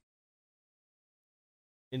these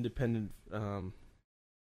independent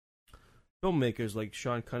filmmakers like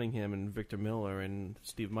Sean Cunningham and Victor Miller and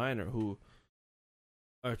Steve Miner who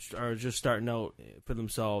are just starting out for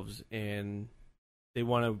themselves, and they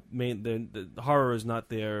want to the horror is not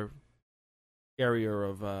their area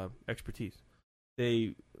of expertise.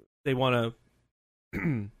 They want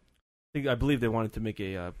to. I believe they wanted to make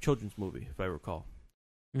a children's movie, if I recall.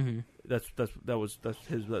 Mm-hmm. That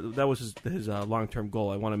was his long-term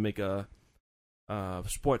goal. I want to make a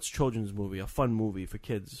sports children's movie, a fun movie for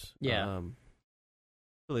kids. Yeah.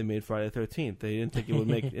 So they made Friday the 13th. They didn't think it would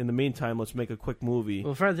make. In the meantime, let's make a quick movie.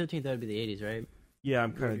 Well, Friday the 13th, that would be the 80s, right? Yeah,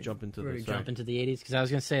 I'm kind of jumping to this. Jump into the 80s because I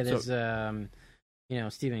was going to say there's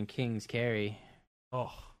Stephen King's Carrie.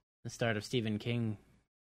 Oh, the start of Stephen King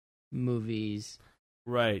movies.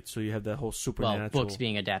 Right. So you have that whole supernatural books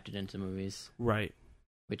being adapted into movies. Right.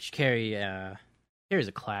 Which Carrie is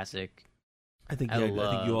a classic. I think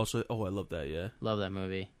you also. Oh, I love that. Yeah, love that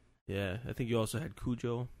movie. yeah. I think you also had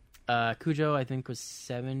Cujo. Cujo, I think, was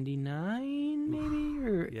 79, maybe,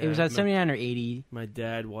 or Yeah, it was at 79 or 80. My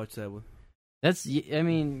dad watched that with. That's, I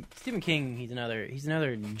mean, Stephen King. He's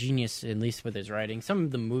another genius, at least with his writing. Some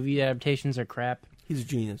of the movie adaptations are crap. He's a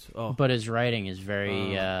genius. Oh, But his writing is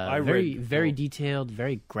very, very detailed,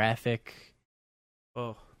 very graphic.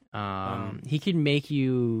 oh. He can make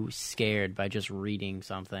you scared by just reading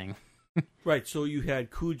something, Right. So you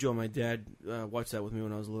had Cujo. My dad watched that with me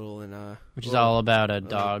when I was little, and which is all about a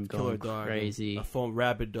dog killer going dog, crazy. a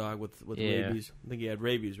rabid dog with rabies. I think he had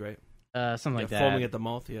rabies, right? Something like that. Foaming at the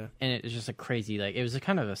mouth. Yeah. And it was just a crazy, like, it was a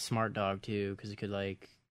kind of a smart dog too, because it could like.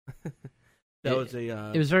 That was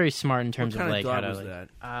a. It was very smart in terms what of kind like of dog how to was like.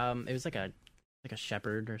 that? It was like a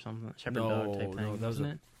shepherd or something, shepherd dog type thing, that was wasn't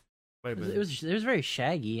it? Wait a minute. It was very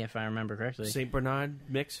shaggy, if I remember correctly. Saint Bernard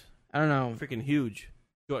mix. I don't know. Freaking huge,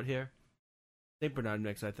 short hair. Saint Bernard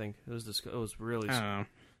mix. I think it was really. I don't know.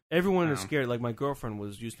 Everyone is scared. Like my girlfriend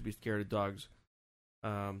used to be scared of dogs,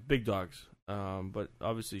 big dogs. But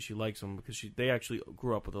obviously she likes them because they actually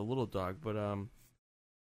grew up with a little dog. But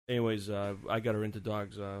anyways, I got her into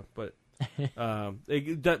dogs. But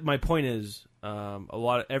my point is,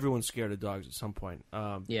 everyone's scared of dogs at some point.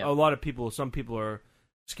 Yeah. A lot of people. Some people are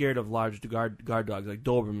scared of large guard dogs like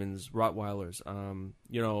Dobermans, Rottweilers.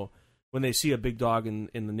 You know, when they see a big dog in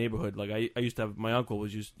the neighborhood, like I used to have, my uncle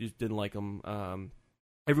was just didn't like them.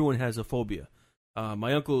 Everyone has a phobia.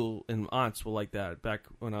 My uncle and aunts were like that back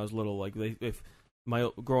when I was little. Like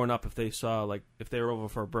growing up, if they were over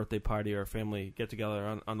for a birthday party or a family get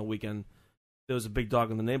together on the weekend, there was a big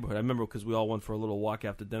dog in the neighborhood. I remember because we all went for a little walk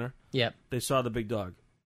after dinner. Yep. They saw the big dog,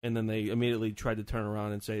 and then they immediately tried to turn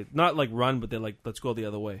around and say, not like run, but they're like, let's go the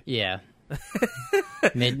other way. Yeah.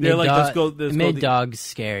 Let's go. It made dogs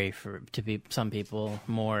scary to some people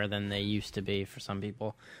more than they used to be for some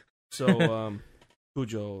people. So,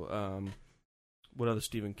 Cujo, what other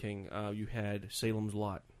Stephen King? You had Salem's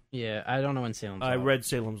Lot. Yeah, I don't know when Salem's Lot. I read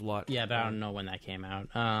Salem's Lot. Yeah, but I don't know when that came out.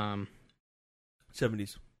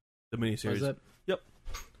 70s, the miniseries. Was it? Yep,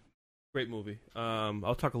 great movie.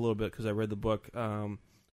 I'll talk a little bit because I read the book.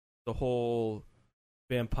 The whole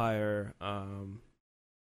vampire.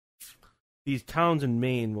 These towns in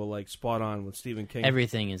Maine were like spot on with Stephen King.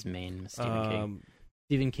 Everything is Maine with Stephen King.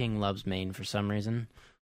 Stephen King loves Maine for some reason.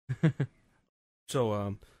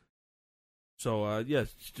 So you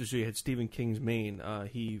had Stephen King's Maine.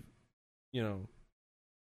 He,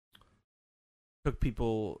 took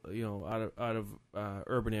people, out of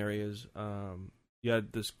urban areas. You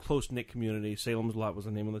had this close knit community. Salem's Lot was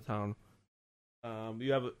the name of the town.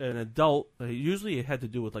 You have an adult. Usually, it had to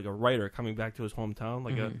do with like a writer coming back to his hometown,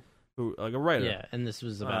 like a writer. Yeah, and this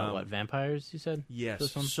was about what, vampires? You said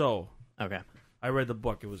yes. So okay, I read the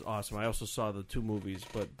book. It was awesome. I also saw the 2 movies,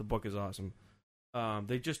 but the book is awesome.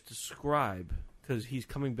 They just describe, because he's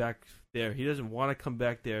coming back there. He doesn't want to come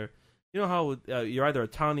back there. You know how you're either a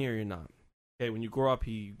townie or you're not. Okay, when you grow up,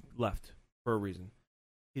 he left for a reason.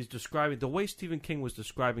 He's describing the way Stephen King was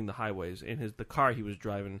describing the highways and the car he was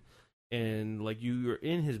driving, and like you're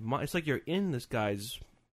in his mind. It's like you're in this guy's.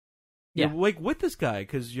 Yeah, you're like with this guy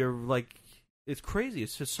because you're like, it's crazy.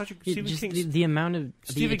 It's just such a Stephen King. The amount of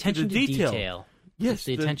the attention to detail. Yes,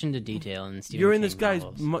 the attention to detail in Stephen you're in King this guy's.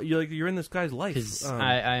 novels. You're in this guy's life. Because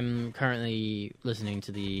I'm currently listening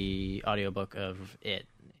to the audiobook of it,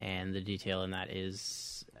 and the detail in that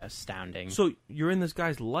is astounding. So you're in this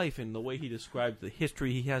guy's life, and the way he describes the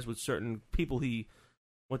history he has with certain people he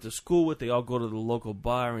went to school with. They all go to the local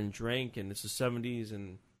bar and drink, and it's the 70s,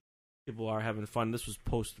 and people are having fun. This was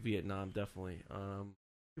post-Vietnam, definitely.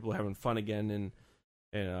 People are having fun again, and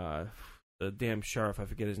the damn sheriff, I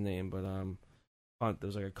forget his name, but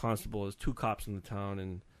there's like a constable. There's 2 cops in the town,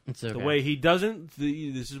 and okay. The way he doesn't.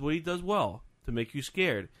 This is what he does well to make you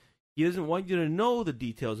scared. He doesn't want you to know the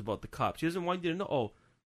details about the cops. He doesn't want you to know. Oh,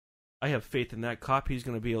 I have faith in that cop. He's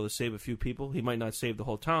going to be able to save a few people. He might not save the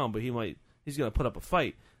whole town, but he's going to put up a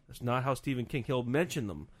fight. That's not how Stephen King. He'll mention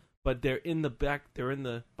them, but they're in the back. They're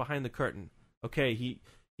behind the curtain. Okay, he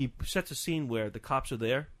sets a scene where the cops are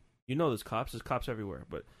there. You know, there's cops. There's cops everywhere,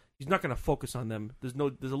 but he's not going to focus on them. There's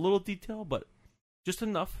a little detail, but just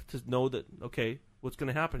enough to know that, okay, what's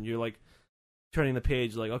going to happen? You're like turning the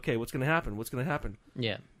page, like, okay, what's going to happen? What's going to happen?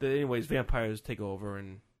 Yeah. Anyways, vampires take over,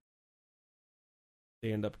 and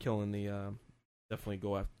they end up killing definitely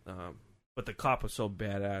go after. But the cop was so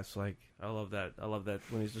badass. Like, I love that. I love that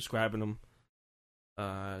when he's describing him.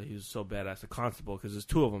 He was so badass. The constable, because there's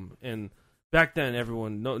 2 of them, and back then,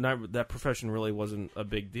 that profession really wasn't a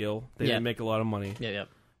big deal. They didn't make a lot of money. Yeah.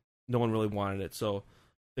 No one really wanted it, so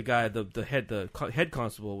the guy, the head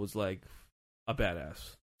constable was like, a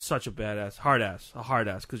badass, such a badass, a hard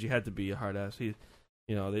ass, because you had to be a hard ass. He,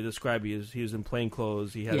 they describe he was in plain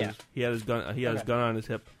clothes. He had his gun. He had his gun on his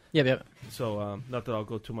hip. Yep. So, not that I'll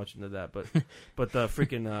go too much into that, but the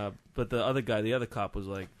freaking but the other guy, the other cop, was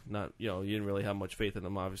like not, you didn't really have much faith in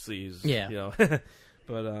him. Obviously, he's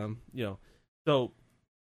but so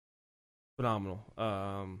phenomenal.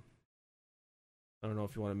 I don't know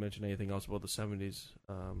if you want to mention anything else about the 70s.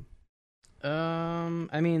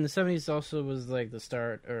 I mean, the 70s also was like the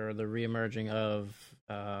start or the reemerging of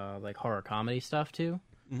like horror comedy stuff too.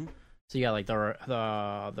 Mm-hmm. So you got like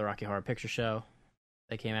the Rocky Horror Picture Show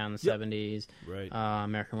that came out in the 70s. Right.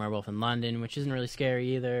 American Werewolf in London, which isn't really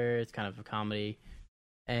scary either. It's kind of a comedy.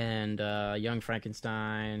 And Young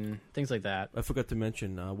Frankenstein, things like that. I forgot to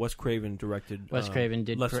mention Wes Craven directed. Wes Craven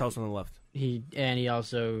did Last House on the Left. He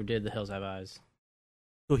also did The Hills Have Eyes.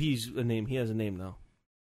 So he's a name. He has a name now.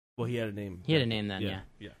 Well, he had a name. He had a name then, yeah.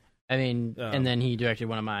 I mean, and then he directed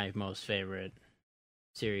one of my most favorite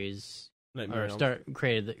series, was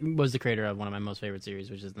the creator of one of my most favorite series,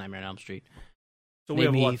 which is Nightmare on Elm Street. So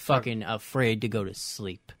made me fucking afraid to go to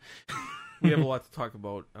sleep. We have a lot to talk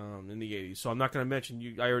about in the 80s, so I'm not going to mention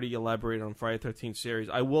you. I already elaborated on Friday the 13th series.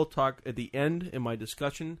 I will talk at the end in my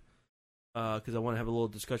discussion because I want to have a little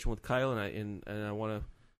discussion with Kyle, and I want to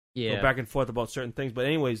go back and forth about certain things. But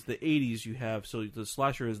anyways, the 80s you have, so the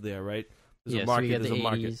slasher is there, right? There's a market. So there's a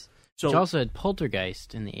market. So which also had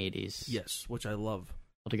Poltergeist in the 80s. Yes, which I love.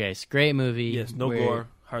 Poltergeist, great movie. Yes, no gore,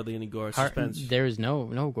 hardly any gore. Suspense. There was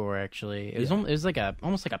no gore actually. It was almost like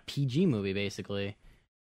a PG movie basically,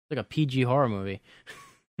 like a PG horror movie.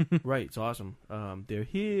 Right, it's awesome. They're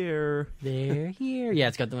here. Yeah,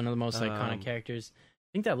 it's got one of the most iconic characters. I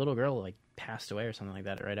think that little girl like passed away or something like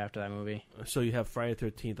that right after that movie. So you have Friday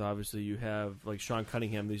the 13th. Obviously, you have like Sean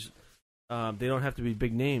Cunningham. These they don't have to be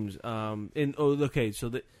big names.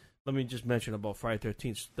 Let me just mention about Friday the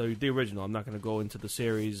 13th, the original. I'm not going to go into the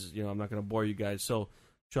series. I'm not going to bore you guys. So,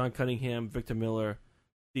 Sean Cunningham, Victor Miller,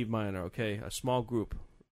 Steve Miner. Okay, a small group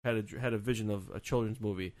had a vision of a children's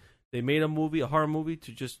movie. They made a horror movie,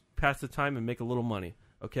 to just pass the time and make a little money.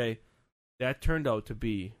 Okay, that turned out to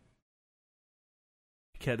be.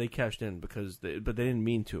 They cashed in but they didn't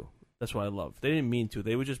mean to. That's what I love. They didn't mean to.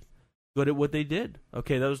 They were just good at what they did.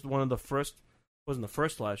 Okay, that was one of the first. Wasn't the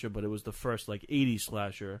first slasher, but it was the first 80s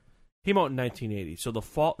slasher. Came out in 1980. So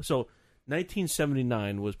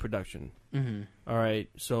 1979 was production. Mm-hmm. All right,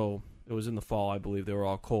 so it was in the fall, I believe. They were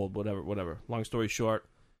all cold, whatever. Long story short.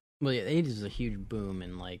 Well, yeah, the 80s was a huge boom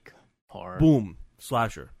in horror. Boom,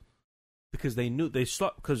 slasher, because they knew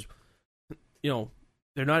because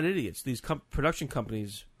they're not idiots. These production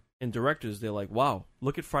companies and directors, they're like, wow,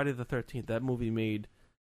 look at Friday the 13th. That movie made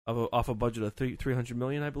off a budget of $300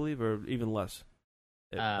 million, I believe, or even less.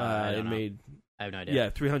 I made. I have no idea. Yeah,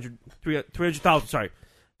 300,000. Sorry,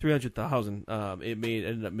 300,000. It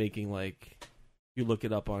ended up making you look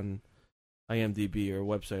it up on IMDb or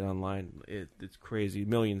website online. It's crazy.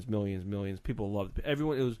 Millions. People loved it.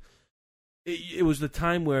 Everyone. It was the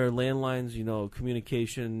time where landlines,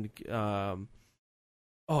 communication.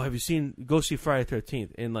 Have you seen? Go see Friday the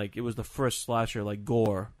 13th, and it was the first slasher,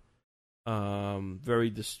 gore. Very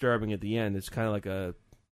disturbing at the end. It's kind of like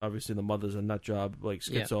obviously the mother's a nut job,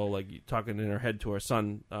 schizo, talking in her head to her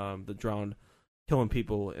son, the drowned, killing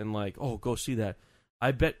people, and go see that.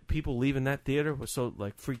 I bet people leaving that theater was so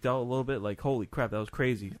freaked out a little bit, holy crap, that was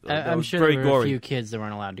crazy. I'm sure there were a few kids that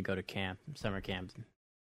weren't allowed to go to summer camp.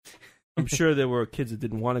 I'm sure there were kids that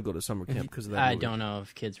didn't want to go to summer camp because of that. I don't know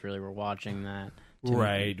if kids really were watching that.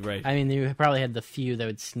 Right. I mean, you probably had the few that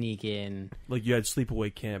would sneak in. You had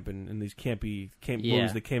Sleepaway Camp and these camp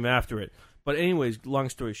movies that came after it. But anyways, long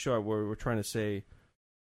story short, we're trying to say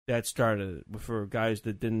that started for guys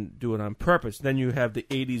that didn't do it on purpose. Then you have the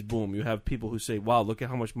 80s boom. You have people who say, wow, look at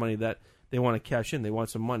how much money that they want to cash in. They want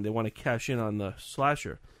some money. They want to cash in on the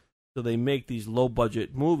slasher. So they make these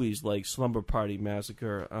low-budget movies like Slumber Party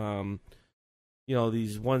Massacre.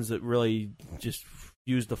 These ones that really just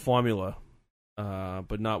use the formula.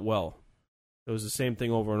 But not well. It was the same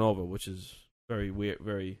thing over and over, which is very weird,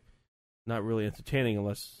 very not really entertaining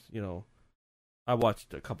unless, I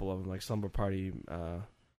watched a couple of them, like Slumber Party.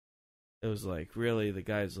 It was really the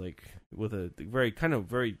guy's with a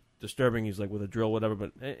very disturbing. He's with a drill, whatever.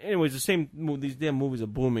 But anyways, these damn movies are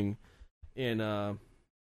booming. And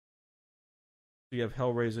you have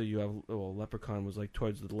Hellraiser, you have Leprechaun was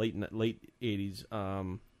towards the late 80s.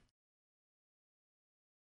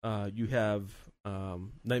 You have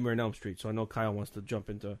Nightmare on Elm Street. So I know Kyle wants to jump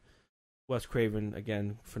into Wes Craven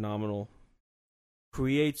again. Phenomenal.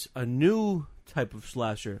 Creates a new type of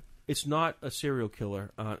slasher. It's not a serial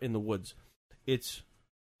killer in the woods. It's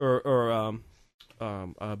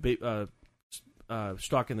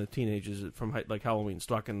stalking the teenagers from like Halloween,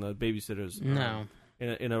 stalking the babysitters. No.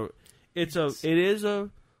 It is a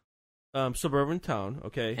suburban town,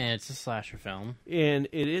 okay, And it's a slasher film. and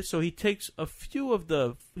it is. So he takes a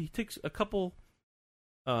couple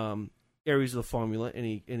areas of the formula, and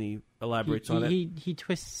he elaborates on it. He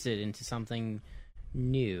twists it into something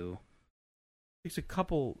new. Takes a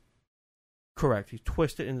couple. Correct. He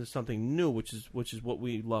twists it into something new, which is what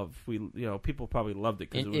we love. People probably loved it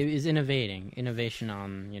because It is innovation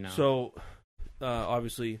on So,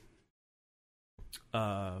 obviously,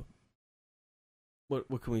 where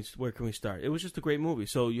can we start? It was just a great movie.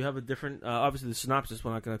 So you have a different. Obviously, the synopsis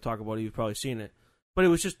we're not going to talk about it. You've probably seen it, but it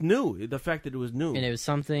was just new. The fact that it was new, and it was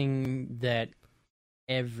something that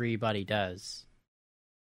everybody does.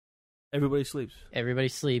 Everybody sleeps. Everybody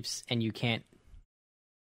sleeps, and you can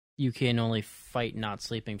only fight not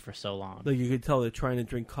sleeping for so long. Like you could tell they're trying to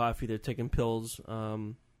drink coffee, they're taking pills,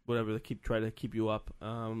 whatever. They try to keep you up.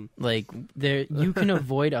 You can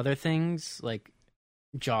avoid other things like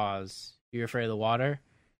Jaws. You're afraid of the water.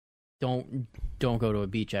 Don't go to a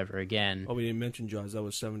beach ever again. Oh, we didn't mention Jaws. That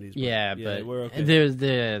was 70s. But we're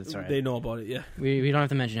okay. Sorry. They know about it. Yeah, we don't have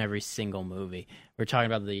to mention every single movie. We're talking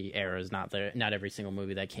about the eras, not every single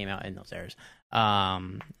movie that came out in those eras.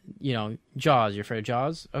 Jaws. You're afraid of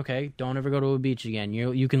Jaws? Okay, don't ever go to a beach again.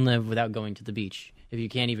 You can live without going to the beach. If you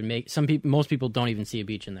can't even most people don't even see a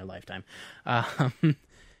beach in their lifetime.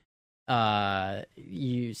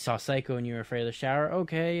 You saw Psycho and you were afraid of the shower.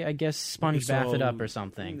 Okay, I guess sponge bath it up or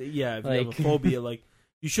something. Yeah, if you have a phobia,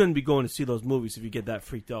 you shouldn't be going to see those movies if you get that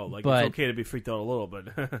freaked out. It's okay to be freaked out a little,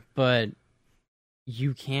 but but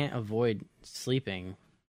you can't avoid sleeping.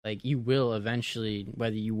 You will eventually,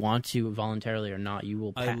 whether you want to voluntarily or not, you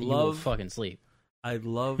will fucking sleep. I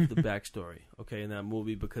love the backstory, okay, in that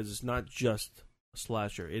movie because it's not just a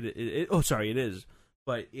slasher. It is,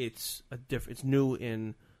 but it's it's new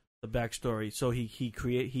in the backstory. So he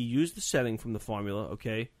used the setting from the formula,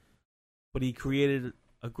 okay, but he created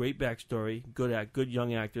a great backstory, good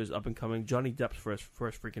young actors, up and coming. Johnny Depp's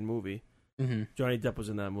first freaking movie. Mm-hmm. Johnny Depp was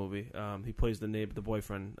in that movie. He plays the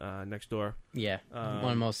boyfriend next door. Yeah, one of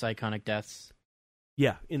the most iconic deaths.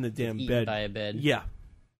 Yeah, in the damn bed. By a bed. Yeah,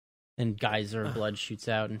 and geyser of blood shoots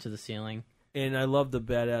out into the ceiling. And I love the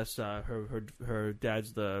badass. Her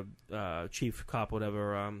dad's the chief cop,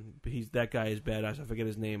 whatever. That guy is badass. I forget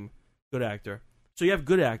his name. Good actor. So you have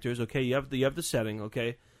good actors. Okay, you have the setting.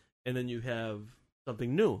 Okay, and then you have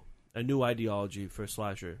something new, a new ideology for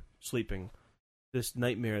slasher. Sleeping. This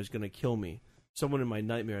nightmare is going to kill me. Someone in my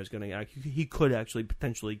nightmare is going to he could actually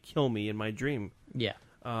potentially kill me in my dream. Yeah.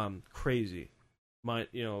 Crazy.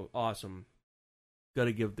 Awesome. Got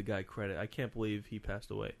to give the guy credit. I can't believe he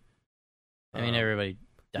passed away. I mean, everybody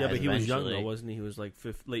dies. Yeah, but he eventually. was young though, wasn't he? He was like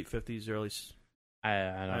late 50s, early.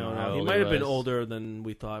 I don't know. He might have been older than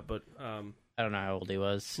we thought, but I don't know how old he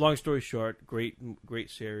was. Long story short, great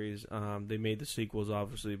series. They made the sequels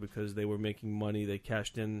obviously because they were making money. They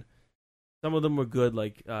cashed in. Some of them were good,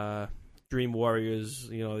 like Dream Warriors.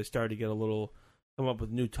 They started to come up with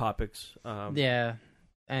new topics. Yeah,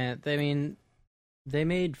 and they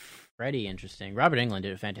made Freddy interesting. Robert Englund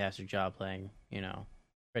did a fantastic job playing,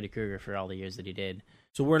 Freddy Krueger for all the years that he did.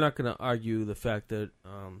 So we're not going to argue the fact that,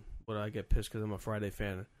 I get pissed because I'm a Friday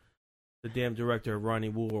fan. The damn director, Ronnie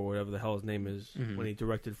Wu, or whatever the hell his name is, when he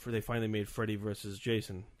directed, they finally made Freddy versus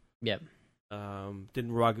Jason. Yep.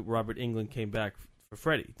 Didn't Robert Englund came back for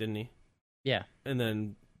Freddy, didn't he? Yeah. And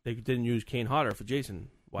then they didn't use Kane Hodder for Jason.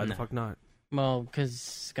 Why the fuck not? Well,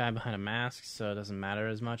 because guy behind a mask, so it doesn't matter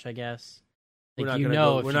as much, I guess. You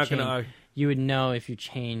would know if you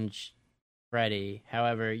change Freddy.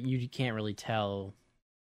 However, you can't really tell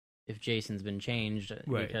if Jason's been changed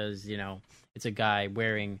because it's a guy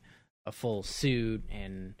wearing a full suit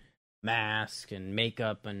and mask and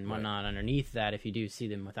makeup and whatnot underneath that. If you do see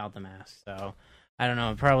them without the mask, so I don't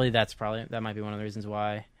know. That might be one of the reasons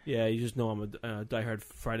why. Yeah, you just know I'm a diehard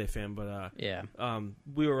Friday fan, but yeah,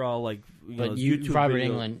 we were all like, YouTube Robert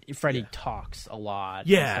Englund, Freddy talks a lot,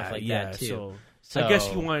 stuff like that too. So I guess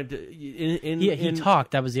he wanted to. He talked.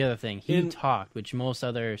 That was the other thing. He talked, which most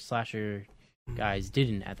other slasher guys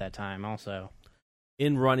didn't at that time. Also,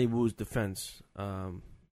 in Ronnie Wu's defense,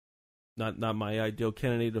 not my ideal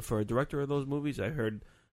candidate for a director of those movies. I heard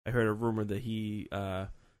a rumor that he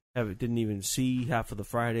didn't even see half of the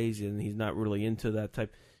Fridays, and he's not really into that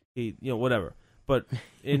type. Whatever. But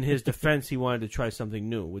in his defense, he wanted to try something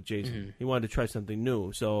new with Jason. Mm-hmm. He wanted to try something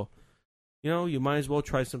new. So, you might as well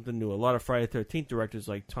try something new. A lot of Friday the 13th directors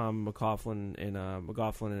like Tom McLaughlin and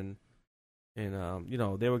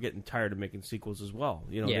they were getting tired of making sequels as well.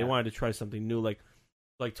 They wanted to try something new. Like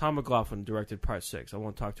like Tom McLaughlin directed Part 6. I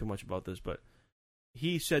won't talk too much about this, but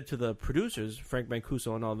he said to the producers, Frank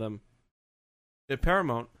Mancuso and all them, at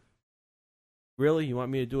Paramount, really, you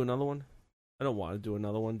want me to do another one? I don't want to do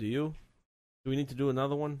another one. Do you? Do we need to do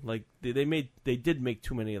another one? Like they did make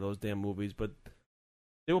too many of those damn movies, but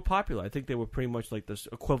they were popular. I think they were pretty much like the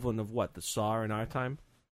equivalent of what the Saw in our time.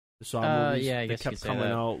 The Saw movies. Yeah, I guess they kept you could say coming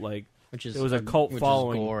that. out like Which is there was a cult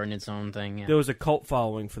following. Is gore in its own thing. Yeah. There was a cult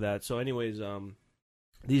following for that. So, anyways,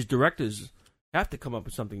 these directors have to come up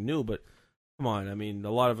with something new. But come on, I mean,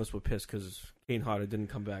 a lot of us were pissed because Kane Hodder didn't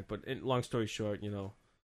come back. But long story short,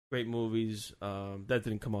 great movies. That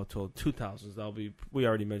didn't come out till 2000s. We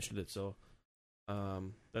already mentioned it. So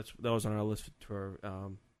that was on our list for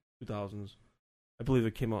 2000s. I believe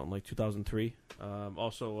it came out in like 2003.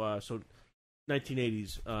 Also, so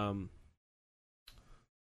 1980s.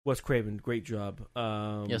 Wes Craven, great job.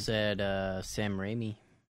 You also had Sam Raimi.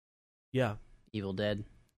 Yeah. Evil Dead.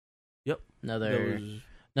 Yep.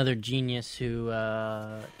 Another genius who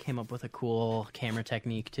came up with a cool camera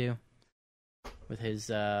technique too, with his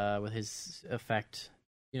effect.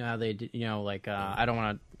 You know how they did, I don't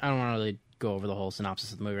want to really go over the whole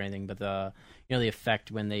synopsis of the movie or anything, but the effect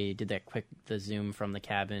when they did the zoom from the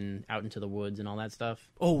cabin out into the woods and all that stuff.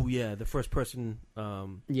 Oh yeah, the first person.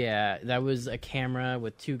 Yeah, that was a camera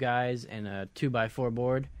with two guys and a 2x4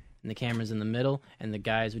 board, and the camera's in the middle, and the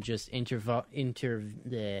guys would just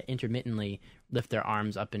intermittently lift their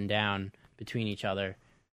arms up and down between each other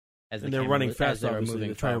as they're running fast. They're obviously, moving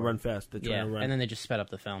they're trying to forward. run fast. They're trying to run. And then they just sped up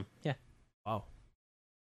the film. Yeah. Wow,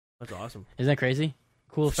 that's awesome. Isn't that crazy?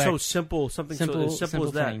 Cool effect. So simple, something so as simple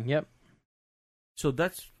as that. Thing. Yep. So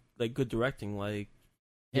that's like good directing, like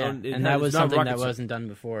and that was something that wasn't done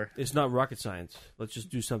before. It's not rocket science. Let's just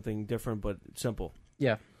do something different but simple.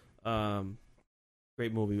 Yeah.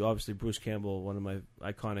 Great movie. Obviously, Bruce Campbell, one of my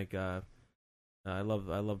iconic. I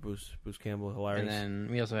love Bruce Campbell. Hilarious. And then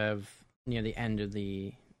we also have near the end of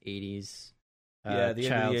the 80s. The end of the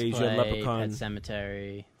Child's 80s, you Play, had Leprechaun, Pet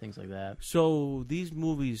Cemetery, things like that. So these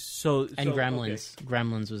movies, and Gremlins. Okay.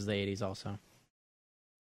 Gremlins was the 80s also.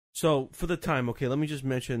 So for the time, okay, let me just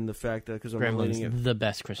mention the fact that because I'm Gremlins, relating it, the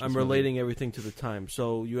best Christmas. I'm movie. relating everything to the time.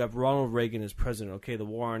 So you have Ronald Reagan as president. Okay, the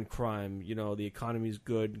war on crime. The economy's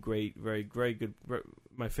good, great, very, very good.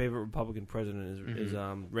 My favorite Republican president is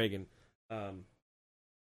Reagan.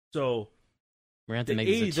 So we're going to have to make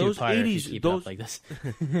this a two-parter if you keep it up like this.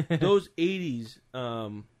 Those 80s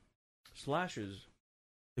slashers,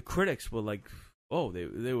 the critics were like, oh,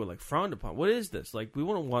 they were like frowned upon. What is this? Like we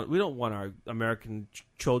don't want our American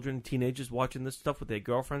children, teenagers watching this stuff with their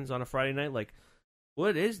girlfriends on a Friday night. Like,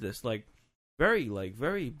 what is this? Like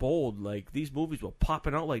very bold. Like these movies were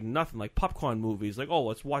popping out like nothing, like popcorn movies. Like, oh,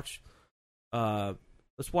 let's watch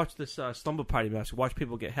this Slumber Party Massacre. Watch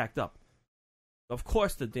people get hacked up. Of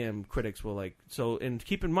course, the damn critics were like so. And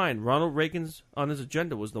keep in mind, Ronald Reagan's on his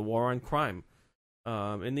agenda was the war on crime.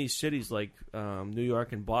 In these cities like New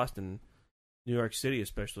York and Boston, New York City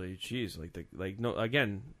especially, geez,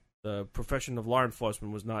 the profession of law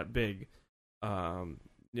enforcement was not big.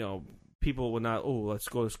 People were not, let's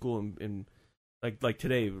go to school and like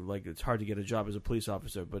today, like it's hard to get a job as a police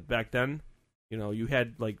officer. But back then, you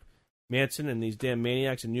had like Manson and these damn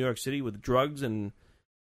maniacs in New York City with drugs, and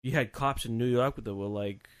you had cops in New York that were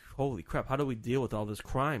like, holy crap, how do we deal with all this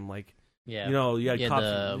crime? Like, you had cops.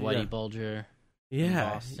 The Whitey Bulger.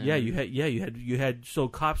 Yeah, you had so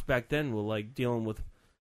cops back then were like dealing with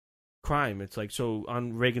crime. It's like so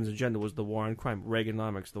on Reagan's agenda was the war on crime,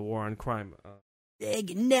 Reaganomics, the war on crime.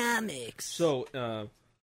 Reaganomics. So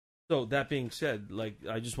that being said, like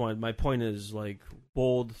my point is like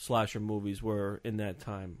bold slasher movies were in that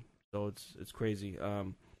time. So it's crazy.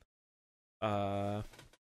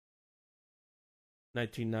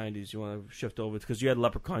 1990s. You want to shift over because you had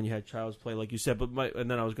Leprechaun, you had Child's Play, like you said. And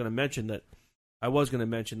then I was going to mention that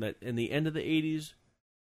in the end of the 80s,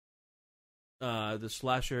 the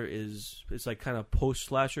slasher it's like kind of post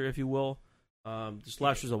slasher, if you will. The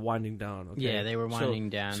slashers are winding down. Okay? Yeah, they were winding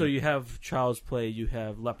down. So you have Child's Play, you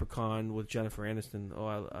have Leprechaun with Jennifer Aniston. Oh,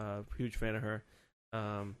 I'm a huge fan of her.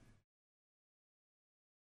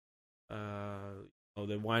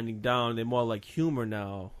 They're winding down. They're more like humor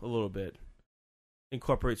now, a little bit.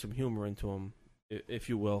 Incorporate some humor into them, if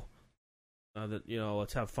you will.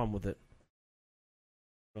 Let's have fun with it.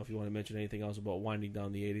 I don't know if you want to mention anything else about winding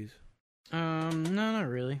down the 80s. No, not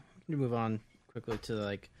really. We can move on quickly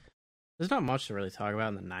to there's not much to really talk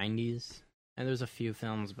about in the 90s, and there's a few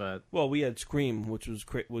films, but we had Scream, which was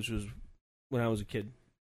when I was a kid.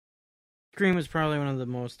 Scream was probably one of the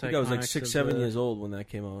most iconic. I was like 6-7 years old when that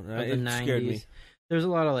came out. It 90s. scared me. There's a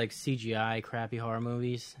lot of like CGI crappy horror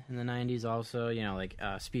movies in the 90s also, like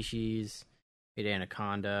Species, Hate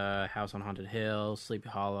Anaconda, House on Haunted Hill, Sleepy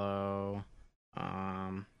Hollow.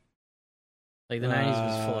 Like the 90s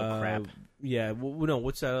was full of crap. Yeah, well, no,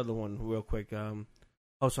 what's that other one real quick?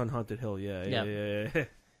 House on Haunted Hill. Yeah.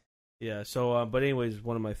 Yeah, so but anyways,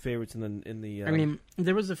 one of my favorites in the I mean,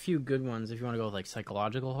 there was a few good ones if you want to go with like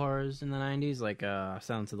psychological horrors in the 90s, like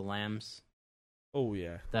Silence of the Lambs. Oh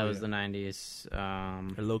yeah. That was the 90s.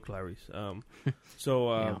 Hello, Clarice.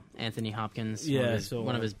 So Anthony Hopkins, yeah,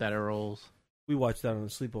 one of his better roles. We watched that on a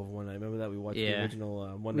sleepover one night. Remember that? We watched the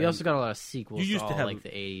original one We night. also got a lot of sequels You used to have, like the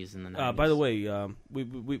 80s and the 90s. By the way,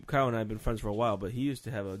 we Kyle and I have been friends for a while, but he used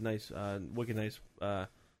to have a nice, wicked nice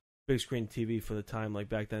big screen TV for the time. Like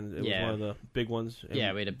back then, it was one of the big ones.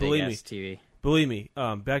 And we had a big ass TV. Believe me,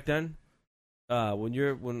 back then,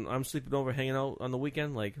 when I'm sleeping over, hanging out on the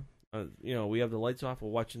weekend, like we have the lights off, we're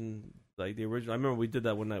watching like the original. I remember we did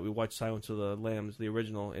that one night. We watched Silence of the Lambs, the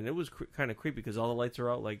original, and it was kind of creepy because all the lights are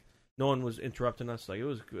out, like. No one was interrupting us. Like it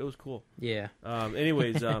was cool. Yeah.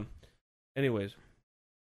 Anyways,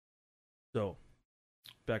 so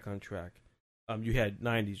back on track. You had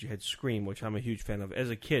 90s. You had Scream, which I'm a huge fan of. As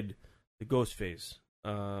a kid, the Ghostface.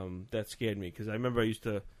 That scared me because I remember I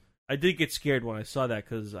did get scared when I saw that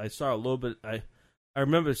because I saw a little bit. I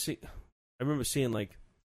remember seeing like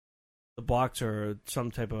the box or some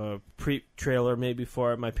type of pre-trailer maybe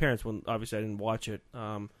for it. My parents, when obviously I didn't watch it.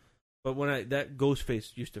 But when that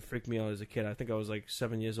Ghostface used to freak me out as a kid. I think I was like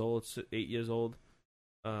 8 years old.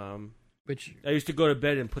 Which I used to go to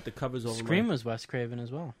bed and put the covers over. Scream was Wes Craven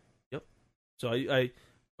as well. Yep. So I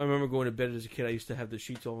remember going to bed as a kid. I used to have the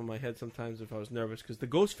sheets over my head sometimes if I was nervous because the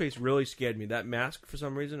Ghostface really scared me. That mask, for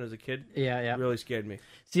some reason, as a kid, really scared me.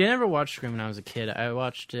 See, I never watched Scream when I was a kid. I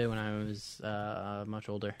watched it when I was much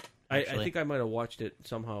older. I think I might have watched it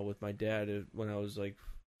somehow with my dad when I was like.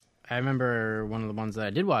 I remember one of the ones that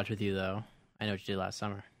I did watch with you, though. I Know What You Did Last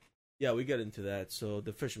Summer. Yeah, we got into that. So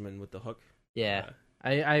the fisherman with the hook. Yeah.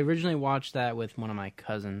 I originally watched that with one of my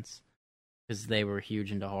cousins because they were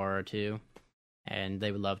huge into horror, too. And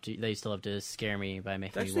they used to love to scare me by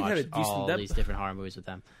making me watch all these different horror movies with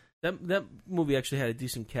them. That movie actually had a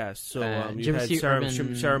decent cast. So you had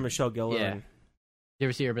Sarah Michelle Gellar. Yeah. Did you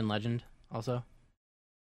ever see Urban Legend also?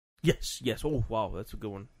 Yes. Oh, wow. That's a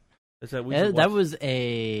good one. That was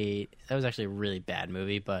actually a really bad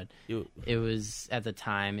movie, but it was at the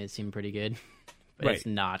time it seemed pretty good. But it's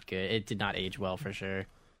not good. It did not age well for sure.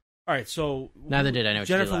 All right, so neither did I Know What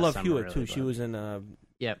You Did Last Summer. Jennifer Love Hewitt too. She was in.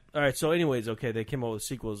 Yep. All right, so anyways, okay, they came out with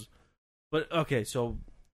sequels, but okay, so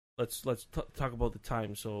let's talk about the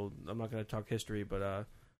time. So I'm not going to talk history, but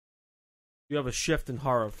you have a shift in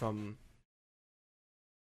horror from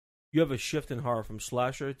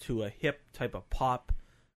slasher to a hip type of pop.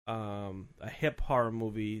 A hip horror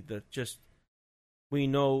movie that just we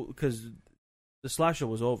know because the slasher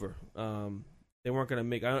was over. They weren't going to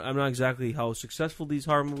make. I'm not exactly how successful these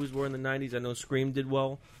horror movies were in the 90s. I know Scream did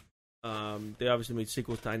well. They obviously made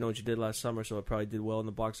sequels to I Know What You Did Last Summer, so it probably did well in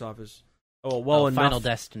the box office. Enough. Final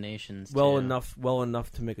Destinations. Enough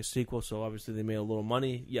to make a sequel. So obviously they made a little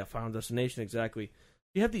money. Yeah, Final Destination exactly.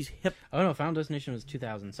 You have these hip. Oh no, Final Destination was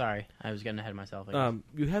 2000. Sorry, I was getting ahead of myself.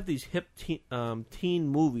 You have these hip teen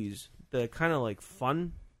movies that are kind of like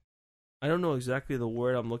fun. I don't know exactly the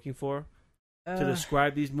word I'm looking for to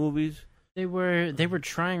describe these movies. They were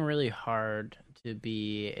trying really hard to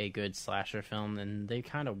be a good slasher film, and they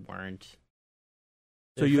kind of weren't.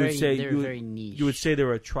 So you would say they're very niche. You would say they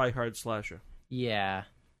were a try-hard slasher. Yeah,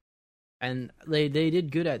 and they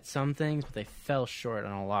did good at some things, but they fell short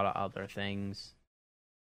on a lot of other things.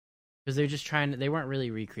 Because they're just they weren't really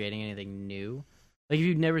recreating anything new. Like, if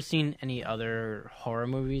you'd never seen any other horror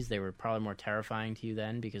movies, they were probably more terrifying to you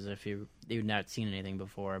then, because if you'd not seen anything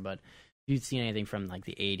before. But if you'd seen anything from, like,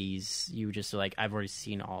 the 80s, you were just like, I've already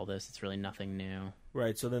seen all this. It's really nothing new.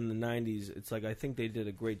 Right, so then the 90s, it's like, I think they did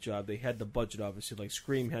a great job. They had the budget, obviously. Like,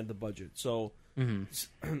 Scream had the budget. So,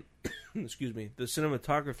 excuse me, the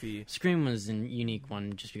cinematography... Scream was a unique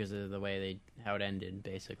one just because of the way how it ended,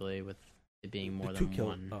 basically, with... it being more than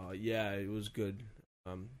one. Yeah, it was good.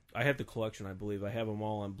 I have the collection, I believe. I have them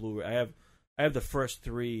all on Blu-ray. I have the first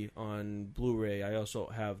 3 on Blu-ray. I also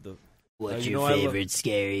have the. What's your favorite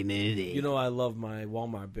scary movie? You know, I love my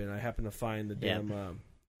Walmart bin. I happen to find the damn.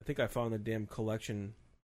 I think I found the damn collection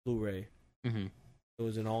Blu-ray. Mm-hmm. It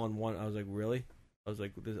was an all-in-one. I was like, really? I was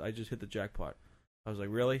like, I just hit the jackpot. I was like,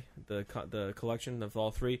 really? The collection of all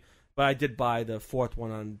 3. But I did buy the 4th one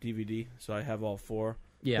on DVD, so I have all 4.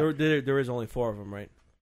 Yeah, there is only 4 of them, right?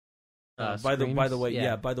 By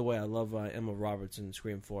the way, I love Emma Roberts in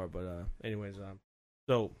Scream 4. But anyways,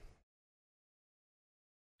 so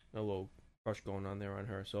a little crush going on there on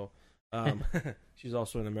her. So she's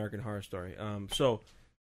also an American Horror Story.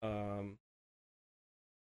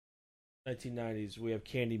 1990s, we have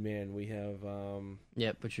Candyman. We have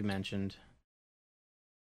Yep, which you mentioned.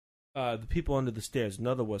 The People Under the Stairs,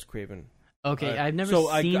 another Wes Craven. Okay, I've never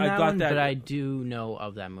seen that one, but I do know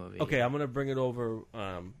of that movie. Okay, I'm gonna bring it over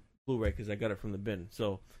Blu-ray because I got it from the bin.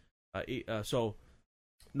 So,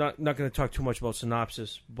 not gonna talk too much about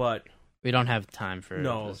synopsis, but we don't have time for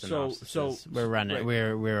the synopsis. So we're running.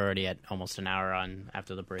 Right. We're already at almost an hour on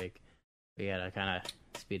after the break. We gotta kind of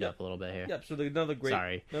speed up a little bit here. Yep. So another great,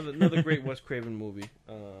 Sorry. another great Wes Craven movie.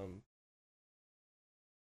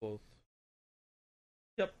 Both.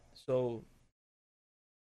 Yep. So,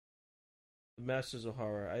 the Masters of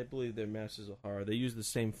Horror. I believe they're Masters of Horror. They use the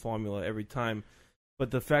same formula every time,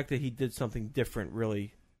 but the fact that he did something different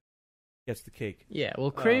really gets the cake. Yeah.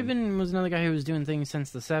 Well, Craven was another guy who was doing things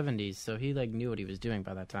since the 70s, so he knew what he was doing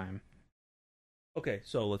by that time. Okay,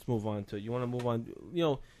 so let's move on to. You want to move on? We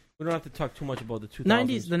don't have to talk too much about the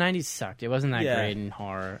 2000s. The 90s sucked. It wasn't that great in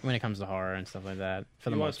horror when it comes to horror and stuff like that.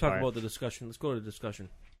 For the most part. You want to talk about the discussion? Let's go to the discussion.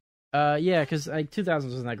 Yeah, because 2000s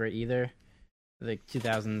wasn't that great either. Like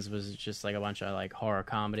 2000s was just like a bunch of like horror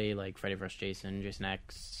comedy, like Freddy vs. Jason, Jason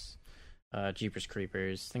X, Jeepers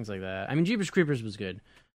Creepers, things like that. I mean, Jeepers Creepers was good.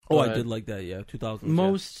 Oh, I did like that. Yeah, 2000s.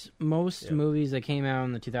 Most movies that came out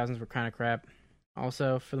in the 2000s were kind of crap.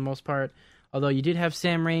 Also, for the most part, although you did have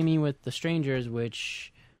Sam Raimi with The Strangers,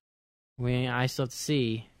 which I still have to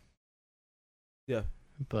see. Yeah.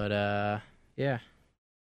 But yeah.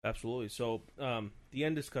 Absolutely. So, the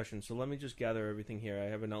end discussion. So let me just gather everything here. I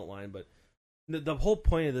have an outline, but the whole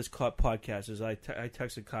point of this podcast is I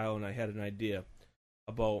texted Kyle and I had an idea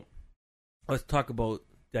about, let's talk about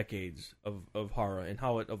decades of horror and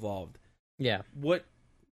how it evolved. Yeah.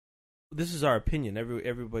 This is our opinion.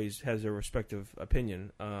 Everybody has their respective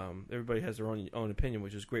opinion. Everybody has their own opinion,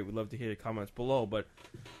 which is great. We'd love to hear your comments below. But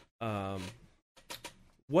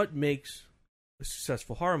what makes a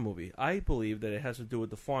successful horror movie? I believe that it has to do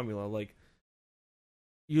with the formula. Like,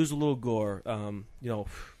 use a little gore.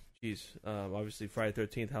 Obviously Friday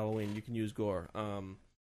 13th, Halloween, you can use gore.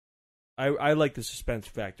 I like the suspense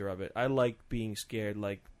factor of it. I like being scared,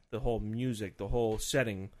 like the whole music, the whole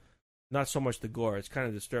setting. Not so much the gore. It's kind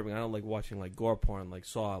of disturbing. I don't like watching like gore porn, like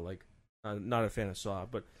Saw. Like, not a fan of Saw,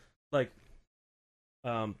 but like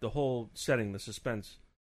the whole setting, the suspense,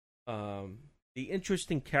 the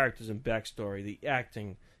interesting characters and backstory, the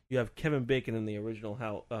acting. You have Kevin Bacon in the original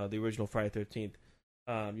Friday 13th.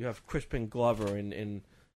 You have Crispin Glover in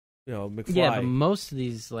McFly. Yeah, but most of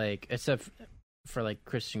these, like, except for like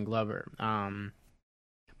Crispin Glover,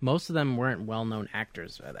 most of them weren't well-known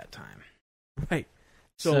actors at that time. Right.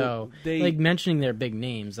 So like mentioning their big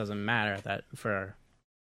names doesn't matter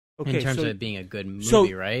in terms of it being a good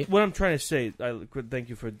movie, right? What I'm trying to say, thank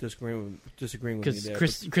you for disagreeing with me there.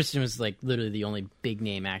 Because Kristen was like literally the only big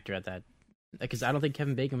name actor at that. Because I don't think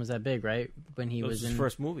Kevin Bacon was that big, right? When he was in his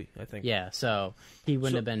first movie, I think. Yeah, so he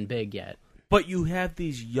wouldn't have been big yet. But you have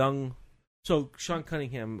these young. So Sean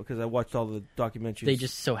Cunningham, because I watched all the documentaries, they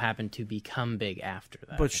just so happened to become big after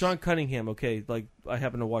that. But Sean Cunningham, okay, like I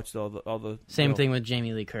happen to watch all the same thing with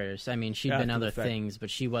Jamie Lee Curtis. I mean, she'd been other things, but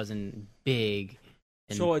she wasn't big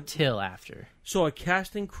until after. So a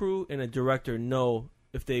casting crew and a director know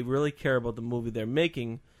if they really care about the movie they're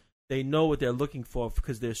making, they know what they're looking for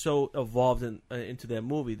because they're so evolved into their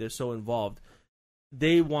movie. They're so involved.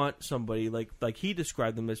 They want somebody like he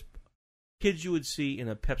described them as kids you would see in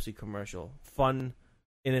a Pepsi commercial. Fun,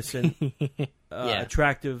 innocent,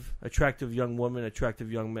 attractive young woman,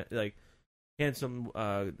 attractive young man, like handsome,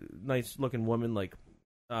 nice looking woman, like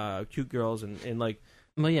cute girls and like.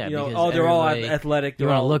 Well, yeah, they're all athletic. You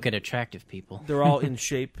want to look at attractive people. They're all in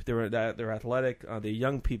shape. They're athletic. They're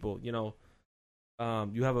young people. You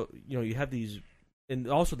have these, and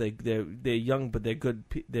also they're young, but they're good.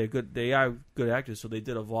 They're good. They are good actors. So they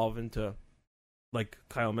did evolve into, like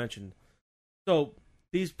Kyle mentioned. So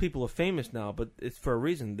these people are famous now, but it's for a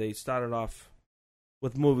reason. They started off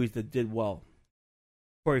with movies that did well.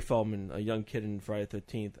 Corey Feldman, a young kid in Friday the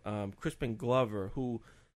 13th. Crispin Glover, who,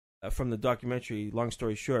 from the documentary, long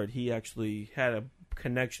story short, he actually had a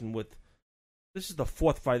connection with. This is the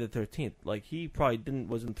fourth Friday the 13th. Like, he probably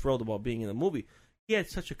wasn't thrilled about being in the movie. He had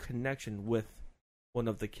such a connection with one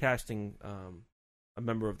of the casting, a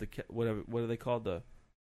member of the what are they called, the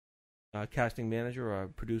casting manager or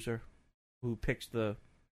producer, who picks they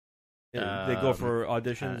go for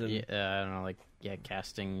auditions and I don't know,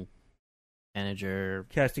 casting manager.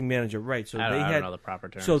 Casting manager, right? So I don't know the proper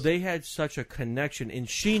terms. So they had such a connection, and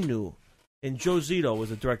she knew. And Joe Zito was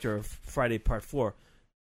the director of Friday Part 4.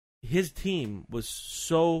 his team was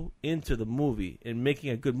so into the movie and making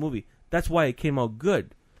a good movie. That's why it came out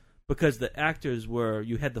good, because the actors were.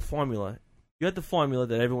 You had the formula. You had the formula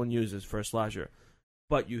that everyone uses for a slasher,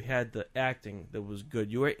 but you had the acting that was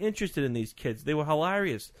good. You were interested in these kids. They were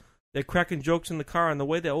hilarious. They're cracking jokes in the car on the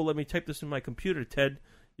way there. Oh, let me type this in my computer, Ted.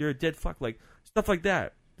 You're a dead fuck. Like, stuff like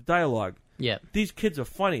that. The dialogue. Yeah. These kids are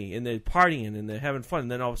funny, and they're partying, and they're having fun,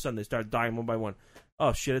 and then all of a sudden they start dying one by one.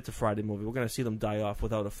 Oh, shit, it's a Friday movie. We're going to see them die off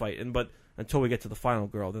without a fight. But until we get to the final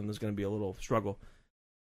girl, then there's going to be a little struggle.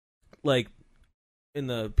 Like, in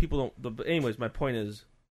the people don't... anyways, my point is,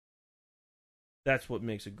 that's what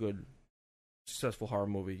makes a good, successful horror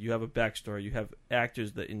movie. You have a backstory. You have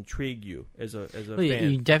actors that intrigue you as a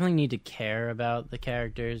fan. You definitely need to care about the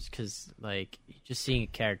characters, because, like, just seeing a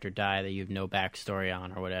character die that you have no backstory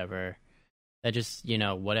on or whatever, that just,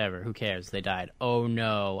 whatever, who cares? They died. Oh,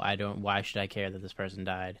 no, I don't... Why should I care that this person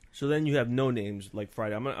died? So then you have no names like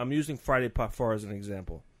Friday. I'm using Friday Part 4 as an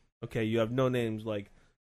example. Okay, you have no names like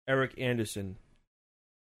Eric Anderson.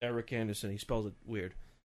 Eric Anderson, he spells it weird.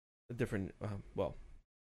 A different, well.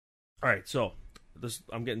 All right, so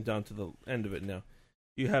I'm getting down to the end of it now.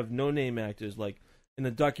 You have no-name actors, like in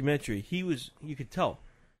the documentary, you could tell.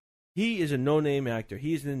 He is a no-name actor.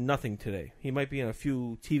 He is in nothing today. He might be in a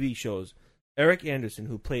few TV shows. Eric Anderson,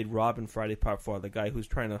 who played Rob in Friday Part 4, the guy who's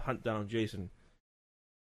trying to hunt down Jason.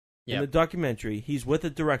 Yep. In the documentary, he's with a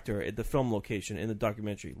director at the film location in the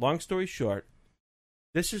documentary. Long story short,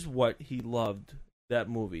 this is what he loved that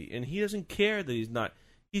movie, and he doesn't care that he's not.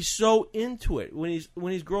 He's so into it when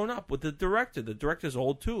he's grown up with the director. The director's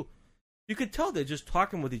old too. You could tell they're just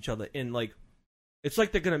talking with each other, and like, it's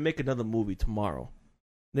like they're gonna make another movie tomorrow.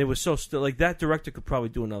 They were so still like that director could probably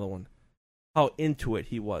do another one. How into it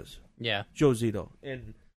he was. Yeah, Joe Zito.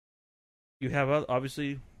 And you have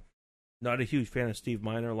obviously not a huge fan of Steve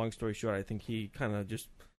Miner. Long story short, I think he kind of just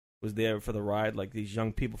was there for the ride, like these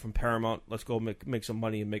young people from Paramount. Let's go make some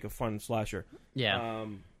money and make a fun slasher. Yeah.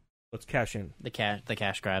 Let's cash in. The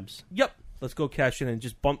cash grabs. Yep. Let's go cash in and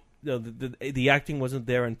just bump. The acting wasn't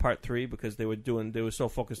there in Part 3 because they were so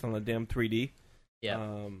focused on the damn 3D. Yeah.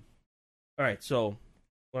 All right. So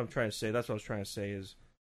what I'm trying to say, that's what I was trying to say is,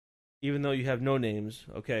 even though you have no names,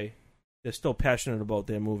 okay, they're still passionate about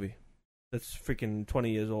their movie. That's freaking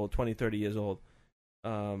 20 years old, 20, 30 years old.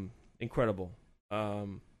 Incredible.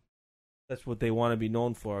 That's what they want to be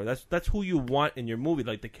known for. That's who you want in your movie,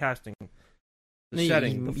 like the casting, the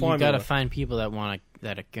setting, the formula. You got to find people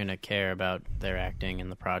that are gonna care about their acting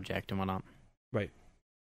and the project and whatnot. Right.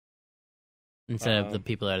 Instead of the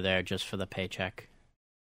people that are there just for the paycheck.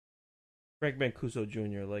 Frank Mancuso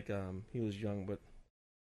Jr. Like he was young, but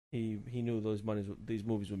he knew these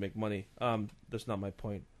movies would make money. That's not my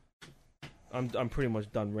point. I'm pretty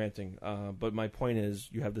much done ranting. But my point is,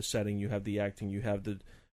 you have the setting, you have the acting, you have the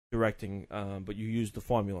directing, but you use the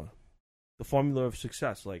formula of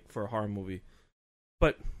success, like for a horror movie.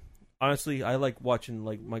 But honestly, I like watching,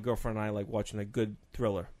 like my girlfriend and I like watching a good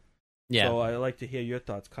thriller. Yeah. So I like to hear your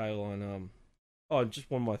thoughts, Kyle, on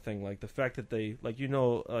just one more thing, like the fact that they, like,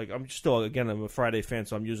 I'm still, again, I'm a Friday fan,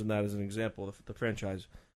 so I'm using that as an example of the franchise.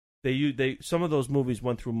 They some of those movies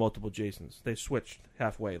went through multiple Jasons. They switched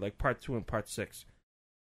halfway, like Part 2 and Part 6.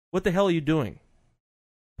 What the hell are you doing?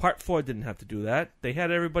 Part 4 didn't have to do that. They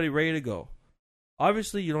had everybody ready to go.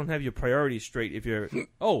 Obviously, you don't have your priorities straight if you're,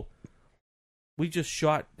 we just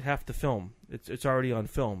shot half the film. It's already on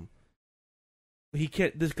film.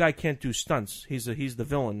 This guy can't do stunts. He's the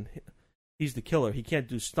villain. He's the killer. He can't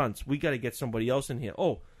do stunts. We got to get somebody else in here.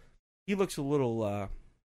 Oh, he looks a little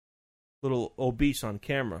obese on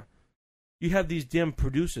camera. You have these damn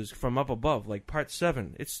producers from up above, like Part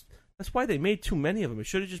 7. That's why they made too many of them. It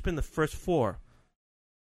should have just been the first 4.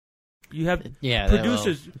 You have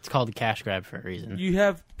producers. It's called a cash grab for a reason. You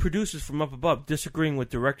have producers from up above disagreeing with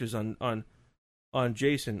directors on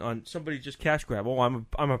Jason, on somebody just cash grab. Oh,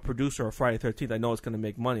 I'm a producer of Friday 13th. I know it's going to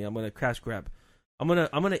make money. I'm going to cash grab. I'm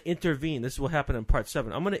gonna intervene. This is what happened in Part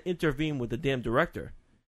 7. I'm going to intervene with the damn director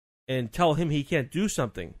and tell him he can't do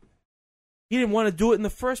something. He didn't want to do it in the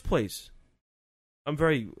first place. I'm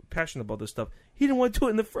very passionate about this stuff. He didn't want to do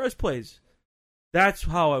it in the first place. That's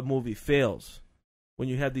how a movie fails. When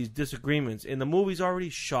you have these disagreements, and the movie's already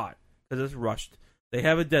shot because it's rushed. They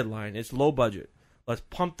have a deadline. It's low budget. Let's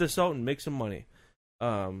pump this out and make some money.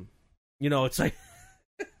 It's like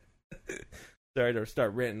sorry to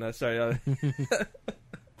start ranting. Sorry.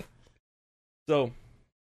 So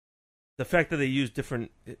the fact that they use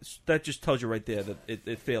different, that just tells you right there that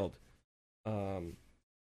it failed.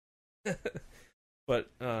 But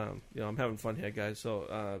I'm having fun here, guys.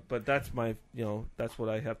 So, but that's my, that's what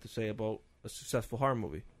I have to say about a successful horror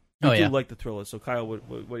movie. You Oh, do yeah. like the thriller. So, Kyle, what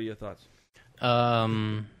are your thoughts?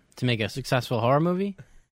 To make a successful horror movie,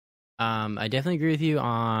 I definitely agree with you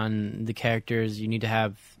on the characters. You need to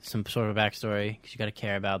have some sort of backstory because you got to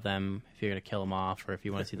care about them if you're going to kill them off or if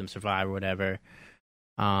you want to see them survive or whatever.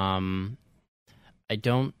 I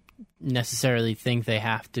don't necessarily think they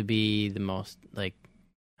have to be the most like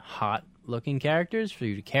hot looking characters for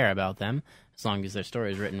you to care about them, as long as their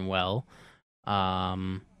story is written well.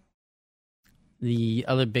 The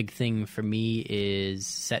other big thing for me is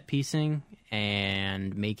set piecing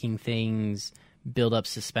and making things build up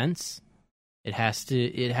suspense. It has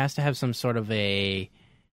to have some sort of a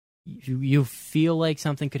you feel like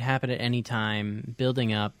something could happen at any time,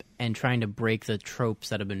 building up and trying to break the tropes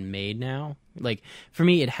that have been made now. Like for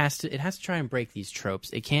me, it has to try and break these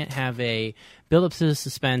tropes. It can't have a build up to the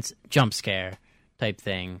suspense jump scare type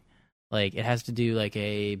thing. Like it has to do like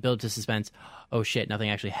a build to suspense. Oh shit, nothing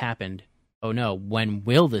actually happened. Oh no, when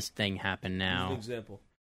will this thing happen now? An example.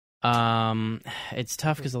 It's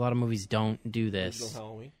tough because a lot of movies don't do this. Original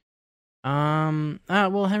Halloween.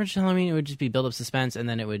 Well, Original Halloween, it would just be build up suspense, and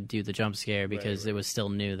then it would do the jump scare because Right. it was still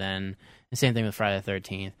new then. The same thing with Friday the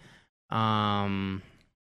 13th. I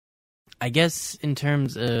guess in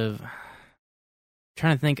terms of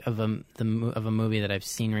trying to think of a movie that I've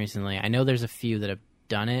seen recently, I know there's a few that have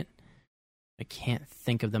done it. I can't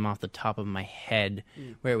think of them off the top of my head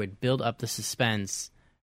where it would build up the suspense,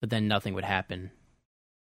 but then nothing would happen.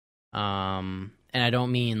 And I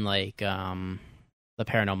don't mean like the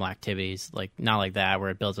Paranormal Activities, like not like that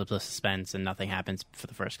where it builds up the suspense and nothing happens for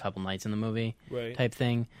the first couple nights in the movie Right. type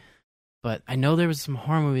thing. But I know there was some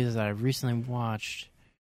horror movies that I recently watched.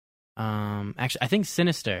 Actually, I think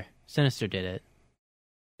Sinister did it.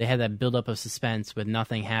 They had that build up of suspense with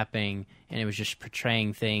nothing happening, and it was just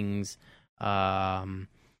portraying things of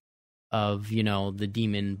the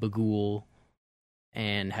demon Bagul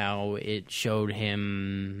and how it showed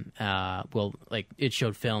him. It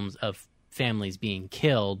showed films of families being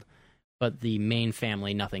killed, but the main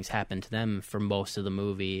family, nothing's happened to them for most of the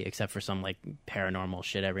movie except for some like paranormal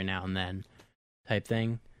shit every now and then type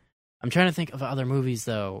thing. I'm trying to think of other movies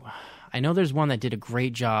though. I know there's one that did a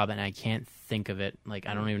great job and I can't think of it. Like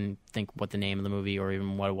I don't even think what the name of the movie or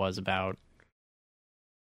even what it was about.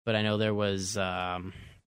 But I know there was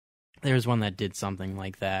one that did something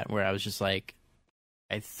like that where I was just like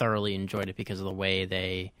I thoroughly enjoyed it because of the way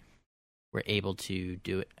they were able to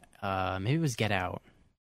do it. Maybe it was Get Out.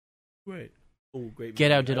 Right. Oh, great. Get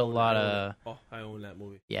movie. Out did a lot of. I own that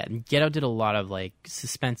movie. Yeah, Get Out did a lot of like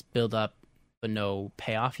suspense build up, but no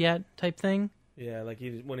payoff yet type thing. Yeah, like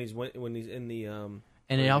when he's in the And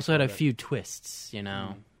it also had a few twists,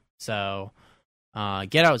 So,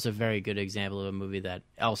 Get Out is a very good example of a movie that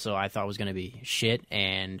also I thought was going to be shit,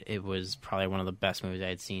 and it was probably one of the best movies I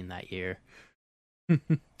had seen that year.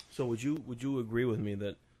 So would you agree with me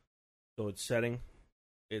that it's setting,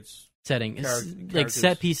 it's setting, like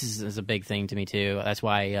set pieces is a big thing to me too. That's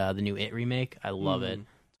why the new It remake, I love it.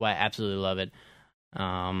 That's why I absolutely love it.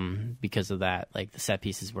 Because of that, like the set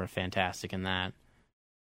pieces were fantastic in that.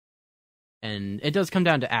 And it does come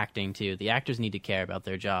down to acting too. The actors need to care about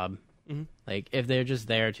their job. Mm-hmm. Like if they're just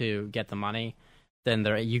there to get the money, then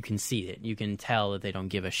you can see it. You can tell that they don't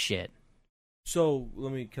give a shit. So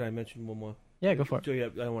can I mention one more? Yeah, go for it. I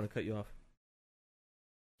don't want to cut you off.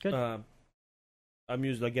 Good. I'm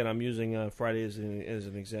using Friday as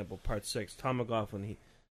an example. Part 6. Tom McLaughlin,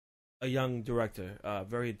 a young director,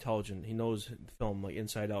 very intelligent. He knows film like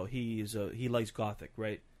inside out. He likes Gothic,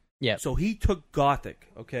 right? Yeah. So he took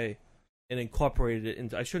Gothic, okay, and incorporated it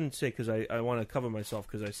into. I shouldn't say because I want to cover myself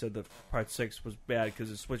because I said that Part 6 was bad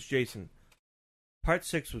because it switched Jason. Part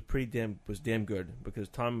 6 was damn good because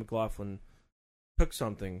Tom McLaughlin took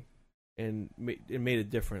something and it made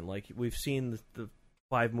it different. Like we've seen the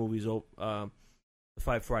 5 movies, the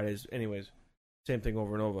 5 Fridays. Anyways, same thing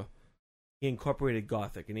over and over. He incorporated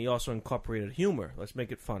Gothic, and he also incorporated humor. Let's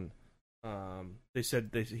make it fun. They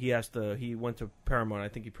said he went to Paramount. I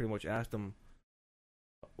think he pretty much asked them,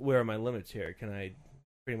 "Where are my limits here? Can I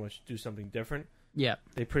pretty much do something different?" Yeah.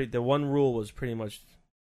 The one rule was pretty much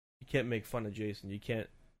you can't make fun of Jason. You can't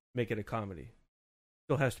make it a comedy.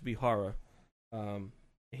 Still has to be horror.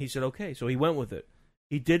 He said okay, so he went with it.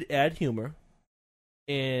 He did add humor,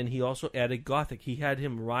 and he also added Gothic. He had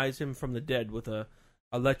him rise him from the dead with a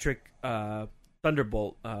electric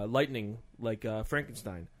thunderbolt, lightning like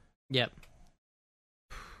Frankenstein. Yep.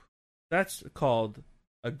 That's called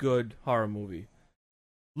a good horror movie.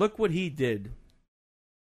 Look what he did.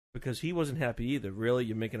 Because he wasn't happy either. Really?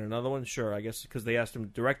 You're making another one? Sure, I guess because they asked him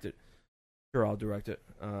to direct it. Sure, I'll direct it.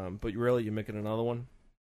 But really, you're making another one?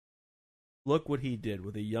 Look what he did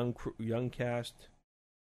with a young cast.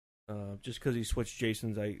 Just because he switched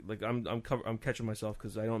Jason's, I'm catching myself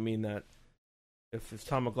because I don't mean that. If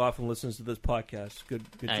Tom McLaughlin listens to this podcast, good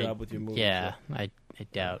job with your movie. Yeah,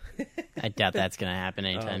 so. I doubt that's gonna happen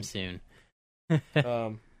anytime soon.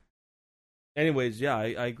 Anyways, yeah,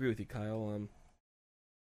 I agree with you, Kyle.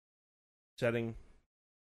 Setting,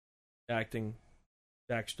 acting,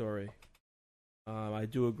 backstory. I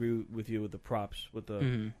do agree with you with the props, with the.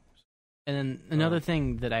 Mm-hmm. And then another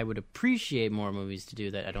thing that I would appreciate more movies to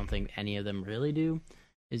do that I don't think any of them really do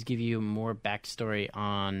is give you more backstory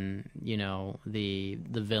on, you know, the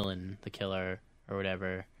villain, the killer, or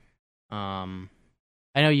whatever. I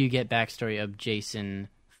know you get backstory of Jason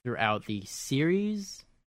throughout the series,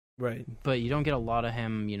 right? But you don't get a lot of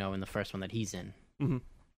him, you know, in the first one that he's in. Mm-hmm.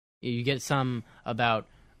 You get some about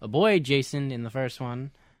a boy Jason in the first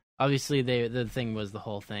one. Obviously, the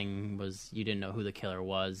whole thing was you didn't know who the killer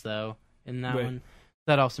was, though, in that one.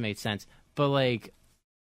 That also made sense. But, like,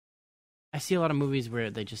 I see a lot of movies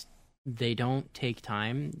where they don't take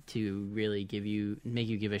time to really make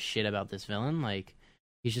you give a shit about this villain. Like,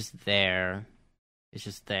 he's just there. It's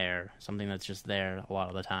just there. Something that's just there a lot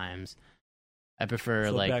of the times. I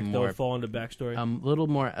prefer more fall into backstory. Little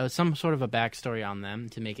more, some sort of a backstory on them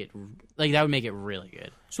to make it that would make it really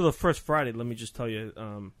good. So the first Friday, let me just tell you,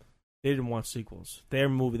 they didn't want sequels. Their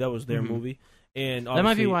movie, that was their movie, and that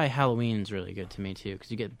might be why Halloween's really good to me too, because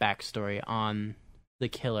you get backstory on the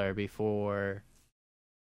killer before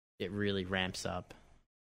it really ramps up.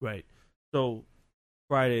 Right. So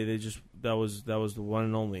Friday, that was the one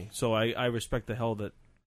and only. So I respect the hell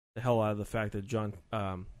out of the fact that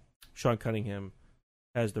Sean Cunningham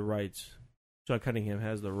has the rights. Sean Cunningham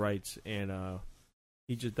has the rights, and that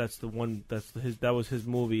was his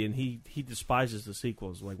movie, and he despises the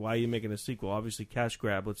sequels. Like, why are you making a sequel? Obviously, cash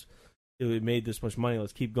grab. It made this much money.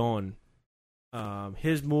 Let's keep going.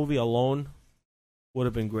 His movie alone would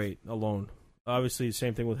have been great alone. Obviously,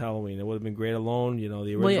 same thing with Halloween. It would have been great alone. You know,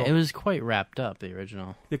 the original. Well, yeah, it was quite wrapped up, the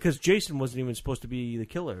original. Because Jason wasn't even supposed to be the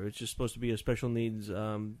killer. It's just supposed to be a special needs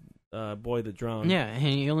boy that drowned. Yeah, and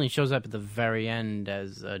he only shows up at the very end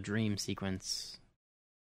as a dream sequence.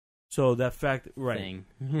 So that fact, right? Thing.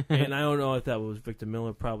 And I don't know if that was Victor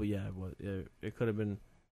Miller. Probably, yeah. It could have been.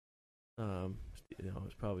 It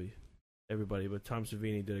was probably everybody, but Tom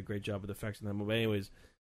Savini did a great job with the effects in that movie. Anyways,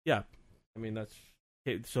 yeah. I mean, that's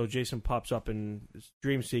so Jason pops up in this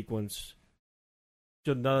dream sequence.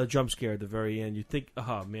 Another jump scare at the very end. You think,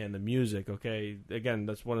 oh man, the music. Okay, again,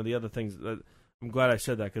 that's one of the other things that. I'm glad I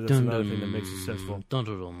said that because that's another thing that makes it successful.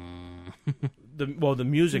 The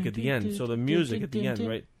music at the end. So the music at the end,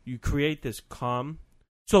 right? You create this calm.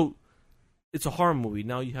 So it's a horror movie.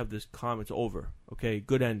 Now you have this calm. It's over. Okay,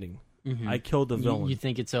 good ending. Mm-hmm. I killed the villain. You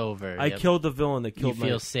think it's over. I killed the villain that killed me.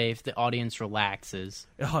 You feel safe. The audience relaxes.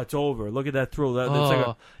 Oh, it's over. Look at that thrill.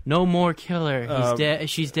 That's no more killer. He's dead.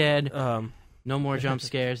 She's dead. No more jump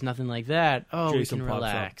scares. Nothing like that. Oh, Jason we can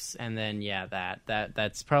relax. And then, yeah,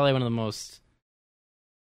 that's probably one of the most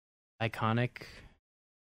iconic,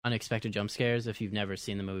 unexpected jump scares if you've never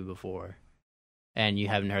seen the movie before and you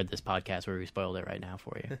haven't heard this podcast where we spoiled it right now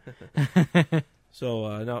for you. So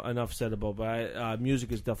enough said about that.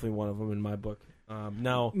 Music is definitely one of them in my book.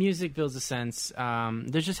 Now music builds a sense.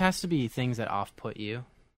 There just has to be things that off-put you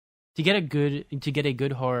to get a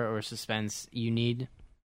good horror or suspense. You need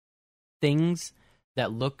things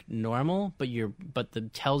that look normal but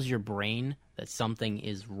that tells your brain that something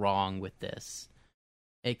is wrong with this.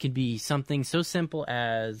 It could be something so simple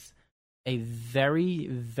as a very,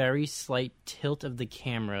 very slight tilt of the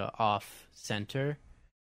camera off center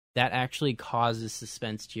that actually causes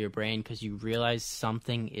suspense to your brain because you realize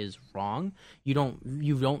something is wrong.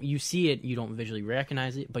 You see it, you don't visually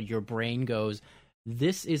recognize it, but your brain goes,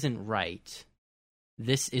 this isn't right.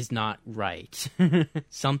 This is not right.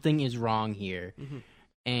 Something is wrong here. Mm-hmm.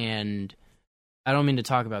 And I don't mean to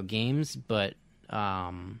talk about games, but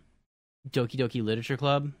Doki Doki Literature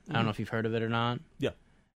Club. I don't know if you've heard of it or not. Yeah.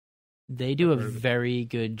 They do a very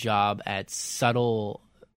good job at subtle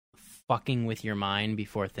fucking with your mind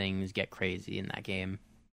before things get crazy in that game.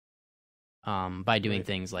 By doing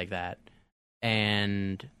things like that.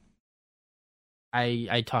 And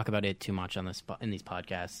I talk about it too much in these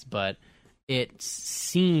podcasts, but its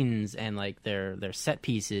scenes and like their set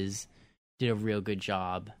pieces did a real good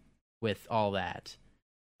job with all that.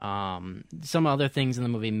 Some other things in the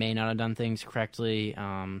movie may not have done things correctly.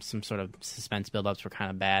 Some sort of suspense buildups were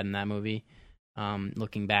kind of bad in that movie,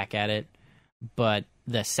 looking back at it. But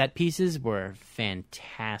the set pieces were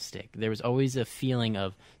fantastic. There was always a feeling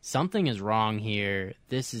of something is wrong here.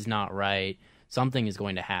 This is not right. Something is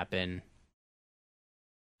going to happen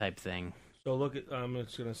type thing. So look at. I'm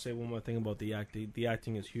just gonna say one more thing about the acting. The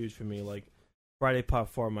acting is huge for me. Like Friday Part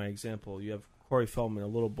 4, my example. You have Corey Feldman, a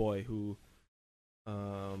little boy who,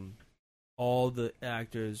 all the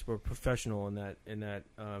actors were professional in that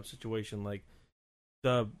situation. Like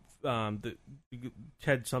the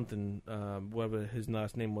Ted something, whatever his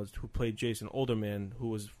last name was, who played Jason, older man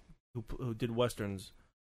who did westerns.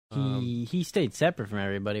 He stayed separate from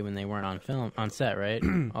everybody when they weren't on set, right?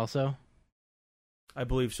 Also, I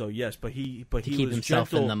believe so. Yes, but he keep was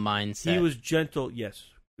himself gentle. in the mindset. He was gentle. Yes,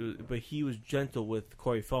 but he was gentle with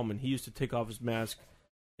Corey Feldman. He used to take off his mask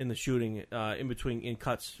in the shooting, in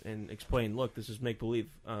cuts, and explain, "Look, this is make believe.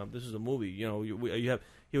 This is a movie. You know, you have."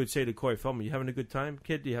 He would say to Corey Feldman, "You having a good time,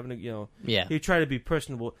 kid? You having a, you know?" Yeah. He tried to be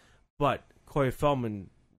personable, but Corey Feldman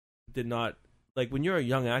did not like when you're a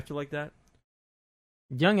young actor like that.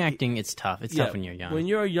 Young acting, it's tough. It's tough when you're young. When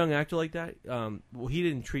you're a young actor like that, he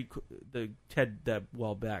didn't treat Ted that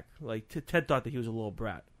well back. Like Ted thought that he was a little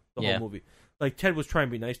brat the whole movie. Like Ted was trying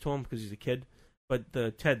to be nice to him because he's a kid, but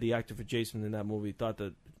Ted, the actor for Jason in that movie, thought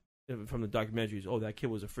that from the documentaries, oh, that kid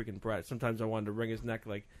was a freaking brat. Sometimes I wanted to wring his neck,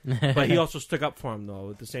 like, but he also stuck up for him though.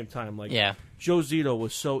 At the same time, like, Joe Zito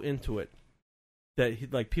was so into it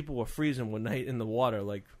that people were freezing one night in the water,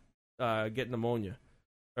 like getting pneumonia.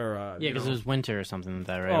 Or because it was winter or something like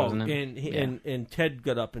that, right? Oh, wasn't it? And Ted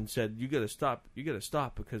got up and said, "You got to stop. You got to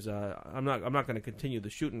stop because I'm not going to continue the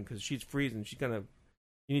shooting because she's freezing. She's gonna.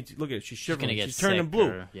 You need to look at it. She's shivering. She's turning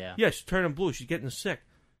blue. She's turning blue. She's getting sick."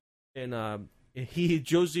 And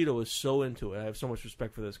Joe Zito was so into it. I have so much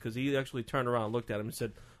respect for this because he actually turned around, and looked at him, and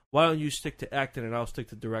said, "Why don't you stick to acting and I'll stick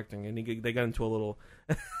to directing?" And they got into a little.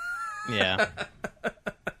 Yeah.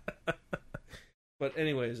 But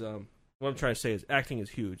anyways, what I'm trying to say is acting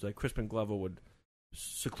is huge. Like Crispin Glover would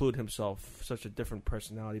seclude himself, such a different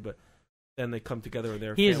personality, but then they come together in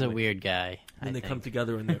their family. He is a weird guy. And they come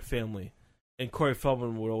together in their family. And Corey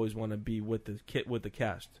Feldman would always want to be with the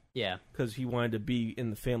cast. Yeah. Because he wanted to be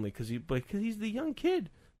in the family because he's the young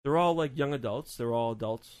kid. They're all like young adults. They're all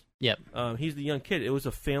adults. Yep. He's the young kid. It was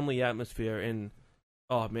a family atmosphere, and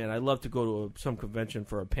oh man, I'd love to go to some convention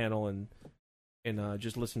for a panel and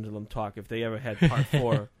just listen to them talk. If they ever had part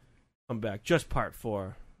 4 come back, just part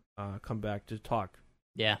 4, come back to talk.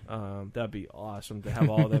 Yeah. That'd be awesome to have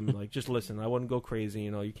all of them like just listen. I wouldn't go crazy,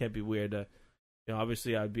 you can't be weird.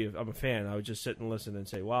 Obviously I'm a fan. I would just sit and listen and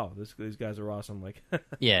say, wow, these guys are awesome. Like,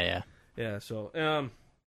 yeah. So, I'm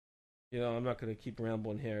not going to keep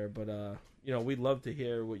rambling here, but, we'd love to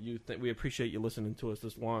hear what you think. We appreciate you listening to us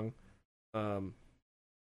this long. Our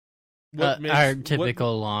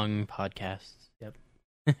typical long podcasts. Yep.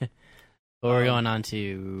 But we're going on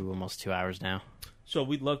to almost 2 hours now. So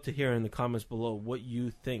we'd love to hear in the comments below what you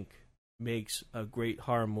think makes a great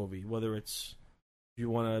horror movie. Whether it's, if you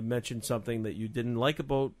want to mention something that you didn't like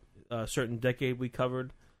about a certain decade we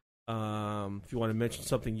covered, if you want to mention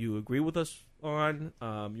something you agree with us on,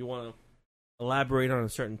 you want to elaborate on a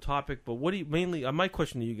certain topic. But what do you mainly? My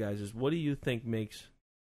question to you guys is, what do you think makes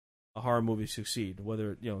a horror movie succeed?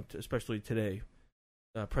 Whether especially today.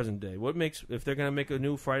 Present day. What makes, if they're gonna make a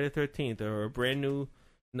new Friday the 13th or a brand new,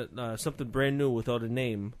 something brand new without a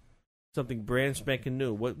name, something brand spanking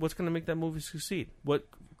new? What's gonna make that movie succeed? What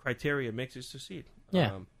criteria makes it succeed?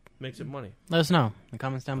 Yeah, makes it money. Let us know in the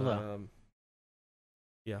comments down below.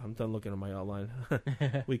 Yeah, I'm done looking at my outline.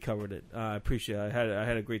 We covered it. I appreciate it. I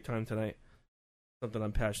had a great time tonight. Something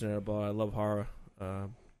I'm passionate about. I love horror.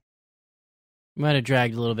 Might have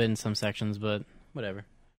dragged a little bit in some sections, but whatever.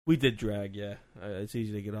 We did drag, yeah. It's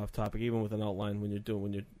easy to get off topic, even with an outline when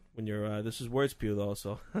you're. This is word spew though,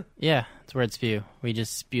 so. Yeah, it's word spew. We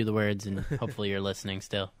just spew the words, and hopefully you're listening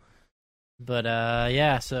still. But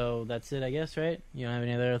yeah, so that's it, I guess, right? You don't have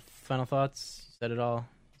any other final thoughts? You said it all.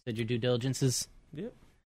 You said your due diligences. Yep.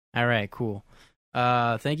 All right, cool.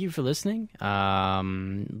 Thank you for listening.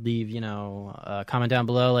 Leave a comment down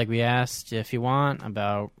below, like we asked, if you want,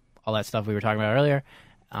 about all that stuff we were talking about earlier.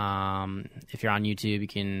 If you're on YouTube, you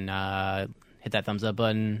can hit that thumbs up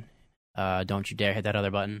button. Don't you dare hit that other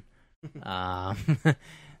button.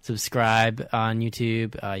 Subscribe on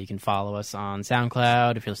YouTube. You can follow us on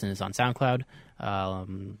SoundCloud if you're listening to this on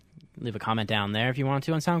SoundCloud. Leave a comment down there if you want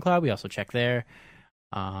to on SoundCloud. We also check there.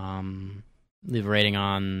 Leave a rating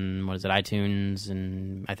on, iTunes,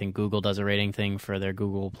 and I think Google does a rating thing for their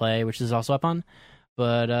Google Play, which is also up on.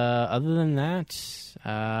 But other than that,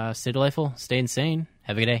 stay delightful, stay insane.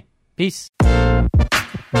 Have a good day. Peace.